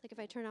sometimes. Like if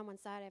I turn on one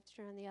side, I have to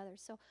turn on the other.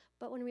 So,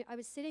 but when I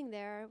was sitting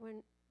there,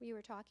 when we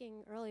were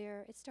talking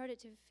earlier, it started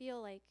to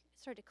feel like, it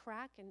started to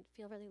crack and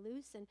feel really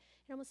loose. And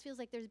it almost feels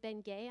like there's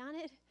Ben Gay on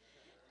it.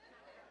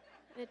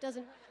 And it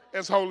doesn't.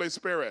 It's Holy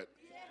Spirit.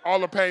 All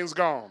the pain's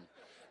gone.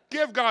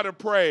 Give God a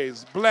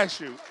praise. Bless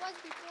you. It was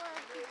before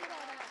you did all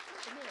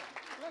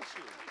that. Bless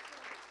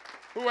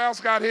you. Who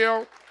else got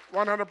healed?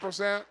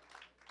 100%?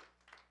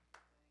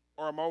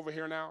 Or I'm over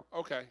here now?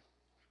 Okay.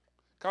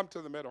 Come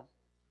to the middle.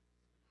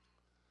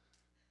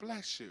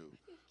 Bless you.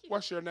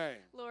 What's your name?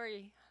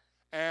 Lori,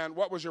 And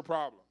what was your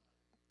problem?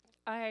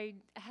 I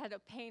had a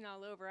pain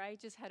all over. I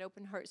just had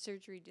open heart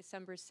surgery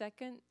December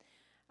 2nd.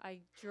 I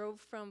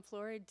drove from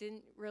Florida,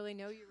 didn't really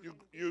know you were going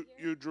to be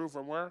here. You drew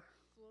from where?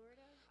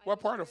 Florida. What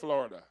part of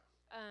Florida?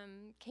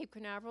 Cape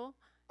Canaveral.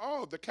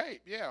 Oh, the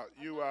Cape. Yeah.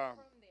 I'm not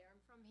from there.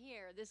 I'm from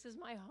here. This is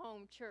my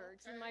home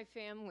church and my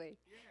family.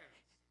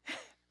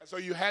 So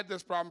you had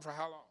this problem for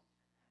how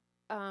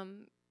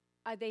long?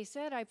 They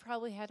said I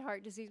probably had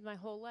heart disease my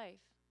whole life.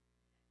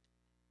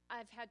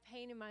 I've had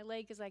pain in my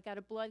leg because I got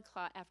a blood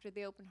clot after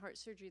the open heart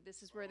surgery.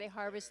 This is where they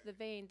harvest the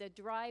vein. The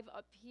drive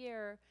up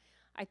here,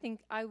 I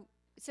think I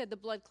said the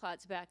blood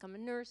clot's back. I'm a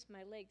nurse.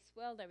 My leg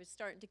swelled. I was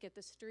starting to get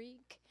the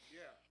streak.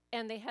 Yeah.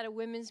 And they had a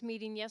women's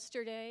meeting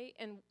yesterday,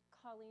 and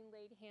Colleen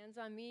laid hands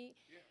on me.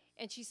 Yeah.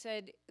 And she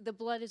said, the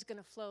blood is going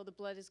to flow. The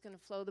blood is going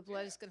to flow. The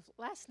blood is going to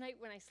flow. Last night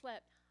when I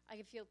slept, I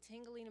could feel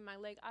tingling in my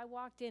leg. I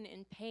walked in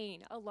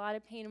pain, a lot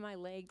of pain in my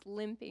leg,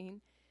 limping.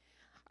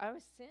 I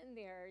was sitting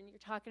there, and you're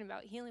talking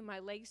about healing. My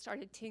leg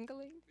started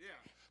tingling.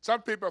 Yeah.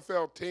 Some people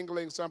feel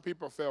tingling. Some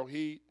people feel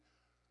heat.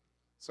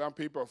 Some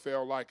people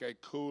feel like a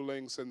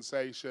cooling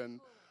sensation.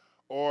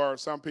 Or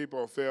some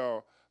people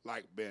feel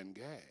like Ben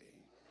Gay.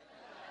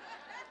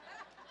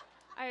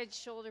 I had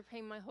shoulder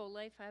pain my whole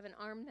life. I have an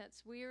arm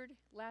that's weird.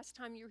 Last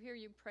time you were here,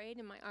 you prayed,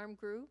 and my arm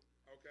grew.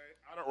 Okay.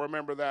 I don't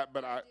remember that,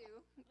 but I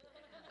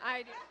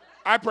do.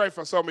 I pray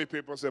for so many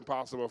people, it's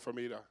impossible for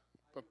me to.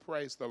 But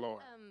praise the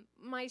Lord.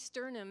 My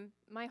sternum,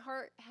 my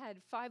heart had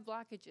 5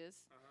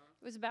 blockages.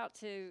 It was about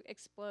to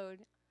explode.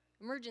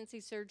 Emergency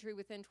surgery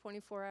within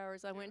 24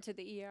 hours. I went to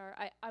the ER.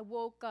 I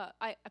woke up.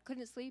 I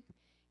couldn't sleep,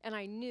 and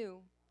I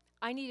knew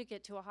I need to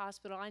get to a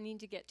hospital. I need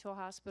to get to a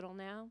hospital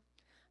now.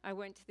 I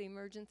went to the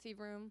emergency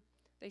room.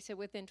 They said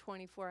within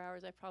 24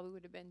 hours I probably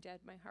would have been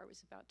dead. My heart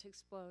was about to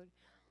explode.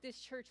 This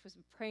church was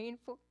praying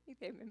for me.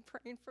 They've been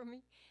praying for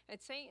me. And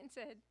Satan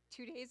said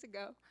 2 days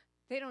ago,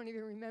 they don't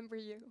even remember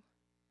you.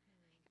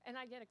 And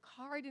I get a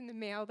card in the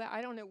mail that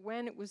I don't know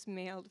when it was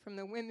mailed from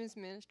the women's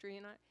ministry.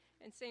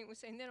 And Satan was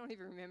saying, they don't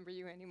even remember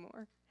you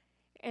anymore.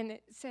 And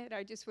it said,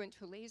 I just went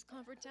to a ladies'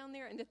 conference down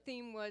there, and the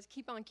theme was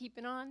keep on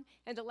keeping on.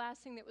 And the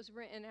last thing that was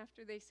written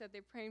after they said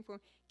they're praying for me,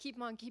 keep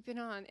on keeping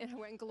on. And I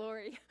went,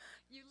 glory.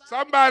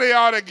 Somebody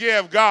ought to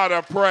give God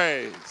a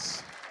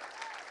praise.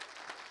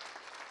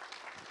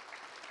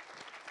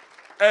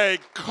 A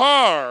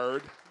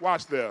card,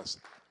 watch this,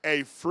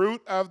 a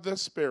fruit of the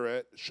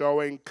Spirit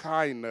showing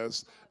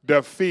kindness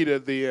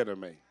defeated the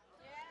enemy.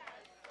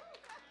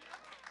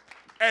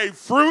 A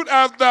fruit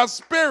of the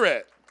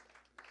Spirit,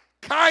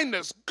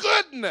 kindness,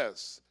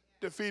 goodness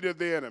defeated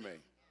the enemy.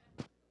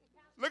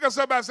 Look at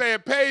somebody say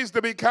it pays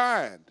to be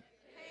kind.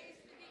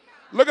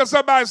 Look at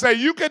somebody say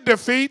you can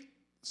defeat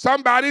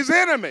somebody's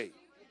enemy.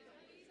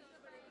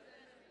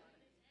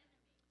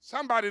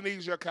 Somebody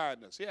needs your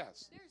kindness,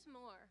 yes. There's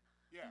more.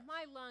 Yeah.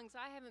 My lungs,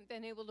 I haven't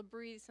been able to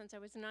breathe since I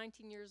was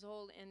 19 years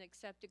old and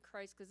accepted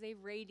Christ because they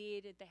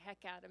radiated the heck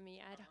out of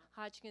me. I had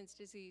Hodgkin's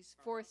disease,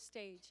 4th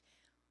stage.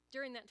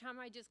 During that time,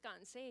 I had just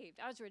gotten saved.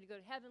 I was ready to go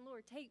to heaven.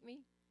 Lord, take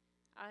me.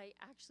 I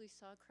actually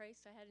saw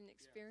Christ. I had an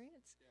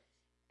experience. Yes.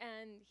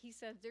 And he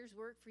said, there's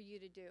work for you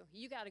to do.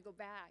 You got to go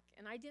back.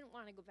 And I didn't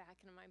want to go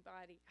back into my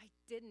body. I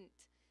didn't.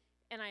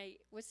 And I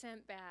was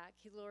sent back.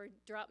 Lord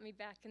dropped me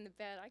back in the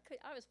bed.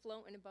 I was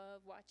floating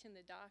above, watching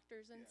the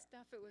doctors and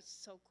stuff. It was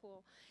so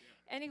cool.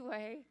 Yeah.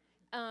 Anyway,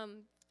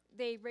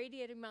 they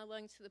radiated my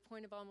lungs to the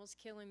point of almost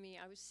killing me.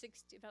 I was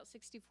about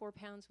 64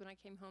 pounds when I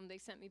came home. They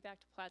sent me back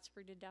to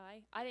Plattsburgh to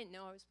die. I didn't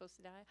know I was supposed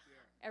to die.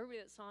 Yeah. Everybody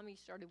that saw me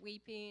started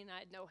weeping.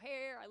 I had no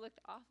hair. I looked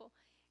awful.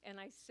 And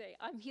I say,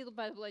 I'm healed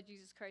by the blood of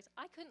Jesus Christ.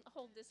 I couldn't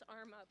hold this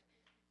arm up.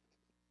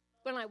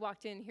 When I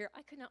walked in here,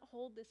 I could not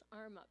hold this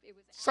arm up. It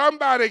was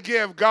somebody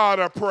give God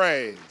a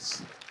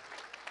praise.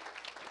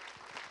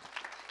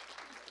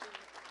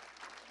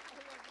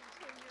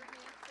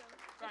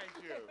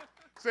 Thank you.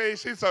 See,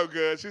 she's so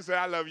good. She said,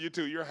 I love you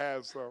too. You're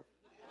handsome.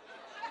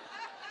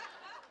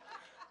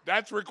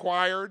 That's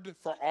required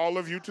for all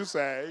of you to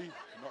say.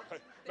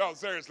 No,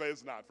 seriously,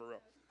 it's not for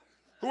real.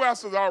 Who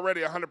else is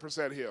already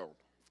 100% healed?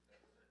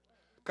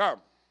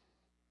 Come.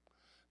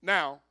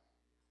 Now,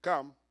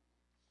 come.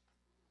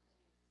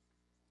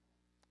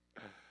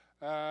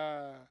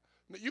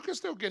 You can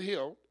still get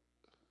healed.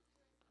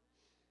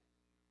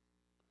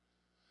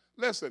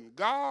 Listen,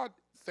 God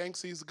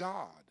thinks he's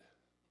God.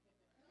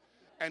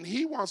 And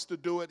he wants to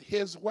do it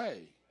his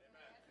way.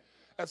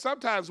 And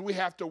sometimes we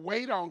have to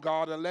wait on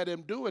God and let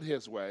him do it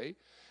his way.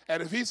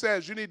 And if he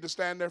says you need to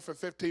stand there for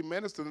 15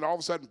 minutes and then all of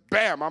a sudden,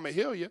 bam, I'm going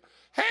to heal you.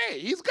 Hey,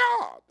 he's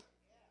God.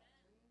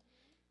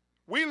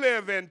 We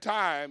live in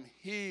time.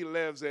 He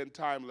lives in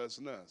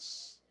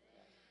timelessness.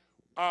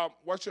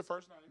 What's your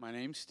first name? My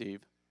name's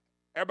Steve.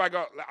 Everybody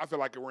go, I feel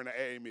like we're in an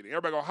AA meeting.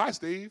 Everybody go, hi,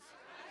 Steve.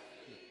 Hi,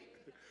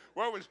 Steve.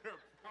 What was your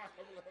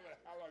problem?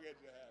 How long had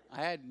you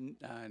had it?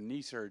 I had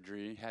knee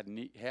surgery, had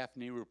half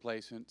knee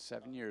replacement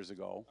 7 years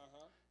ago,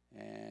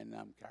 and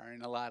I'm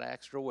carrying a lot of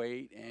extra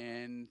weight,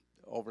 and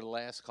over the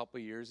last couple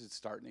of years, it's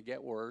starting to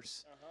get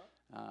worse.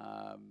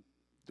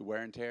 The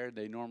wear and tear,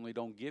 they normally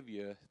don't give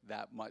you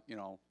that much,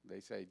 they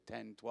say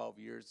 10, 12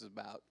 years is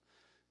about,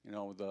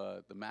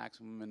 the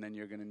maximum, and then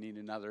you're going to need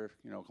another,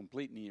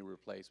 complete knee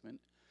replacement.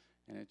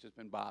 And it's just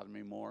been bothering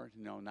me more,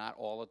 not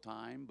all the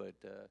time, but,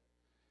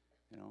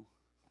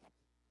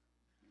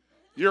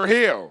 You're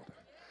healed.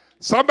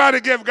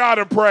 Somebody give God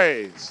a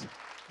praise.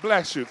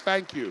 Bless you.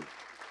 Thank you.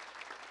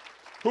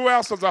 Who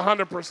else is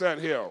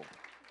 100% healed?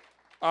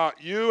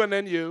 You and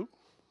then you.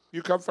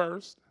 You come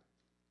first.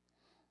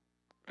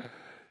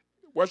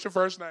 What's your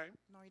first name?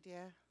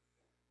 Noidia.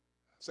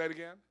 Say it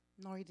again.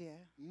 Noidia.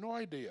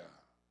 Noidia.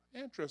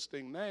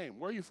 Interesting name.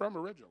 Where are you from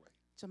originally?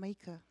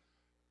 Jamaica.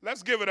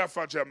 Let's give it up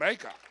for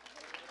Jamaica.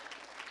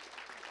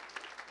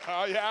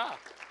 Oh, yeah.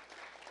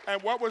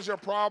 And what was your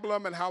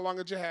problem and how long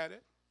had you had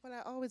it? Well,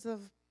 I always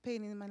have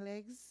pain in my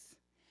legs.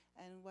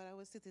 And while I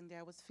was sitting there,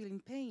 I was feeling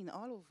pain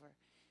all over.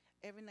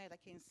 Every night I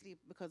can't sleep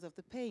because of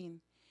the pain.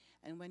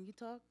 And when you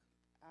talk,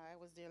 I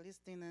was there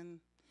listening and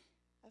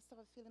I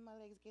started feeling my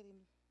legs getting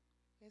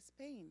less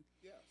pain.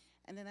 Yes.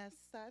 And then I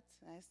sat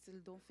and I still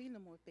don't feel no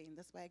more pain.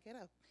 That's why I get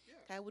up.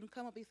 Yeah. I wouldn't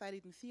come up if I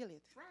didn't feel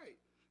it. Right.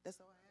 That's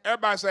all I have.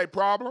 Everybody say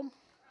problem.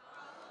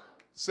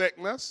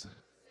 Sickness.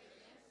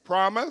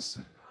 Promise.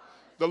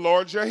 The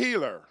Lord's your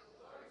healer.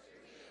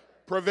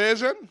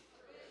 Provision.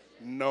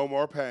 No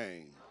more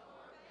pain.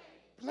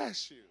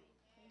 Bless you.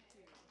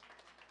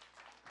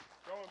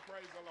 Go and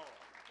praise the Lord.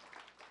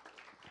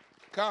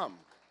 Come.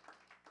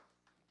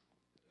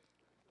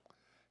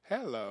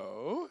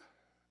 Hello.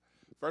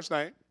 First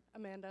name?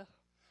 Amanda.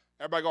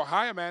 Everybody go,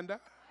 hi, Amanda. Hi,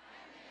 Amanda.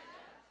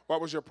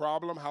 What was your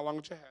problem? How long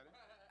had you had it?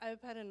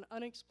 I've had an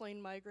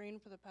unexplained migraine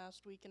for the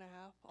past week and a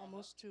half,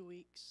 almost 2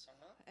 weeks,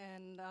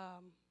 and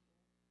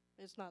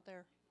it's not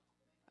there.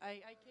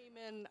 I came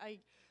in,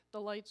 the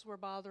lights were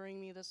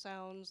bothering me, the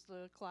sounds,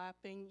 the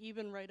clapping,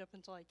 even right up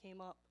until I came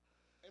up.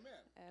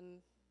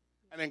 Amen.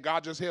 And And then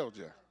God just healed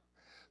you.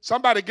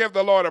 Somebody give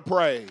the Lord a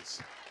praise.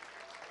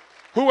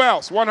 Who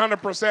else?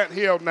 100%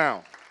 healed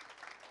now.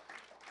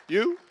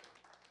 You?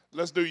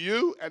 Let's do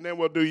you, and then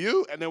we'll do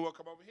you, and then we'll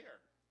come over here.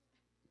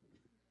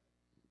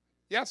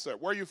 Yes, sir.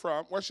 Where are you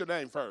from? What's your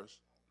name first?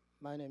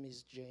 My name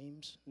is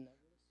James.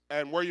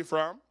 And where are you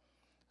from?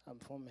 I'm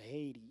from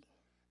Haiti.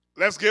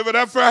 Let's give it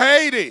up for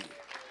Haiti.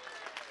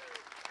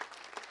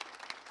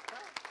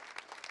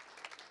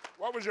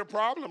 What was your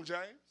problem,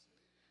 James?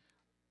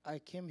 I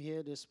came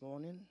here this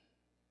morning.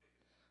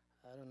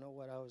 I don't know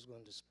what I was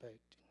going to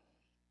expect.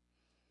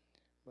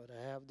 But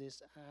I have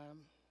this arm.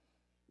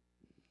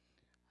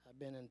 I've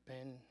been in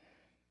pain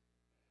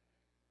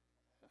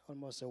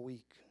almost a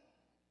week.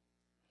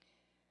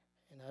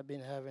 And I've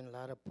been having a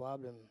lot of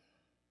problems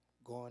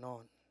going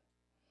on.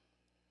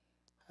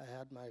 I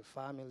had my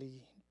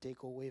family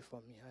take away from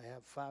me. I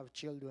have 5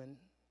 children.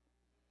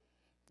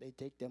 They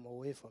take them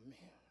away from me.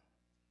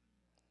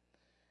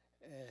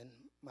 And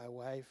my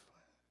wife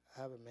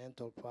have a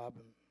mental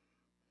problem.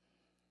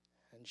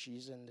 And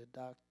she's in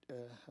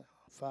the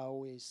far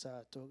away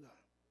Saratoga.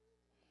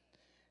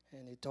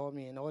 And he told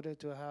me in order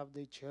to have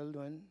the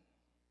children,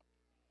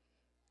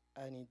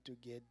 I need to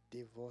get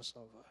divorced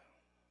of her.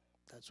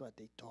 That's what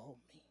they told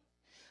me.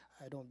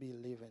 I don't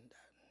believe in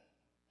that.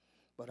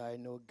 But I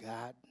know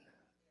God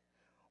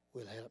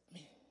will help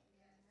me.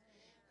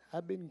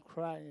 I've been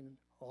crying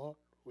all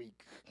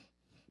week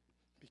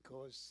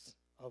because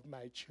of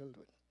my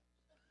children.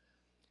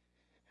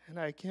 And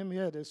I came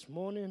here this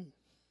morning.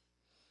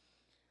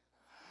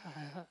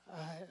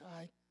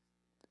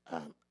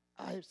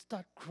 I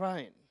start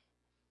crying.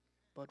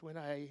 But when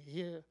I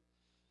hear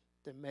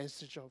the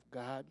message of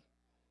God,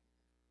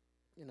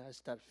 and I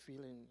start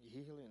feeling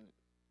healing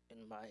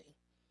in my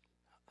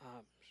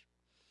arms,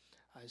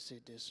 I say,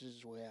 this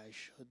is where I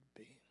should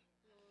be.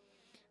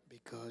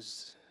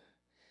 Because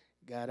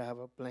God have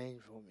a plan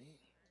for me.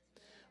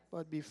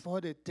 But before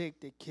they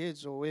take the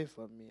kids away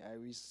from me, I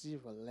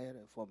receive a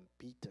letter from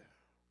Peter.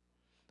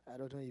 I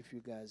don't know if you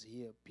guys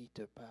hear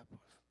Peter Papa.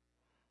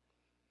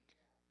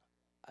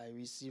 I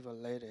received a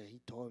letter. He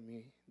told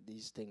me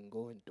this thing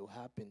going to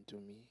happen to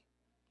me.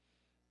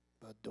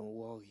 But don't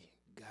worry,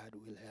 God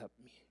will help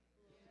me.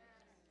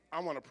 I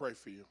want to pray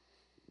for you.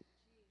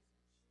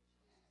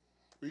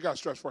 You got to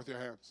stretch forth your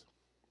hands.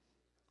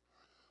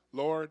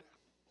 Lord,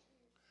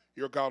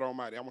 you're God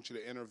Almighty. I want you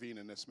to intervene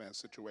in this man's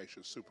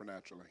situation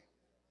supernaturally.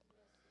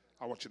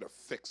 I want you to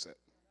fix it.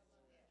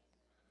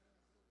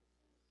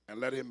 And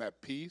let him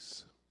have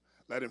peace.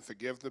 Let him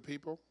forgive the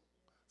people.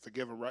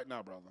 Forgive him right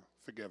now, brother.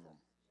 Forgive him.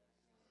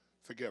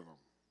 Forgive him.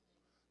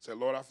 Say,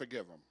 Lord, I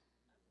forgive him.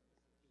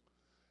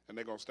 And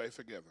they're going to stay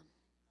forgiven.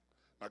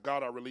 Now,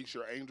 God, I release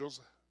your angels.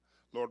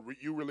 Lord,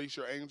 you release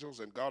your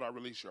angels, and God, I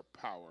release your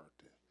power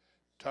to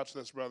touch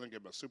this brother and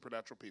give him a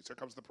supernatural peace. Here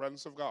comes the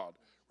presence of God.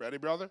 Ready,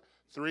 brother?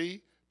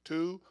 3,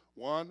 2,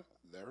 1.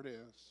 There it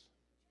is.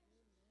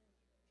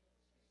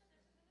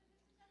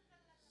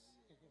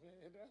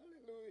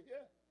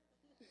 Hallelujah.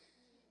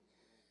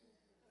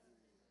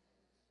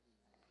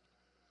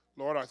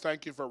 Lord, I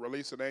thank you for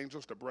releasing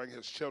angels to bring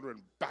his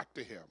children back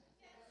to him.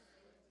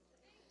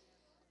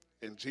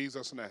 In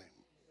Jesus' name.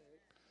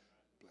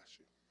 Bless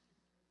you.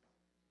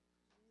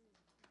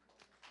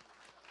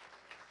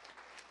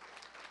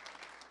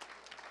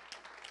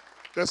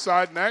 This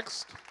side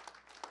next.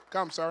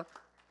 Come, sir.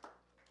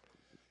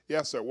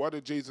 Yes, sir. What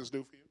did Jesus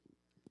do for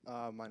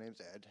you? My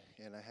name's Ed,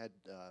 and I had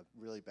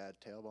really bad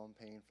tailbone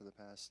pain for the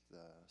past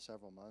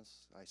several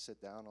months. I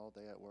sit down all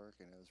day at work,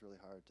 and it was really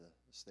hard to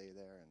stay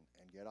there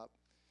and get up.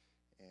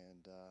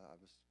 And I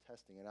was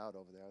testing it out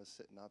over there. I was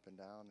sitting up and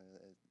down, and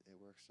it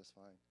works just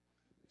fine.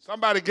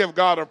 Somebody give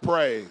God a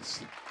praise.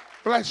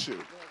 Bless you.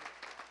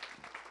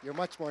 You're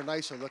much more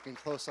nicer looking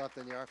close up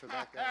than you are from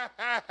back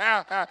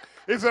there.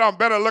 He said, I'm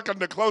better looking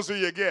the closer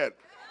you get.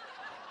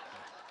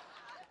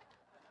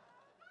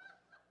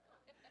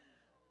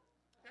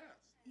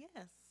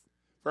 Yes.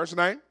 First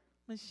name?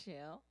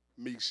 Michelle.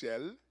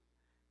 Michelle.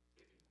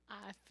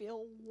 I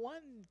feel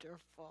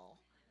wonderful.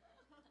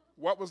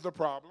 What was the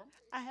problem?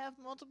 I have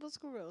multiple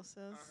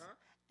sclerosis,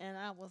 and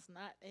I was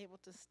not able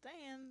to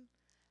stand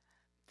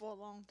for a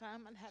long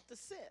time. I'd have to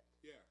sit.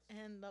 Yes.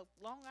 And the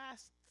longer I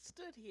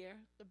stood here,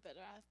 the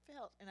better I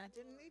felt, and I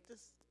didn't need to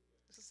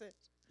sit.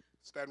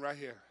 Stand right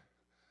here.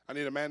 I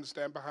need a man to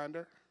stand behind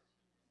her.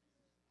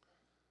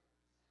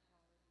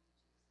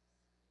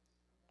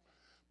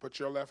 Put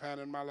your left hand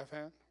in my left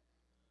hand.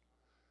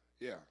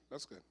 Yeah,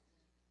 that's good.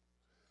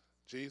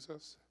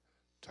 Jesus,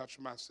 touch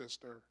my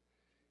sister,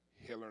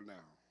 heal her now.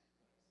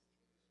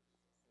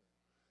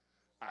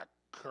 I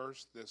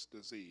curse this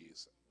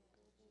disease.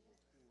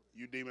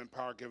 You demon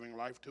power giving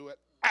life to it,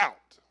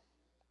 out.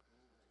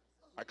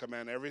 I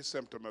command every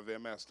symptom of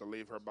MS to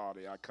leave her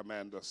body. I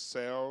command the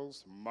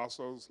cells,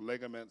 muscles,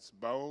 ligaments,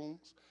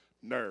 bones,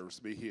 nerves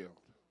be healed.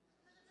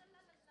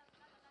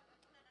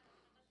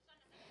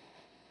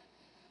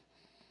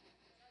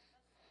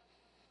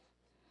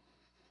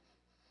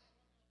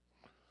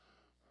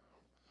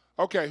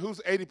 Okay, who's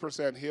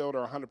 80% healed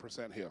or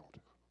 100% healed?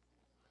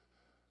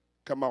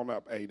 Come on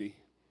up, 80.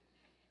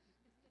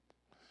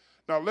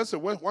 Now,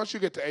 listen, once you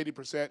get to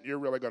 80%, you're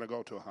really going to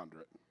go to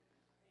 100.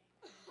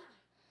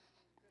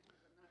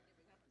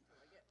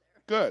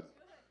 Good.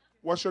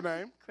 What's your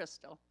name?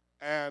 Crystal.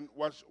 And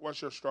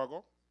what's your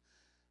struggle?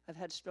 I've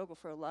had struggle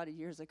for a lot of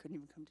years. I couldn't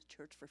even come to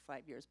church for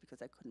 5 years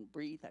because I couldn't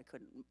breathe. I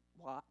couldn't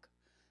walk.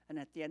 And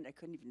at the end, I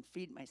couldn't even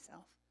feed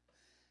myself.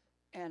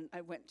 And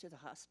I went to the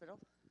hospital,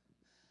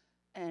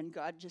 and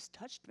God just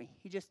touched me.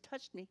 He just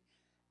touched me,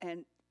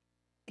 and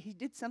he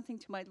did something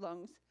to my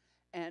lungs.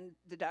 And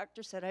the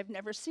doctor said, I've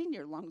never seen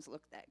your lungs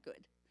look that good.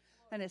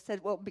 And I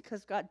said, well,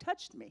 because God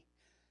touched me.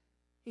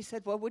 He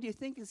said, well, what do you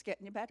think is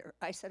getting you better?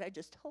 I said, I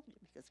just told you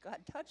because God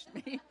touched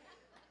me.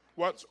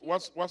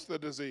 What's the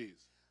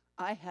disease?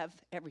 I have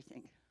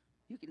everything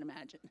you can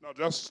imagine. No,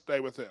 just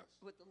stay with this.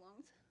 With the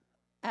lungs?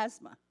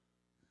 Asthma.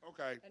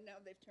 Okay. And now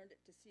they've turned it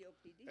to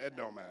COPD. It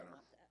don't matter.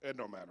 It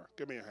don't matter.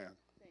 Give me your hand.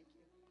 Thank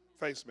you.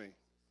 Face me.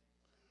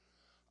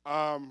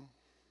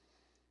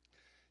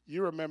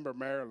 You remember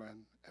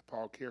Marilyn at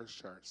Paul Kear's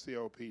church,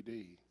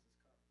 COPD.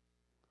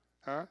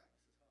 Huh?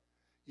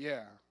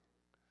 Yeah.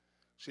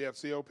 She had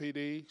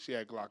COPD. She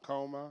had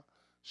glaucoma.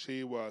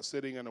 She was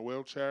sitting in a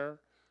wheelchair.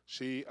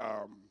 She's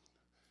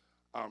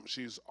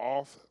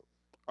off.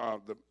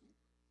 The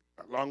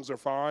lungs are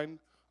fine.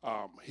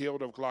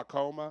 Healed of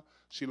glaucoma.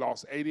 She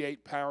lost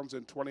 88 pounds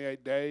in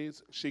 28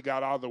 days. She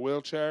got out of the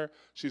wheelchair.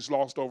 She's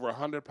lost over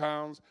 100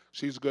 pounds.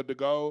 She's good to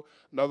go.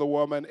 Another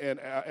woman in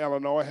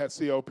Illinois had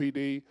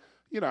COPD.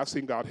 You know, I've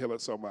seen God heal it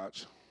so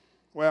much.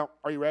 Well,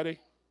 are you ready?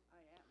 I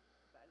am.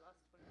 I lost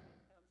 25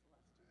 pounds the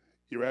last 2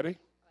 weeks. You ready? I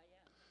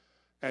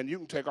am. And you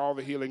can take all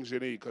the healings you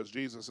need because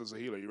Jesus is a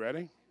healer. You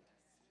ready?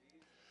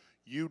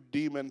 You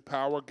demon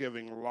power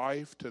giving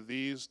life to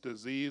these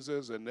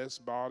diseases in this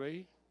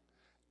body,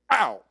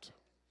 out.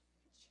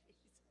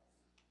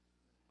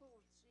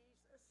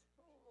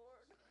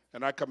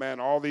 And I command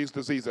all these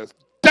diseases,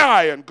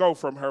 die and go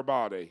from her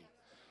body.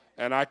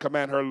 And I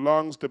command her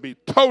lungs to be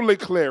totally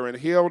clear and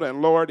healed.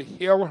 And Lord,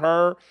 heal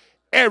her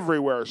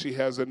everywhere she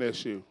has an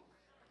issue.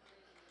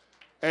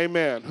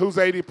 Amen. Who's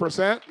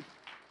 80%?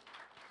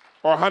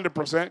 Or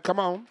 100%? Come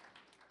on.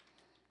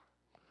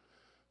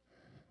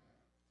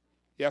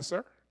 Yes,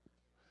 sir?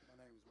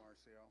 My name is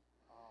Marcel.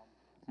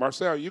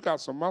 Marcel, you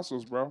got some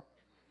muscles, bro.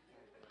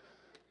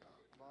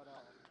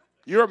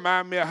 You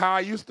remind me of how I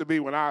used to be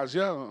when I was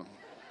young.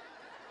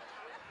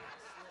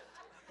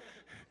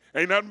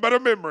 Ain't nothing but a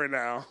memory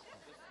now.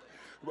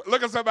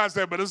 Look at somebody and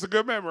say, but it's a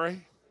good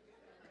memory.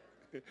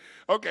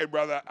 Okay,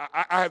 brother,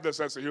 I have this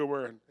sense of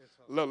humor, and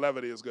a little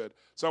levity is good.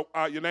 So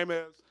your name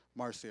is?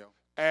 Marcel.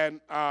 And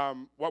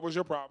what was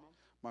your problem?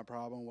 My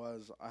problem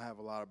was I have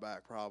a lot of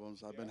back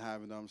problems. I've been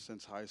having them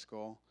since high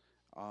school.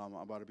 I'm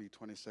about to be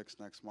 26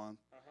 next month.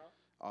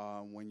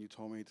 When you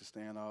told me to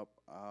stand up,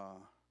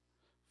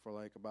 for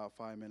like about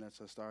 5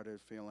 minutes, I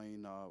started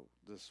feeling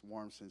this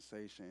warm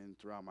sensation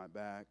throughout my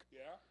back.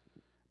 Yeah.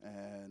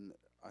 And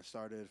I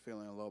started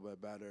feeling a little bit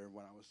better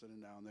when I was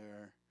sitting down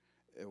there.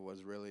 It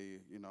was really,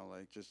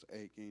 like just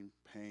aching,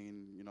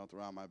 pain,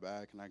 throughout my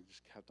back, and I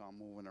just kept on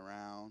moving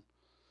around.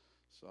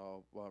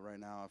 So, but right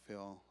now I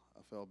feel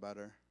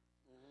better.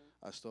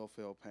 Mm-hmm. I still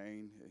feel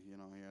pain, here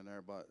and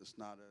there, but it's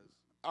not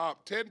as.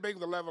 10 being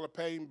the level of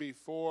pain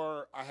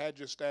before I had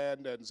you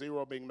stand, and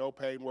 0 being no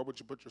pain. Where would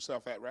you put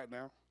yourself at right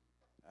now?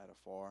 At a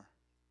 4.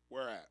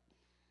 Where at? Right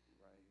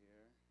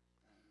here,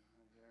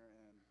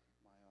 and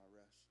my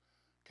wrist.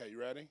 Okay, you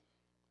ready?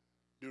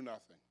 Do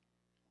nothing.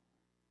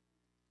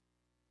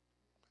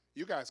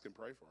 You guys can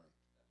pray for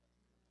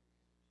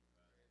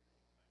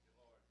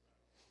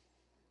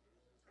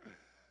him.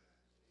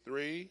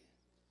 3,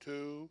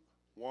 2,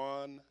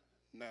 1,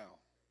 now.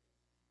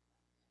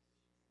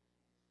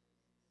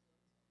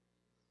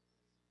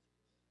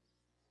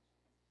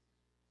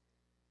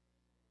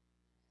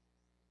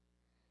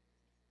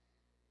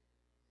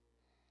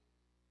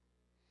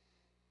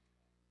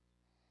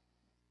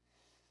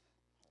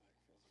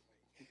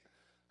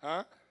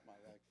 Huh? My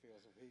leg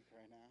feels weak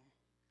right now.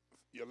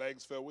 Your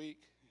legs feel weak?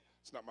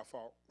 It's not my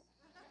fault.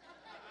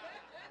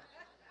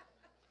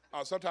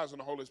 Sometimes when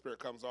the Holy Spirit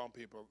comes on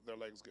people, their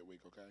legs get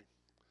weak, okay?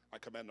 I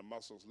command the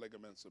muscles,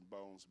 ligaments, and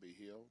bones be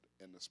healed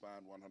in the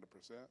spine 100%. My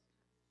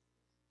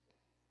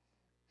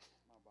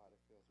body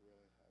feels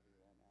really heavy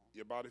right now.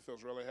 Your body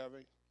feels really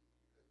heavy?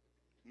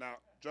 Now,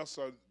 just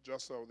so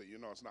that you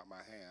know it's not my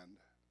hand.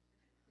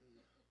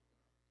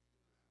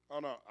 Oh,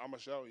 no, I'm going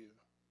to show you.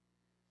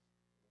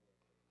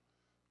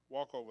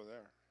 Walk over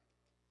there.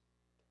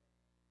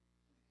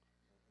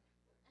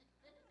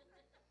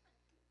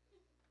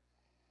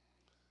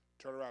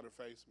 Turn around and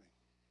face me.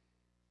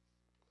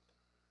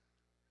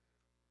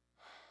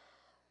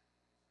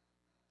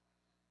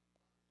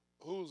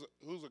 Who's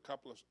a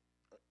couple of,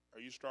 are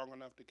you strong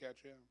enough to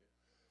catch him?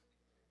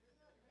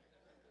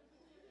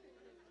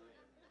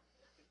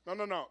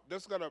 No.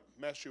 This is going to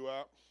mess you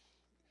up.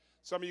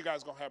 Some of you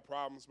guys are going to have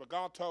problems, but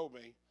God told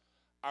me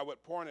I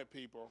would point at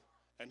people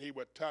and he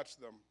would touch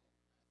them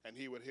and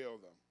he would heal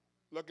them.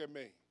 Look at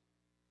me.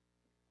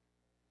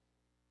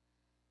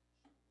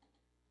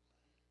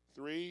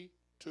 3,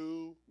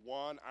 2,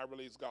 1. I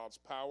release God's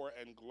power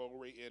and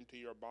glory into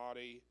your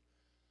body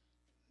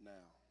now.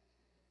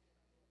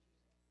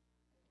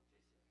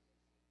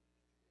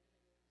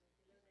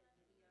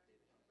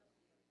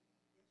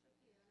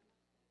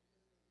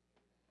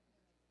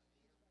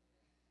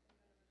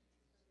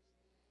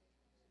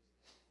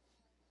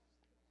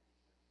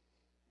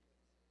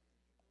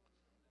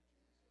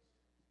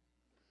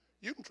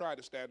 You can try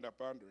to stand up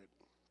under it.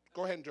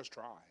 Go ahead and just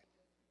try.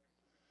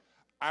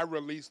 I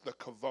release the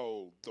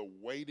kavod, the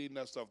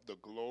weightiness of the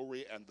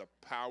glory and the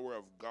power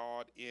of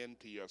God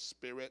into your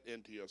spirit,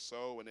 into your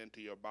soul, and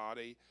into your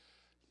body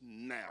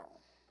now.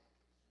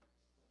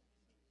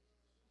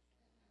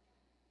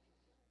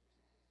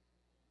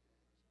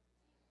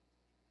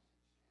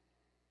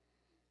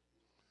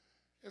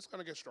 It's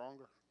going to get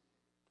stronger.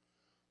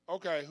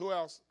 Okay, who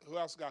else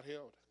got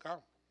healed? Come.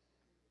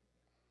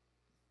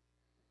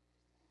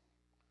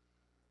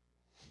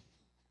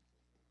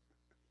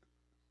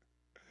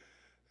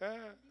 Yeah.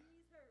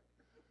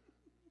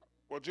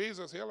 Well,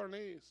 Jesus, heal her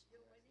knees.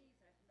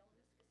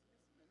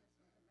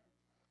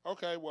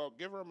 Okay, well,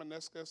 give her a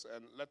meniscus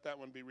and let that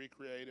one be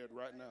recreated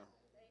right now.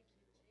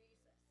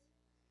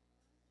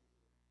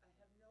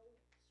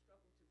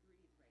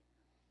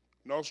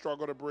 No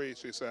struggle to breathe,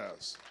 she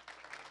says.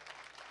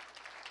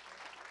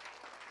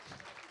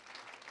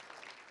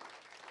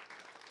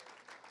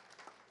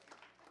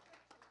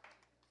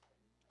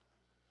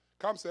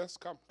 Come, sis.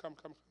 Come.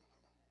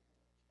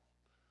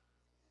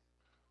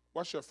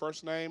 What's your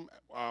first name?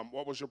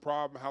 What was your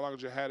problem? How long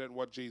had you had it? And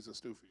what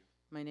Jesus do for you?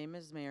 My name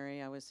is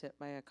Mary. I was hit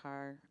by a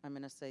car, I'm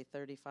going to say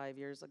 35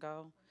 years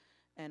ago,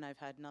 and I've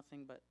had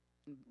nothing but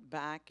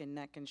back and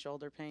neck and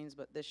shoulder pains,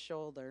 but this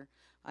shoulder,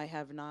 I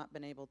have not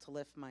been able to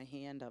lift my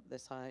hand up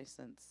this high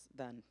since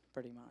then,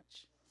 pretty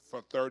much.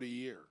 For 30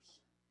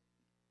 years.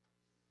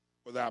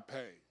 Without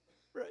pain.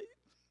 Right.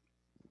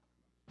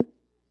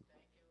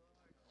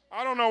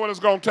 I don't know what it's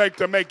going to take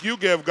to make you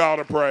give God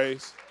a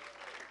praise.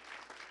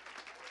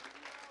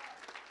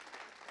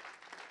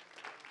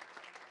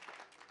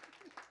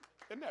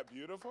 Isn't that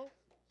beautiful?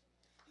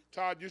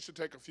 Todd, you should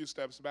take a few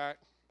steps back.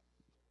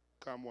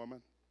 Come,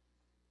 woman.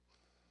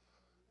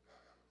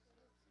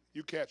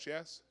 You catch,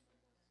 yes?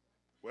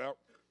 Well,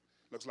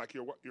 looks like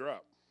you're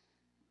up.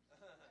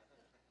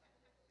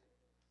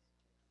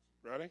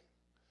 Ready?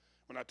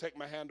 When I take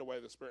my hand away,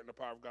 the Spirit and the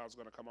power of God is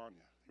going to come on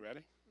you. You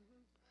ready?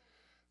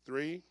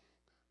 3,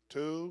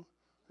 2,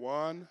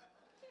 1.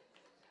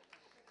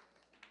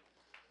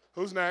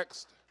 Who's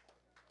next?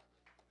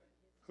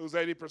 Who's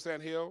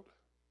 80% healed?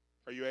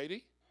 Are you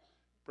 80%?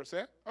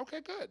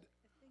 Okay, good.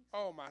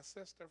 Oh, my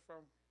sister from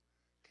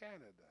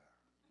Canada.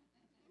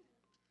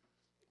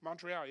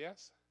 Montreal,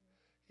 yes?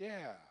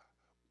 Yeah.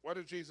 What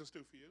did Jesus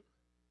do for you?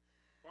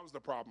 What was the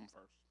problem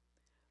first?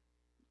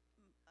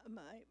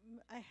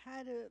 I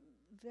had a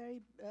very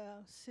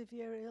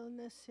severe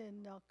illness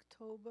in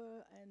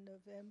October and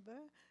November.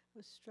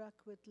 Was struck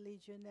with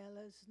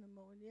Legionella's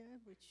pneumonia,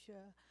 which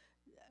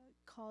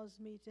caused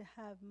me to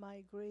have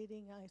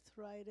migrating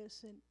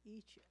arthritis in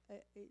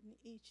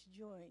each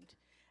joint,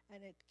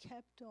 and it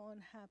kept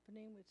on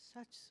happening with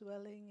such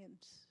swelling and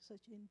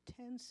such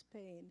intense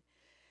pain.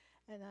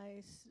 And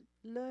I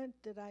learned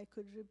that I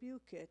could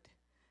rebuke it,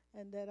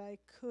 and that I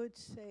could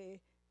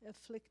say,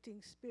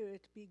 "Afflicting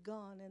spirit, be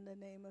gone in the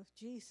name of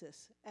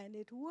Jesus," and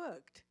it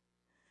worked.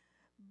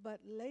 But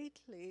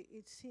lately,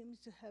 it seems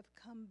to have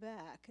come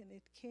back, and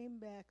it came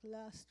back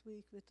last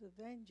week with a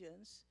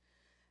vengeance.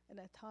 And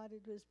I thought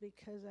it was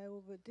because I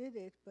overdid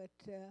it, but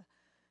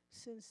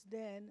since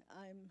then,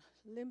 I'm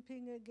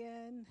limping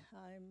again.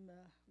 I'm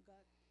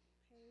got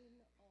pain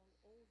all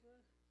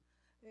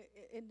over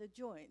in the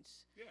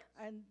joints. Yes.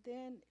 And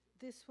then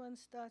this one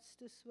starts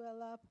to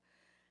swell up.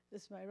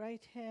 This is my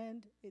right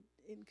hand. It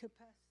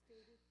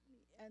incapacitated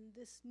me, and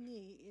this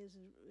knee is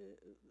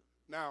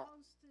Now,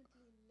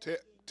 constantly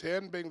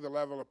 10 being the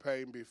level of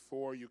pain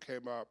before you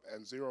came up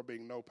and 0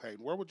 being no pain.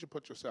 Where would you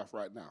put yourself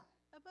right now?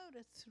 about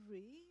a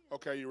 3.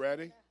 Okay, you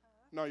ready?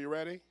 No, you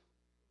ready?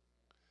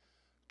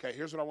 Okay,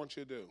 here's what I want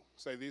you to do.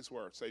 Say these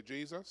words. Say,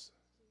 Jesus,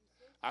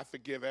 I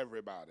forgive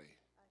everybody.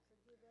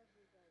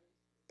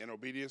 In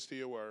obedience to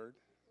your word.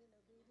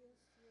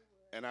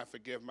 And I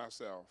forgive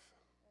myself.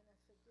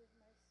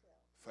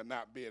 For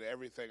not being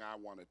everything I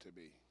wanted to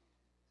be.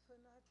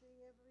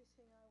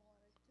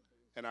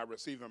 And I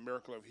receive a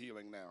miracle of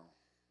healing now.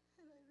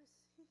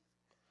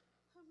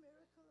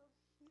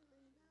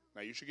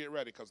 Now you should get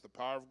ready, because the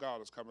power of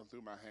God is coming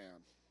through my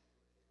hand.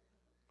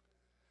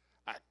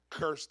 I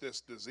curse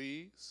this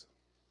disease.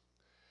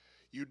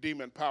 You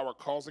demon power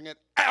causing it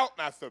out,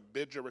 and I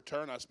forbid your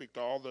return. I speak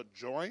to all the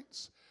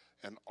joints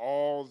and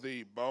all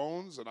the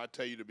bones, and I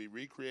tell you to be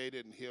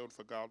recreated and healed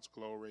for God's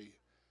glory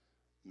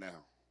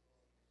now.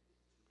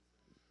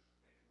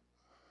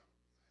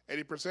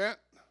 80%?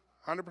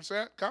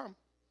 100%? Come.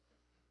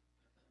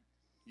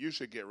 You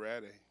should get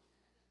ready.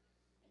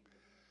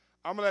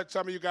 I'm going to let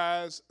some of you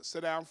guys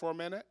sit down for a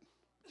minute.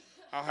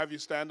 I'll have you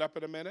stand up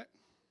in a minute.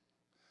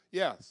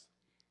 Yes.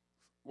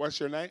 What's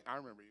your name? I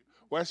remember you.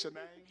 What's your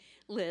name?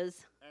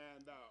 Liz.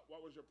 And what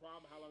what was your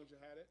problem? How long did you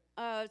had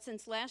it?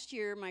 Since last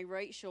year, my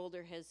right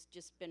shoulder has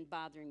just been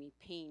bothering me,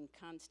 pain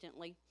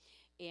constantly.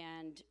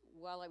 And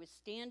while I was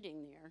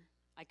standing there,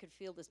 I could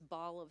feel this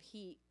ball of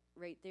heat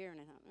right there,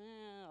 and I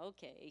thought,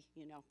 okay,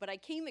 But I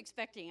came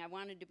expecting I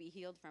wanted to be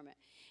healed from it.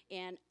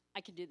 And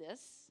I can do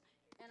this,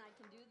 and I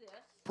can do this.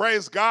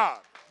 Praise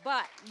God.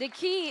 But the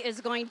key is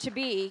going to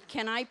be,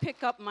 can I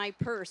pick up my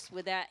purse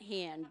with that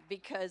hand?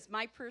 Because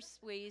my purse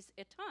weighs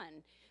a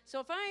ton. So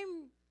if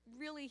I'm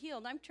really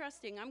healed, I'm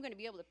trusting I'm going to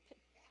be able to pick.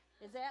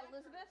 Is that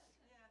Elizabeth?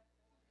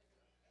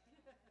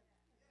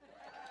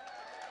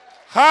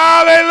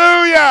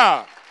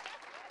 Hallelujah.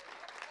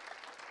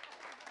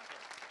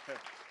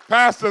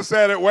 Pastor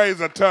said it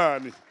weighs a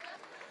ton.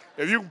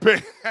 If you can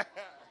pick.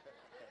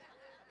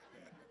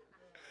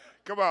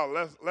 Come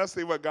on, let's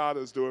see what God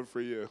is doing for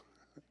you.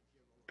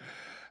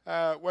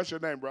 What's your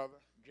name, brother?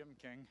 Jim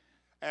King.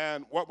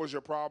 And what was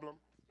your problem?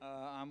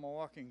 I'm a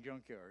walking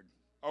junkyard.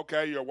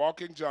 Okay, you're a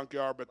walking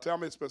junkyard, but tell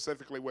me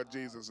specifically what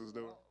Jesus is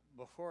doing.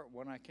 Before,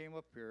 when I came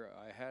up here,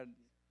 I had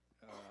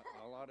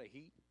a lot of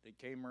heat that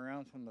came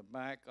around from the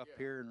back up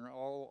here and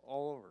all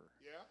over.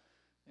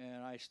 Yeah.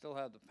 And I still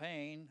have the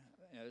pain,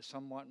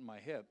 somewhat in my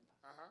hip.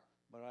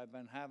 But I've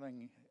been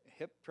having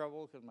hip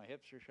trouble because my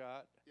hips are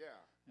shot. Yeah.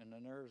 And the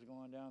nerves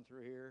going down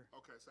through here.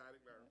 Okay, sciatic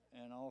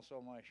nerve. And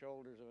also my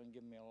shoulders have been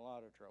giving me a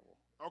lot of trouble.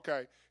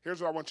 Okay,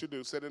 here's what I want you to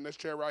do. Sit in this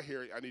chair right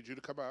here. I need you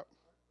to come up.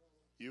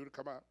 You to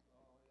come up.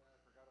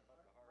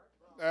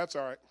 That's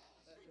all right.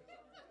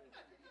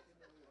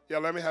 Yeah,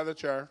 let me have the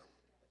chair.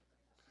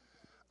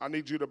 I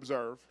need you to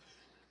observe.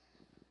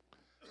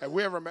 Have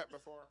we ever met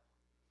before?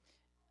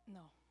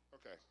 No.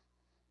 Okay.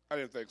 I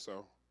didn't think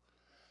so.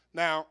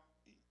 Now,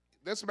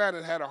 this man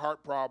had a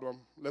heart problem.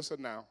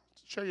 Listen now.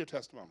 Share your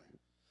testimony.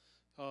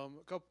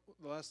 The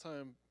last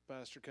time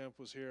Pastor Kemp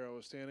was here, I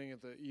was standing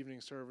at the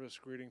evening service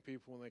greeting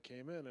people when they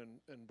came in,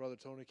 and Brother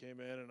Tony came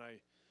in, and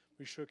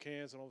we shook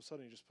hands, and all of a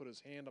sudden he just put his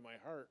hand on my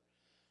heart,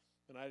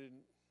 and it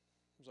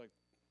was like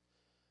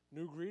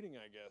new greeting,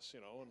 I guess,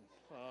 and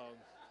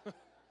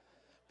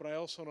but I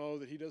also know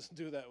that he doesn't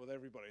do that with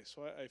everybody,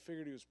 so I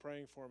figured he was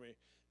praying for me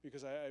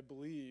because I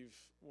believe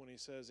when he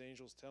says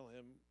angels tell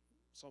him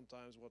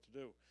sometimes what to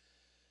do.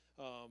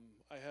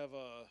 I have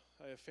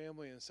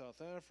family in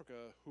South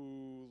Africa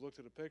who looked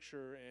at a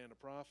picture, and a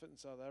prophet in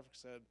South Africa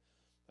said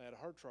I had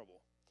heart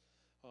trouble,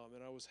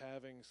 and I was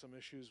having some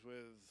issues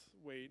with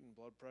weight and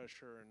blood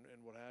pressure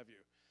and what have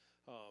you.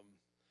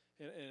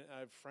 And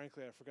I've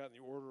forgotten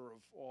the order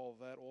of all of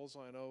that. All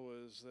I know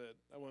is that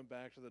I went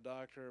back to the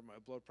doctor. My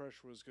blood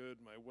pressure was good.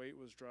 My weight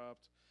was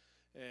dropped.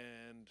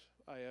 And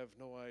I have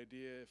no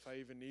idea if I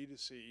even need to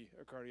see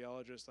a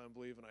cardiologist. I'm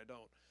believing I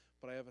don't.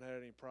 But I haven't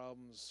had any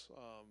problems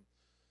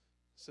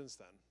since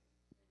then.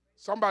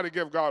 Somebody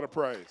give God a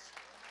praise.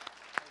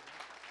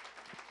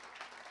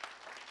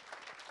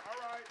 All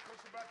right,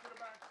 push it back to the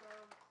back,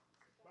 sir.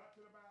 Back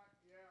to the back.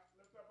 Yeah,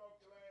 lift up both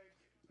your legs.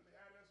 Let me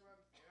have this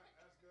one. Yeah,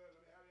 that's good.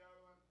 Let me have the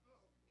other one.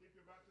 Keep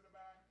your butt to the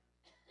back.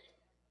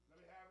 Let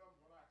me have them.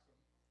 Relax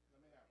them. Let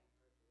me have them.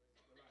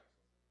 Relax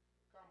them.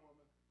 Come,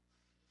 woman.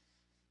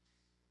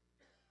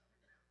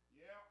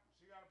 Yeah,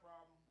 she got a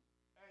problem.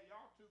 Hey,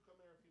 y'all two come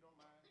here if you don't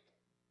mind.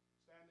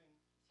 Standing.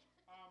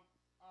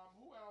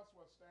 Who else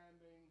was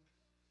standing?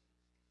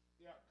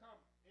 Yeah, come.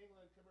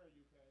 England, come here,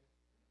 UK.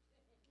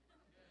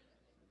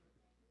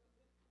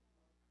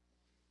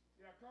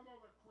 Yeah, come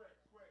over quick,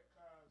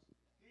 cause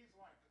he's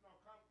like, no,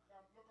 come,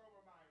 look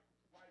over my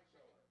right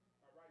shoulder,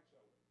 my right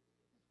shoulder.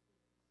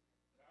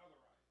 The other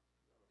right.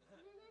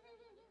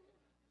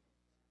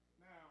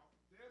 Now,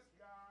 this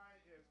guy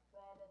is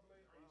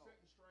probably, are you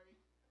sitting straight?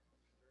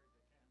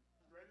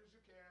 Straight as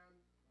you can.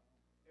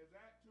 Is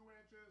that 2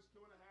 inches,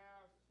 2.5?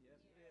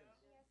 Yes, it is.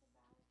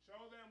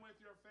 Show them with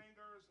your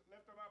fingers,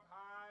 lift them up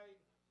high.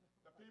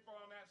 The people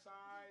on that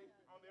side,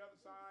 on the other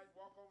side,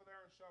 walk over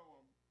there and show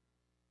them.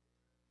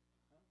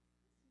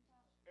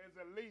 Is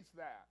at least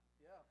that.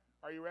 Yeah.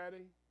 Are you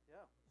ready?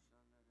 Yeah.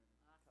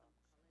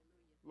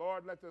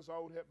 Lord, let this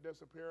old hip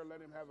disappear. Let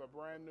him have a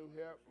brand new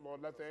hip.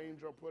 Lord, let the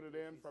angel put it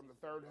in from the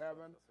third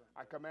heaven.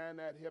 I command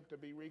that hip to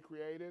be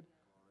recreated.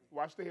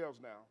 Watch the heels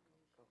now.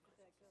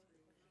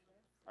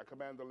 I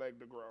command the leg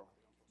to grow.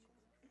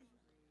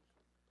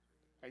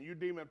 And you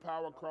demon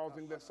power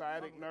causing this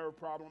sciatic nerve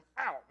problem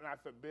out, and I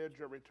forbid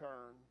your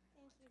return.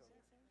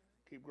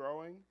 Keep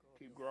growing,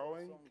 keep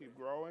growing, keep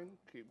growing,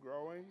 keep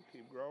growing,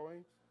 keep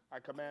growing. I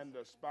command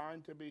the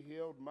spine to be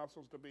healed,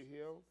 muscles to be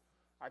healed.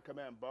 I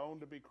command bone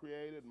to be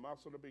created,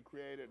 muscle to be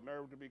created,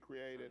 nerve to be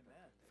created.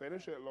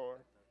 Finish it, Lord.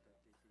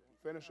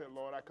 Finish it,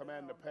 Lord. I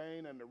command the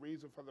pain and the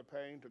reason for the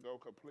pain to go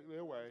completely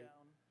away.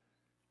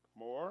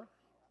 More,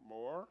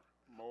 more,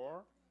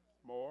 more,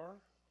 more,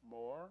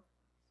 more,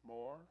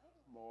 more,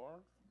 more,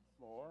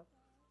 more.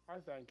 I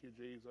thank you,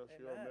 Jesus. Amen.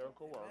 You're a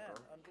miracle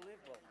worker.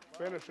 Unbelievable.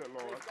 Finish it,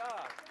 Lord. Praise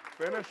God.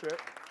 Finish it.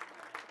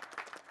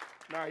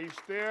 Now, he's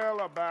still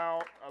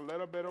about a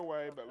little bit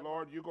away, but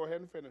Lord, you go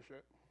ahead and finish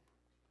it.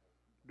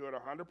 Do it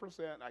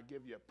 100%. I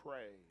give you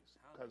praise.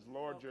 Because,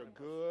 Lord, you're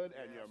good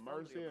and your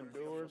mercy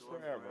endures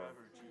forever.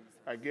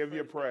 I give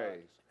you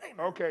praise.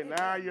 Okay,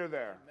 now you're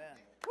there.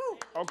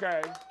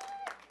 Okay.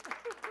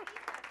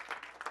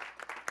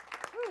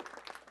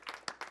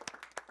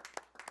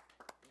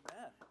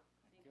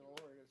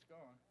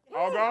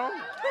 All gone?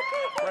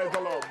 Praise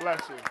the Lord.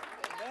 Bless you.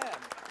 Amen.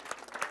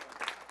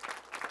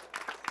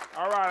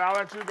 All right, I'll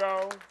let you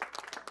go.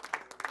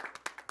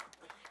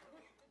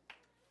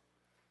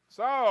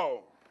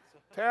 So,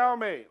 tell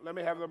me. Let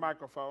me have the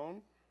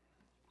microphone.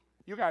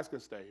 You guys can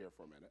stay here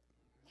for a minute.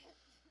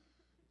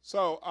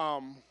 So,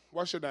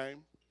 what's your name?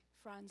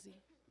 Franzi.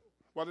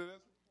 What it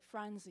is?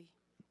 Franzi.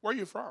 Where are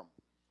you from?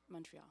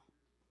 Montreal.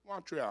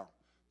 Montreal.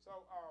 So,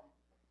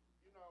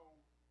 you know,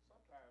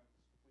 sometimes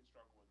we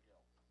struggle with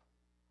guilt.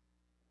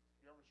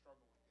 You ever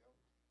struggle with guilt?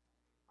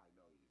 I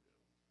know you do.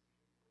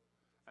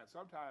 And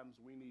sometimes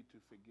we need to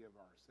forgive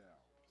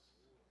ourselves.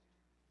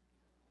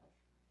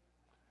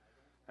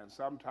 And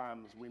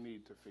sometimes we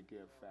need to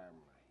forgive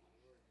family.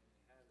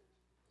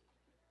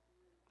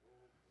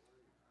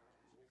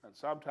 And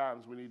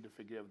sometimes we need to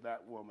forgive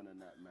that woman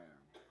and that man.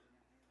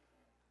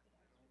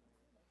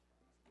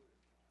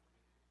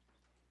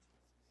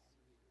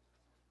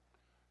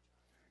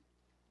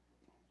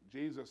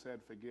 Jesus said,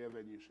 forgive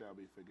and you shall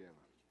be forgiven.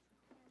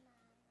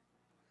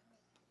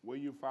 Will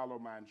you follow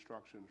my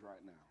instructions right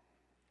now?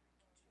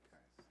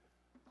 Okay.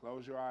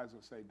 Close your eyes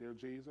and say, Dear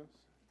Jesus,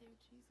 Dear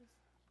Jesus,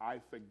 I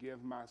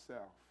forgive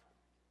myself.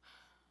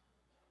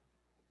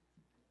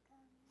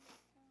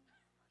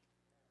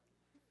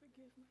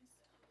 forgive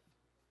myself.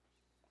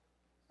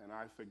 And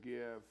I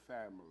forgive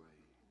family.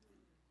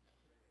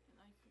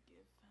 And I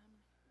forgive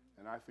family.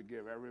 And I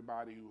forgive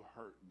everybody who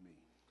hurt me.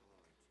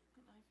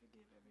 And I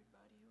forgive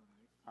everybody who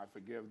hurt me. I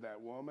forgive that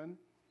woman.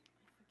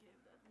 I forgive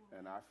that woman.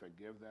 And I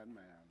forgive that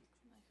man.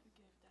 And I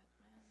forgive that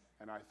man.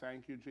 And I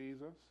thank you,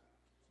 Jesus,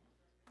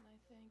 And I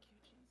thank you,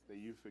 Jesus, that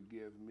you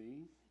forgive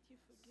me. that you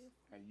forgive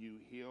me. And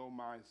you heal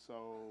my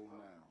soul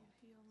now.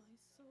 You heal my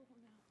soul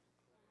now.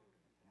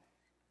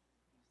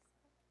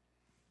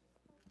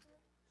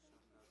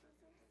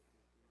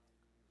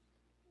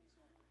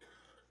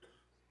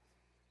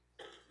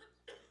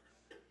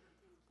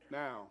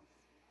 Now,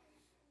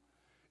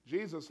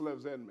 Jesus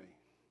lives in me.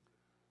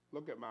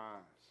 Look at my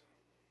eyes.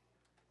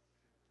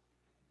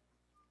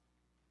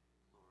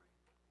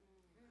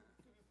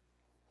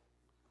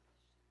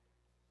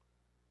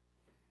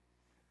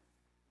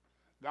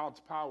 God's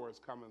power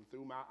is coming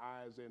through my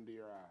eyes into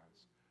your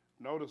eyes.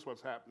 Notice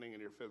what's happening in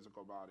your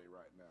physical body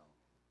right now.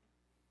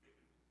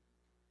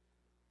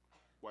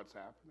 What's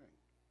happening?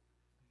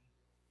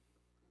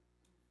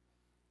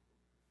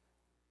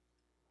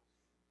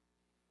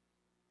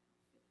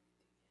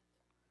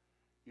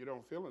 You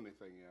don't feel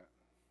anything yet.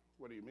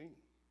 What do you mean?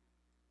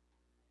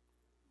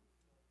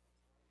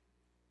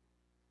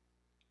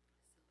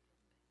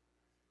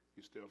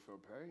 You still feel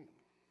pain.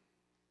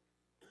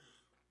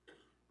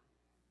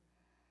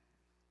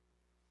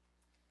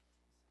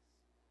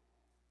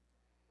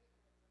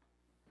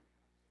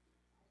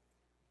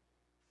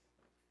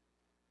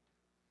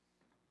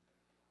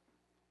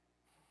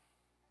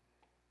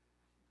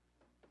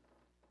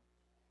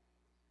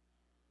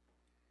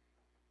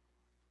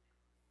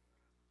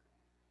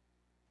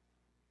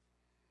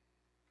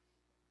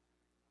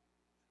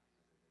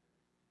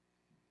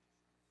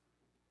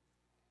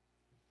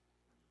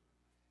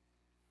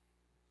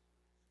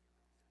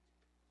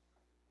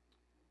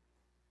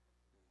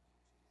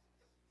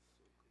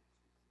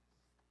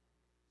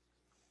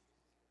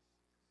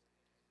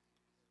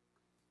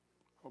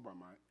 Hold on,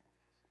 Mike.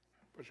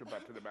 Push your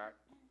butt to the back.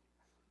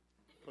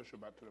 Push your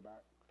butt to the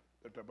back.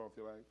 Lift up both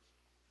your legs.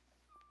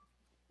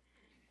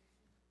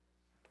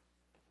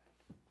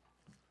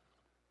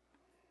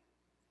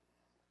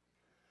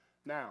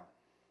 Now,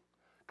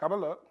 come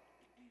and look.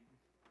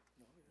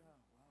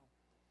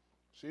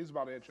 She's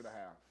about an inch and a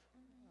half.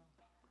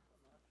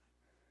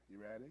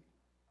 You ready?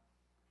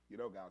 You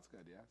know God's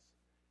good, yes?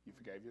 You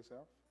forgave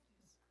yourself?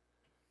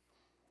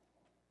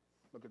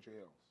 Look at your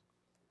heels.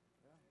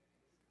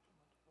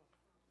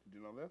 Did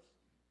you know this?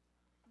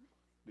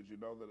 Did you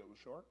know that it was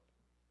short?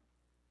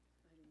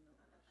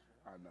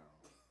 I know.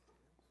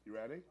 You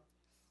ready?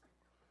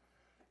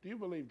 Do you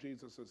believe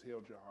Jesus has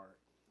healed your heart?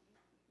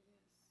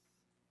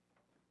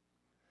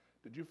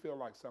 Did you feel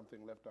like something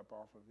lifted up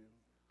off of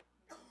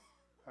you?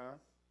 Huh?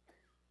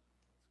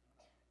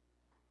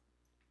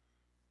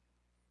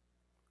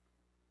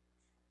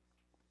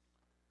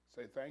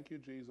 Say, thank you,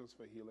 Jesus,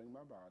 for healing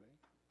my body.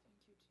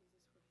 Thank you,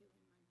 Jesus, for healing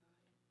my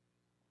body.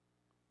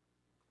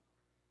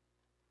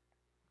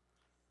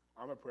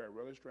 I'm going to pray a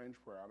really strange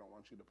prayer. I don't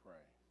want you to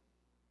pray.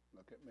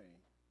 Look at me.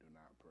 Do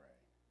not pray.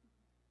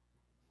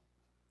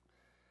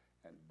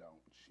 And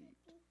don't cheat.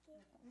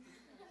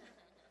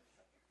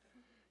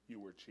 You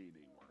were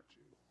cheating, weren't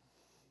you?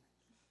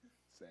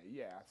 Say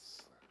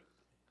yes.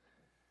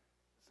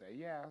 Say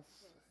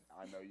yes.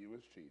 I know you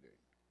was cheating.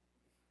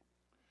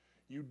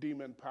 You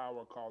demon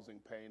power causing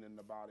pain in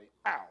the body,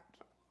 out.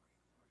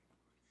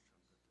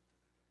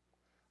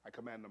 I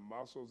command the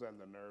muscles and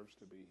the nerves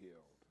to be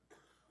healed.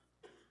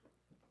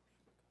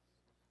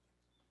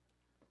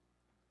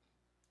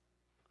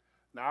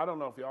 Now, I don't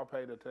know if y'all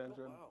paid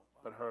attention, wow,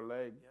 wow. but her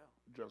leg Yeah.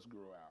 just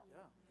grew out.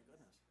 Yeah, my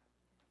goodness.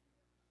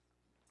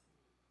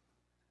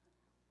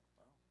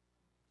 Wow.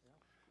 Yeah.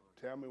 Glory.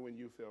 Tell me when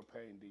you feel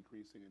pain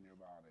decreasing in your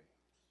body.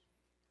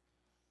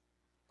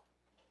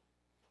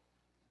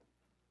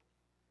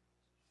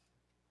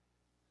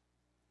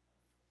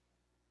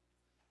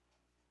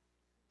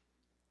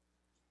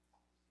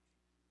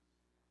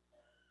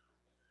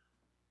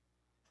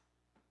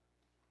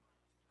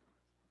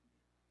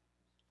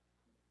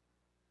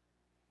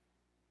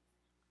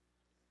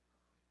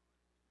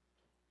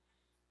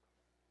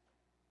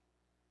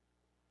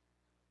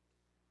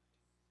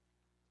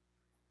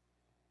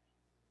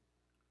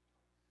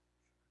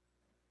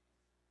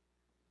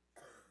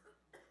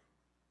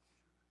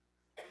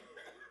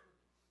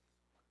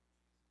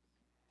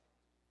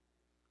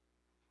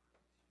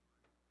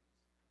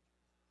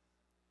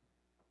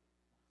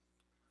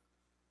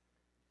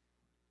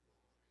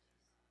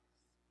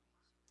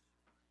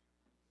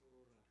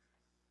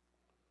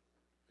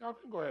 Y'all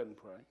can go ahead and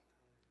pray.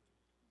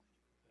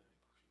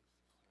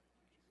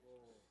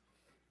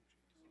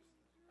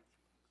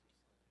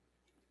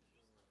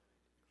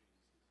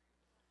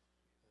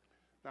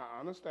 Now,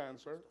 understand,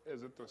 sir,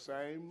 is it the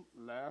same,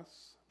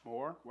 less,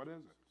 more? What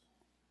is it?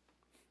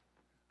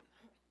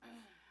 I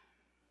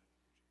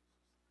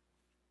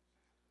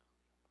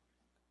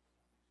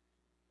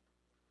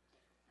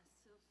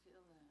still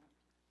feel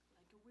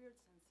like a weird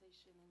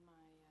sensation in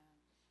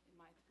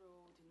my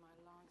throat, in my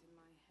lungs, in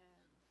my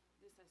head.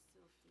 This I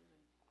still feel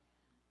it.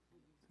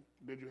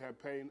 Did you have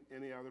pain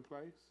any other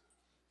place?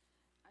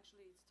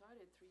 Actually, it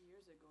started 3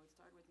 years ago. It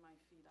started with my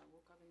feet. I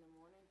woke up in the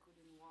morning,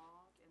 couldn't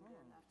walk, and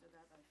then after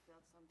that, I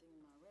felt something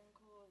in my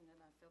ankle, and then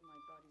I felt my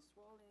body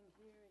swelling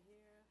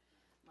here.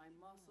 My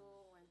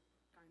muscle went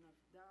kind of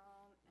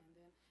down, and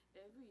then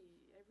every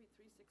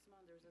 3-6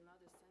 months, there's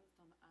another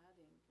symptom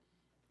adding,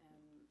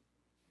 and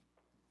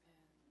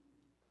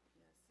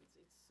yes,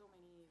 it's so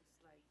many. It's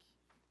like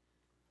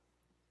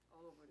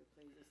all over the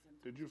place. The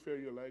symptoms. Did you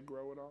feel your leg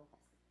grow at all?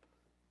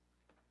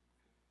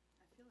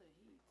 I feel a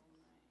heat in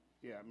my.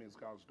 Yeah, it means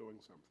God's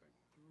doing something.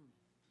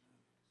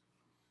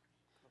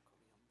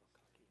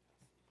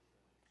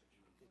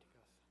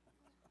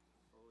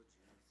 Oh,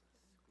 Jesus.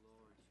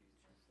 Glory to you,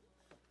 Jesus.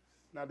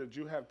 Now, did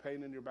you have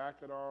pain in your back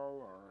at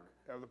all or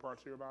other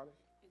parts of your body?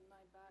 In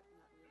my back,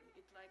 not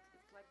really. It's like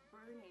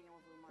burning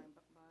over my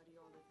body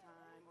all the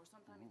time, or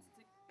sometimes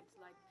it's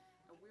like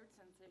a weird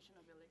sensation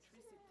of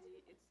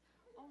electricity. It's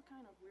all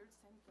kind of weird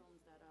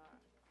symptoms that are,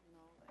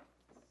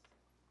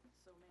 like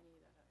so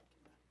many that I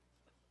cannot.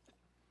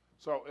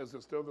 So is it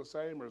still the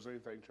same or has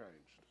anything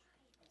changed?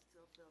 I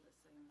still feel the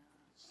same.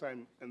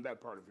 Same in that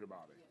part of your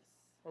body? Yes.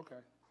 Okay.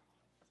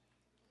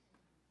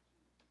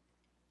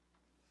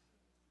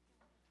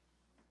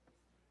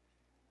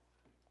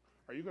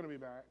 Are you going to be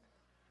back?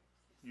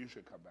 You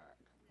should come back.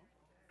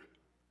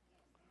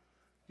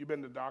 You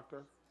been to the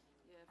doctor?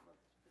 Yeah, for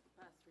the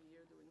past 3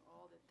 years, doing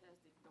all the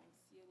tests, they don't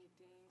see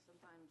anything.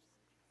 Sometimes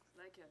it's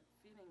like a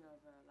feeling of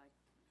like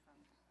if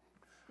I'm.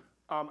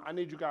 I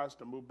need you guys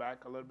to move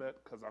back a little bit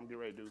because I'm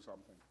getting ready to do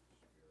something.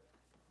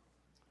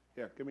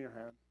 Yeah, give me your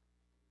hand.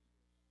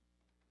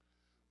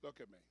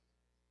 Look at me.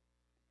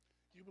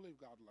 You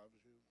believe God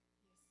loves you? Yes, I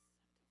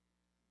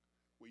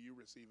do. Will you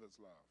receive his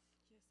love?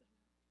 Yes, I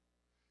will.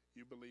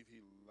 You believe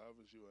he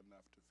loves you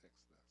enough to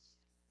fix this?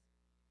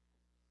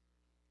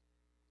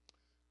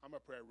 I'm going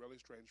to pray a really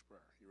strange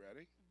prayer. You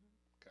ready?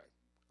 Okay.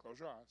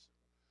 Close your eyes.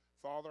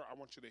 Father, I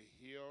want you to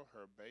heal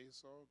her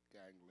basal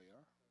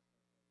ganglia.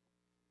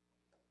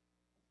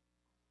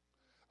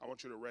 I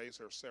want you to raise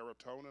her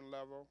serotonin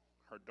level,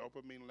 her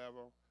dopamine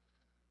level.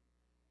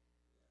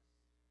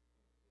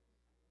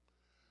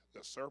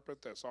 The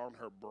serpent that's on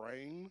her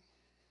brain.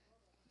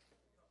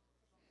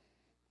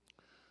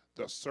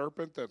 The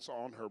serpent that's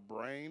on her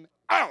brain,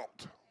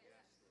 out!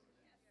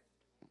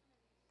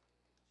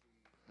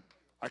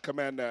 I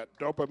command that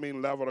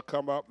dopamine level to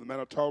come up, the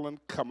melatonin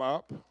come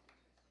up.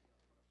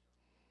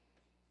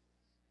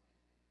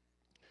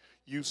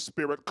 You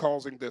spirit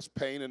causing this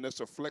pain and this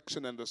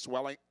affliction and this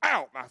swelling,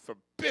 out! I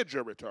forbid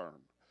your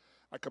return.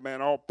 I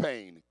command all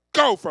pain,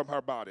 go from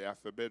her body. I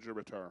forbid your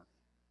return.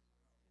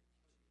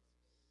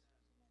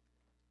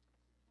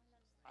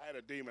 I had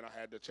a demon I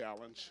had to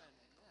challenge.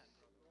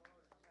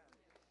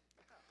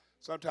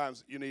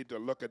 Sometimes you need to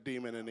look a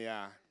demon in the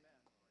eye.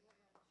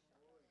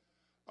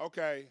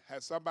 Okay,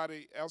 has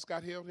somebody else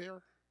got healed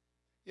here?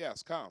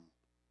 Yes, come.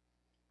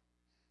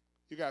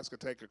 You guys can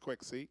take a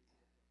quick seat.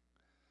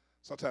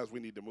 Sometimes we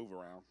need to move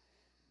around.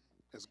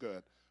 It's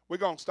good. We're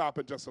going to stop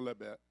in just a little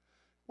bit.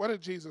 What did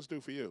Jesus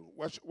do for you?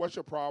 What's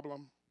your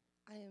problem?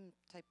 I am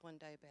type 1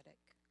 diabetic.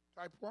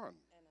 Type 1. And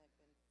I've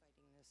been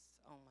fighting this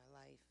all my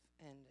life.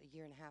 And a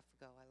year and a half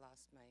ago, I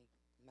lost my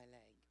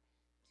leg.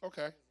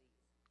 Okay.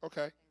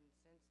 Okay. And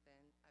since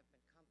then, I've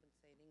been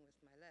compensating with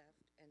my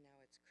left, and now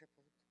it's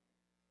crippled.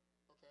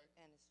 Okay.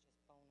 And it's just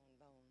bone on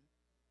bone.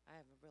 I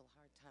have a real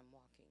hard time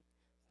walking,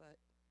 but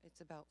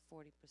it's about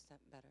 40%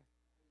 better.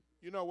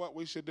 You know what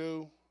we should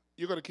do?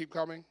 You're going to keep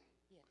coming?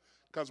 Yes.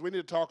 Because we need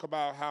to talk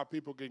about how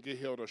people can get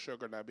healed of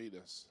sugar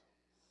diabetes.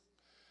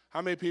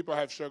 How many people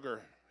have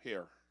sugar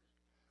here?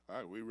 All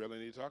right, we really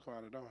need to talk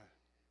about it, don't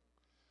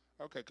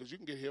we? Okay, because you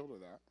can get healed of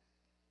that.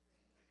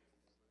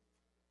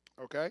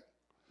 Okay?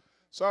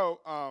 So,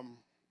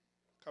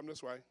 come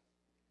this way.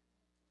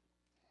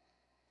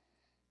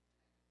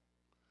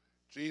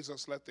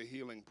 Jesus, let the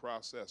healing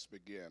process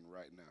begin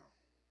right now.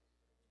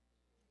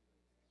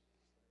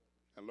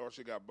 And Lord,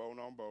 you got bone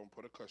on bone.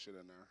 Put a cushion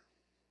in there.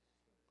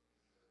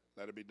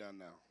 Let it be done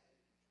now.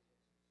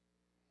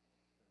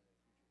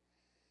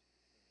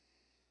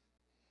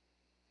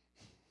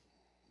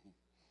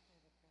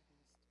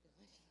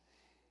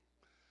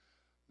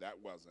 That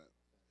wasn't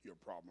your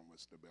problem with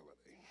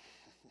stability.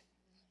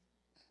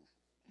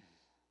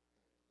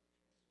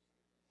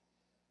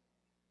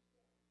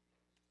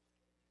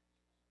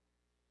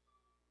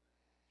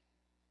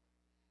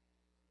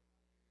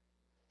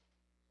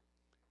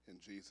 In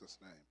Jesus'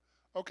 name.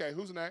 Okay,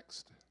 who's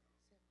next?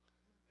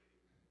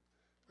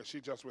 Is she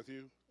just with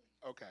you?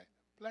 Okay.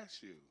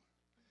 Bless you.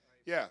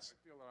 Yes.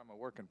 I feel that I'm a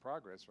work in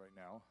progress right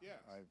now. Yes.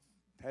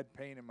 I've had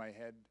pain in my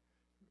head,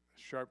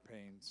 sharp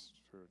pains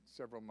for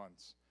several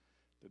months.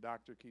 The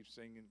doctor keeps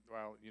saying,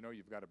 well, you know,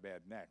 you've got a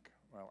bad neck.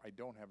 Well, I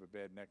don't have a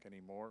bad neck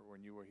anymore.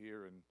 When you were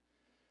here, and,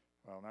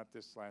 well, not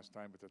this last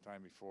time, but the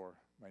time before,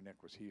 my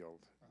neck was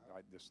healed.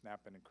 The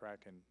snapping and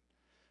cracking.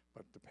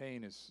 But the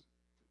pain has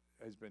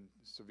been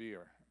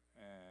severe,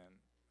 and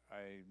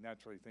I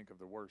naturally think of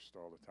the worst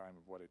all the time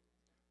of what it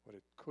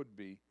could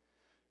be.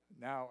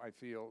 Now I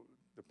feel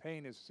the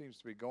pain seems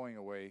to be going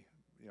away.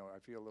 You know, I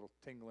feel a little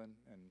tingling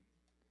and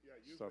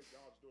stuff.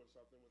 God's doing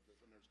something with it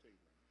when there's tingling.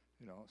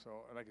 You know,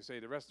 so like I say,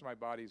 the rest of my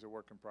body's a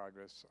work in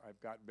progress. I've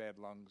got bad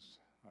lungs.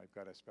 I've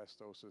got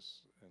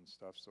asbestosis and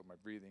stuff, so my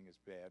breathing is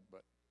bad.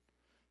 But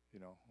you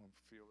know, I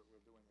feel that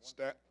we're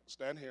doing.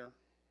 Stand here.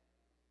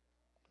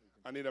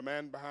 I need a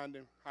man behind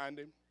him.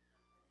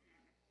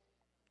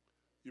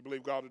 You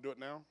believe God will do it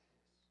now?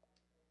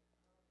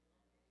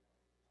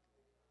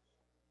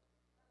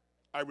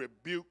 I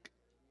rebuke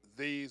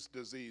these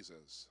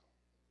diseases.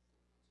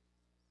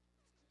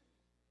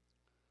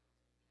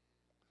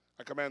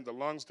 I command the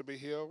lungs to be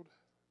healed,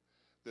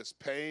 this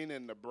pain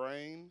in the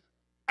brain,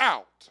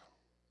 out.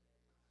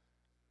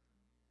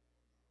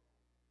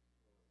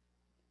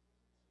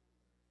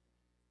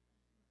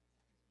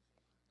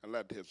 And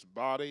let his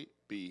body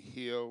be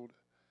healed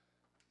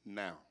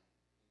now.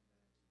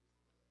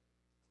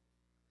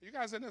 You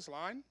guys in this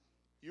line?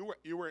 You were,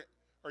 or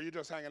are you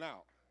just hanging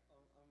out?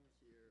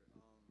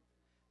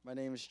 My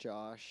name is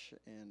Josh,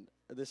 and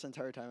this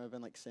entire time I've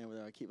been like standing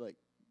there. I keep like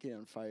getting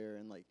on fire,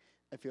 and like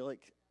I feel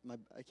like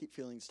I keep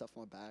feeling stuff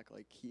on my back,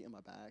 like heat in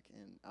my back,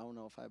 and I don't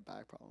know if I have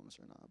back problems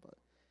or not. But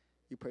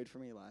you prayed for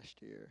me last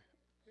year.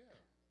 Yeah.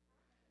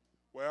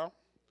 Well,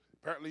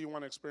 apparently you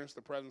want to experience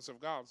the presence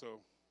of God, so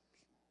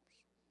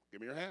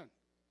give me your hand.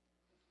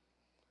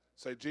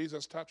 Say,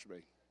 Jesus, touch me.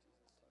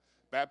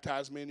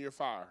 Baptize me in your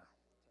fire.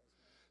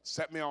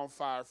 Set me on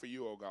fire for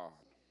you, oh God.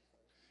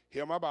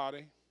 Heal my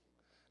body.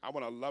 I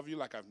want to love you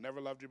like I've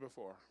never loved you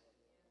before.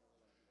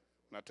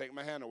 When I take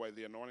my hand away,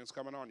 the anointing's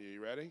coming on you.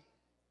 You ready?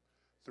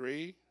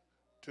 3,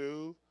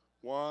 2,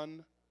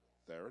 1.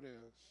 There it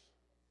is.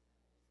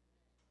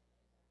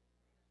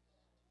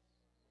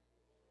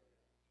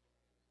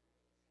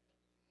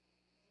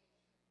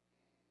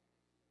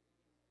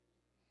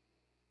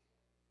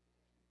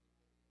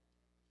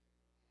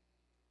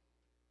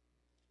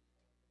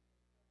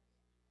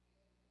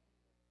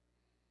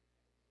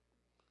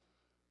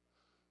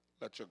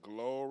 Let your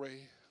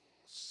glory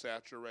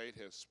saturate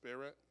his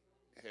spirit,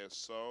 his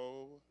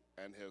soul,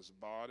 and his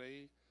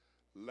body.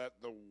 Let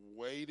the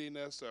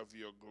weightiness of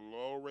your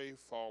glory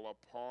fall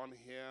upon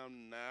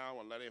him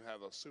now, and let him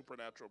have a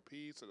supernatural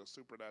peace and a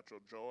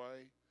supernatural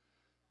joy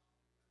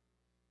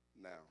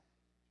now.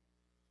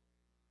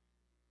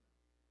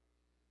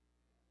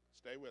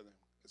 Stay with him.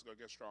 It's going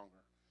to get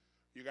stronger.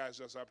 You guys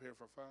just up here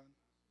for fun?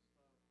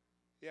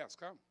 Yes,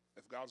 come,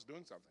 if God's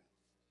doing something.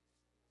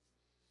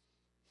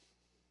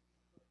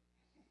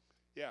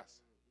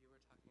 Yes. You were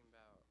talking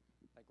about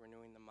like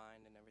renewing the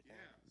mind and everything.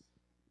 Yes.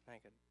 I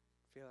could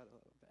feel it a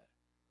little bit.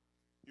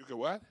 You could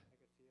what? I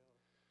could feel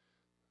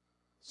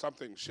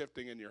something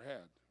shifting in your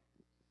head.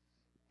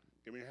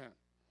 Give me your hand.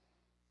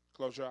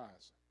 Close your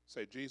eyes.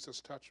 Say, Jesus,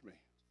 touch me.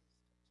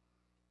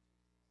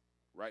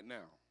 Right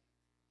now.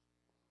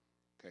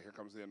 Okay, here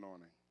comes the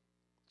anointing.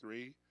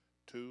 3,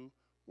 2,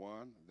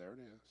 1. There it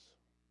is.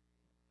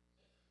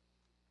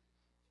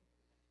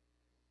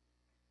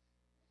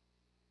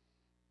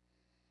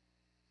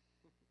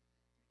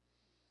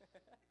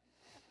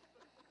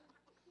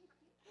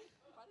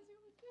 Why does he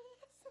always do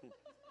this?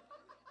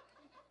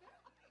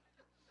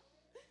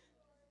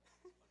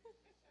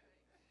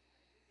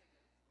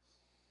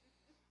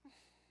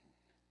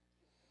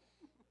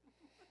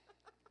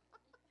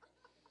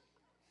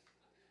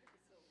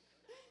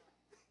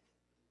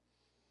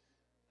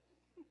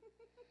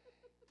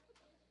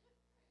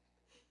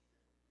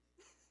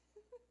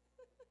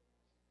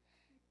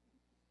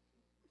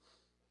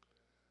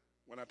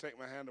 When I take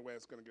my hand away,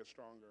 it's going to get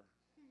stronger.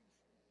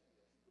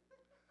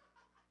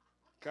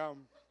 Come.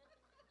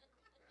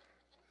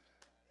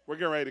 We're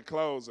getting ready to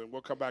close, and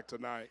we'll come back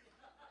tonight.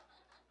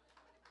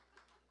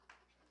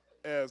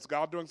 Is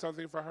God doing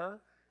something for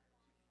her?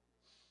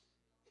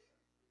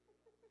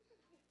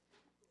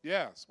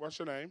 Yes. What's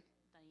your name?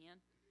 Diane.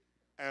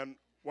 And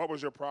what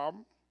was your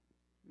problem?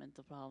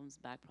 Mental problems,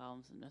 back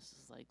problems, and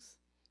restless legs.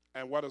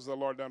 And what has the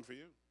Lord done for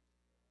you?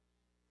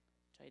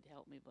 Tried to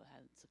help me, but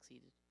hadn't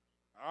succeeded.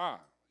 Ah,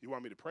 you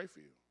want me to pray for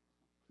you?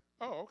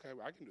 Oh, okay.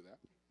 Well, I can do that.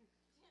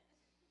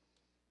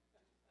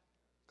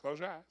 Close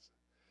your eyes.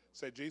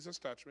 Say, Jesus,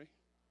 touch me.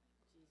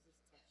 Jesus,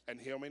 touch And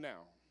heal me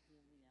now.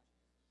 Heal me now.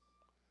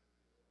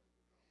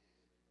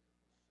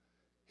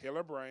 Heal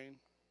her brain.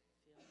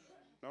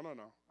 Feel me now.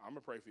 No. I'm going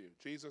to pray for you.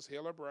 Jesus,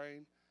 heal her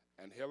brain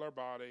and heal her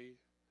body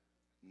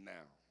now.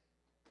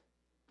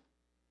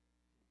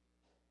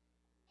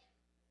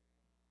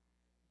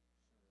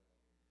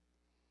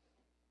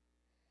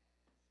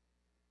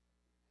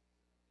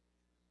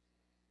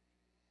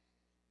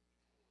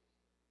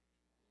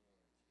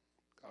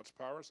 God's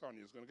power is on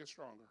you. It's going to get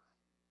stronger.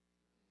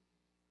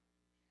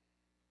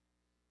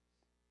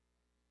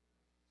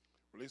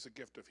 Release a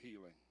gift of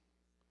healing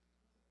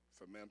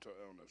for mental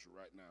illness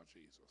right now,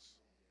 Jesus.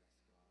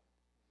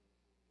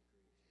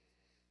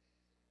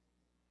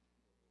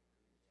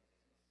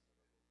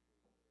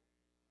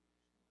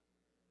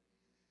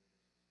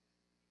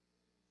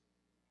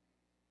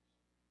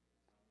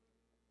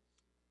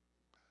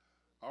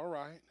 All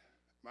right.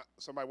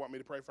 Somebody want me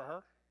to pray for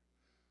her?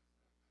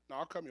 No,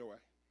 I'll come your way.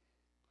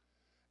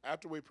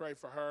 After we pray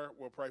for her,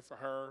 we'll pray for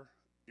her,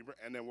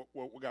 and then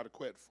we got to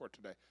quit for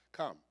today.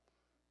 Come.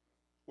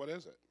 What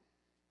is it?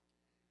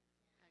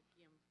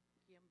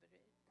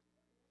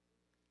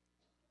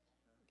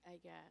 I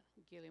got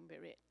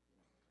Guillain-Barré.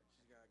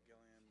 She's got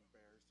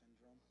Guillain-Barré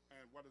syndrome.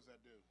 And what does that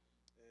do?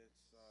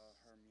 It's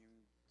her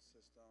immune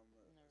system.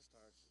 It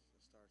starts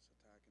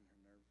attacking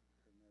her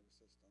nervous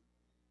system.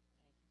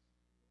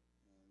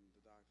 And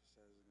the doctor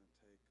says it's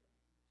going to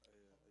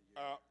take a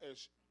year.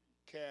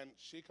 Can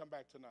she come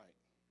back tonight?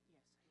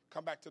 Yes.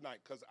 Come back tonight,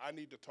 because I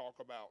need to talk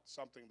about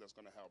something that's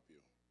going to help you.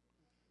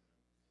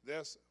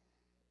 This.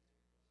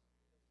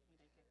 And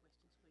I got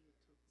questions for you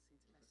too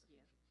since last year.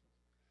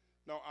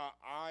 No,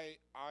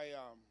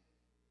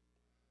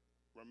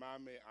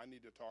 remind me, I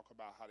need to talk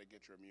about how to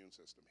get your immune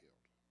system healed.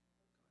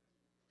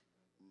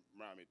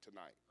 Remind me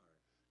tonight.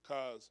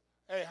 Because,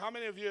 hey, how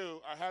many of you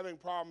are having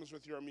problems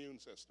with your immune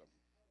system?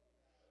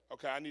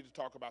 Okay, I need to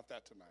talk about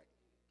that tonight.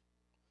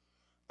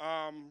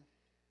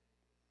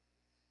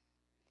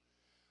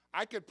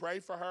 I could pray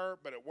for her,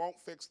 but it won't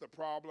fix the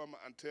problem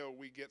until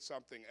we get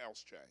something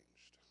else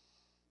changed.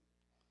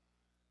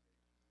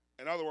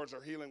 In other words,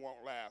 her healing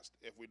won't last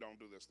if we don't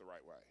do this the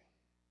right way.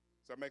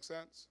 Does that make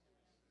sense?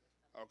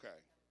 Okay.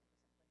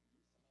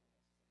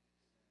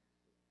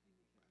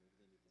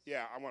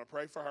 Yeah, I want to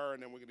pray for her,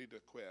 and then we need to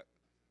quit.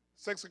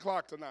 6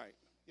 o'clock tonight.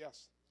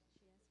 Yes.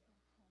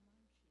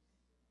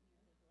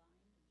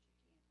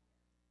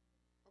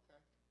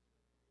 Okay.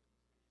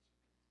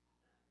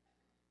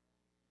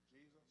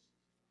 Jesus,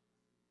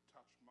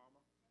 touch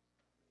Mama.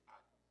 I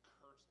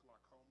curse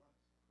glaucoma.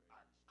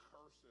 I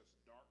curse this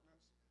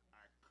darkness.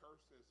 I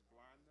curse this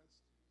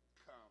blindness.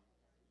 Come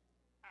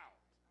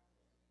out.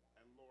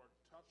 And Lord,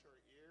 touch her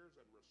ears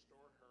and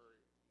restore her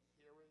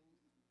hearing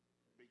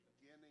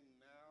beginning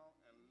now,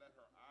 and let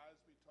her eyes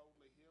be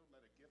totally healed.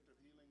 Let a gift of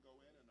healing go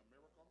in and a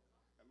miracle.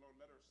 And Lord,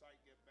 let her sight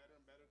get better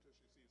and better till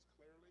she sees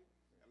clearly,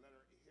 and let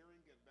her hearing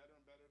get better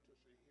and better till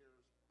she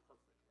hears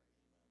perfectly.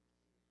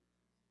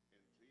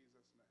 In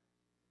Jesus' name.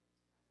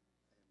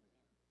 Amen.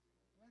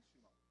 Bless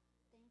you, Mom.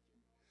 Thank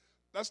you.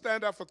 Let's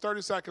stand up for 30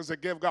 seconds and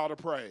give God a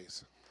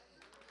praise.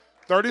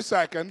 30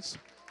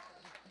 seconds.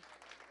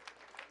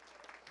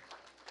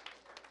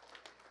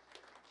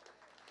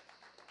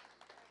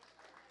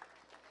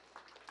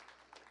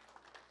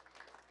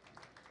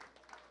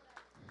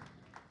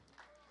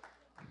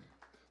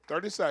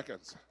 Thirty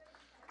seconds.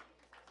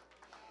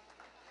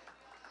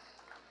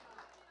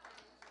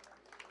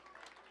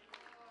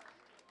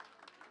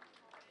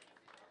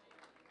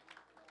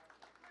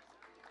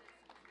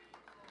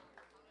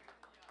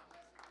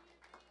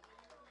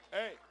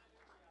 Hey,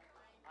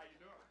 how you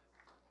doing?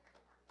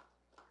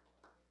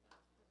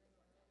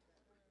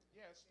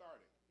 Yeah, it's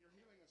starting. Your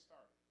healing is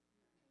starting.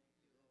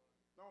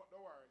 No,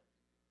 don't worry.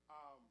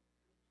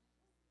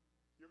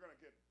 You're going to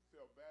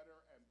feel better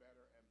and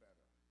better and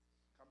better.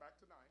 Come back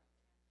tonight.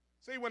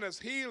 See, when it's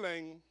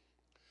healing,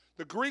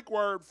 the Greek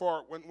word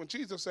for, when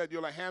Jesus said,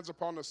 you'll lay hands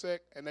upon the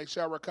sick and they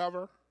shall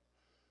recover,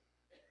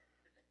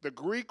 the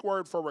Greek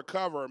word for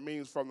recover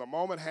means from the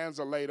moment hands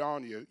are laid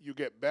on you, you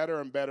get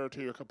better and better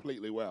till you're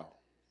completely well.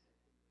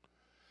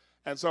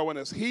 And so when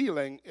it's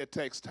healing, it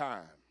takes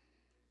time.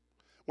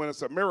 When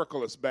it's a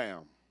miracle, it's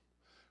bam.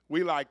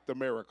 We like the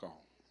miracle.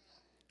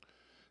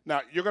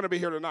 Now, you're going to be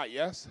here tonight,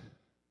 yes?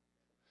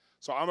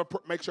 So I'm going to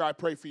make sure I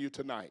pray for you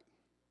tonight.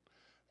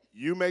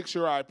 You make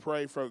sure I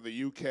pray for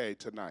the UK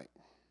tonight.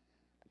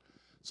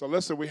 So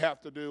listen, we have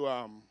to do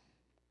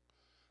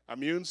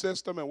immune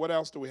system, and what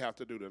else do we have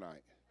to do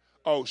tonight?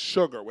 Oh,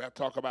 sugar. We have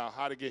to talk about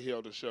how to get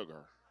healed of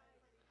sugar.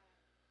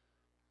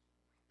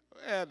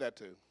 Add that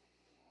too.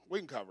 We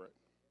can cover it.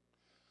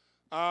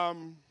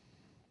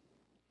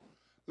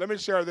 Let me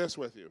share this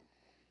with you.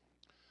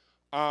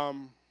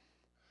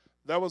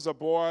 There was a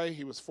boy,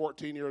 he was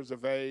 14 years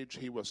of age.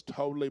 He was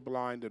totally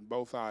blind in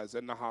both eyes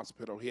in the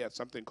hospital. He had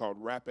something called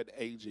rapid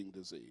aging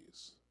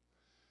disease.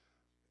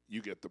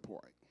 You get the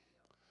point.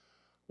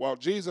 Well,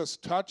 Jesus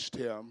touched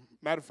him.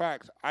 Matter of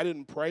fact, I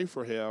didn't pray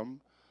for him.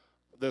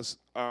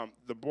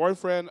 The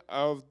boyfriend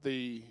of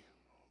the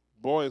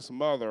boy's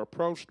mother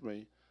approached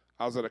me.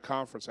 I was at a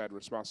conference, I had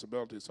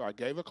responsibility, so I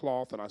gave a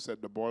cloth and I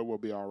said, the boy will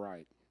be all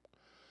right.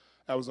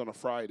 That was on a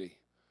Friday.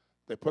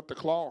 They put the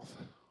cloth.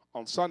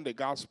 On Sunday,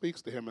 God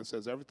speaks to him and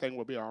says, everything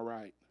will be all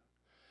right.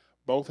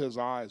 Both his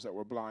eyes that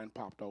were blind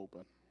popped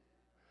open.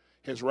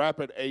 His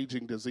rapid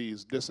aging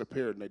disease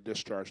disappeared and they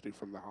discharged him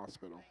from the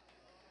hospital.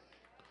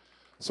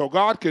 So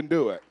God can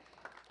do it.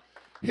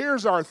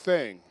 Here's our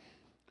thing.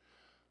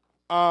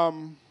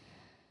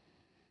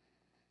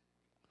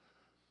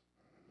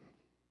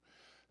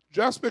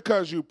 Just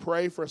because you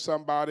pray for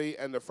somebody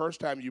and the first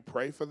time you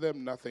pray for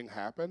them, nothing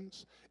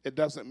happens, it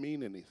doesn't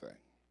mean anything.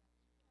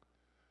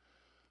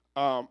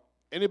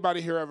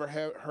 Anybody here ever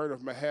heard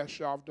of Mahesh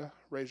Shavda?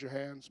 Raise your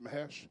hands.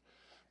 Mahesh.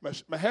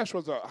 Mahesh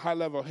was a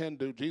high-level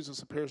Hindu.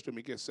 Jesus appears to him,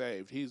 he gets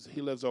saved.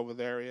 He lives over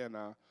there in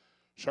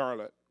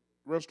Charlotte.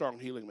 Real strong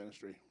healing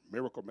ministry,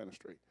 miracle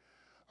ministry.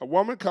 A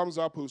woman comes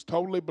up who's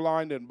totally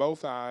blind in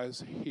both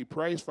eyes. He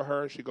prays for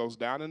her. She goes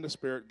down in the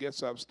spirit,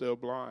 gets up, still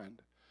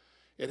blind.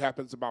 It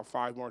happens about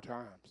 5 more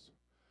times.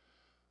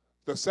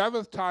 The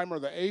 7th time or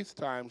the 8th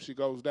time she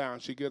goes down,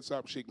 she gets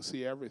up, she can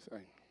see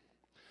everything.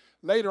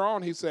 Later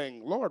on, he's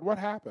saying, Lord, what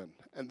happened?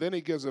 And then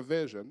he gives a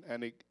vision,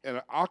 and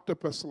an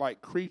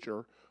octopus-like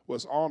creature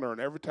was on her,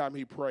 and every time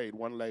he prayed,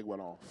 one leg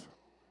went off.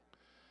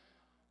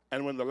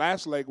 And when the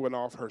last leg went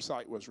off, her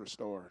sight was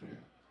restored.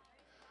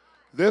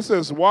 This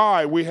is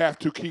why we have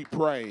to keep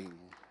praying.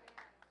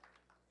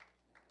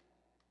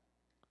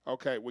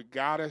 Okay, we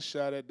got to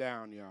shut it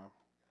down, y'all.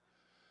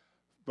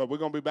 But we're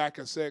going to be back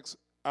at 6.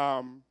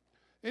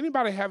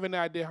 Anybody have any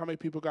idea how many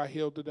people got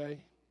healed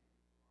today?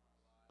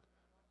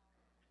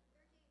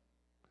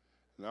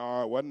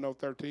 No, it wasn't no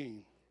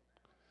 13.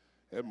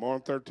 It was more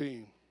than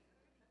 13.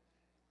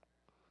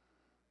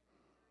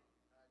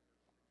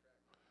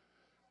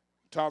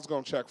 Todd's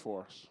going to check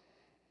for us.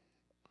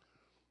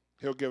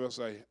 He'll give us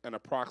an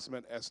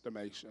approximate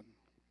estimation.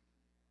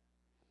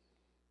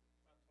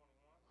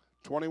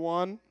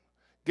 21?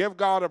 Give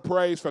God a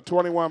praise for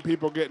 21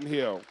 people getting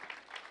healed.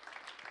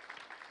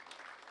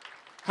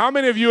 How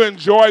many of you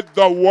enjoyed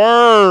the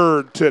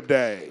word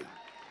today?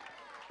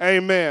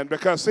 Amen.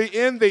 Because see,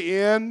 in the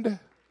end,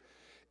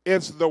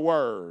 it's the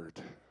word.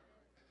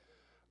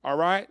 All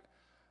right?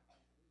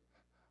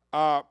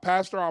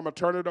 Pastor, I'm going to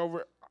turn it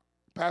over.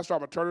 Pastor, I'm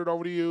going to turn it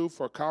over to you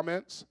for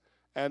comments.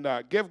 And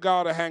give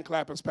God a hand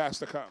clap as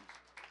Pastor comes.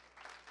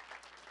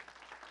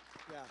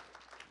 Yeah.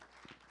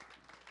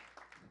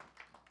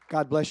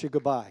 God bless you.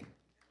 Goodbye.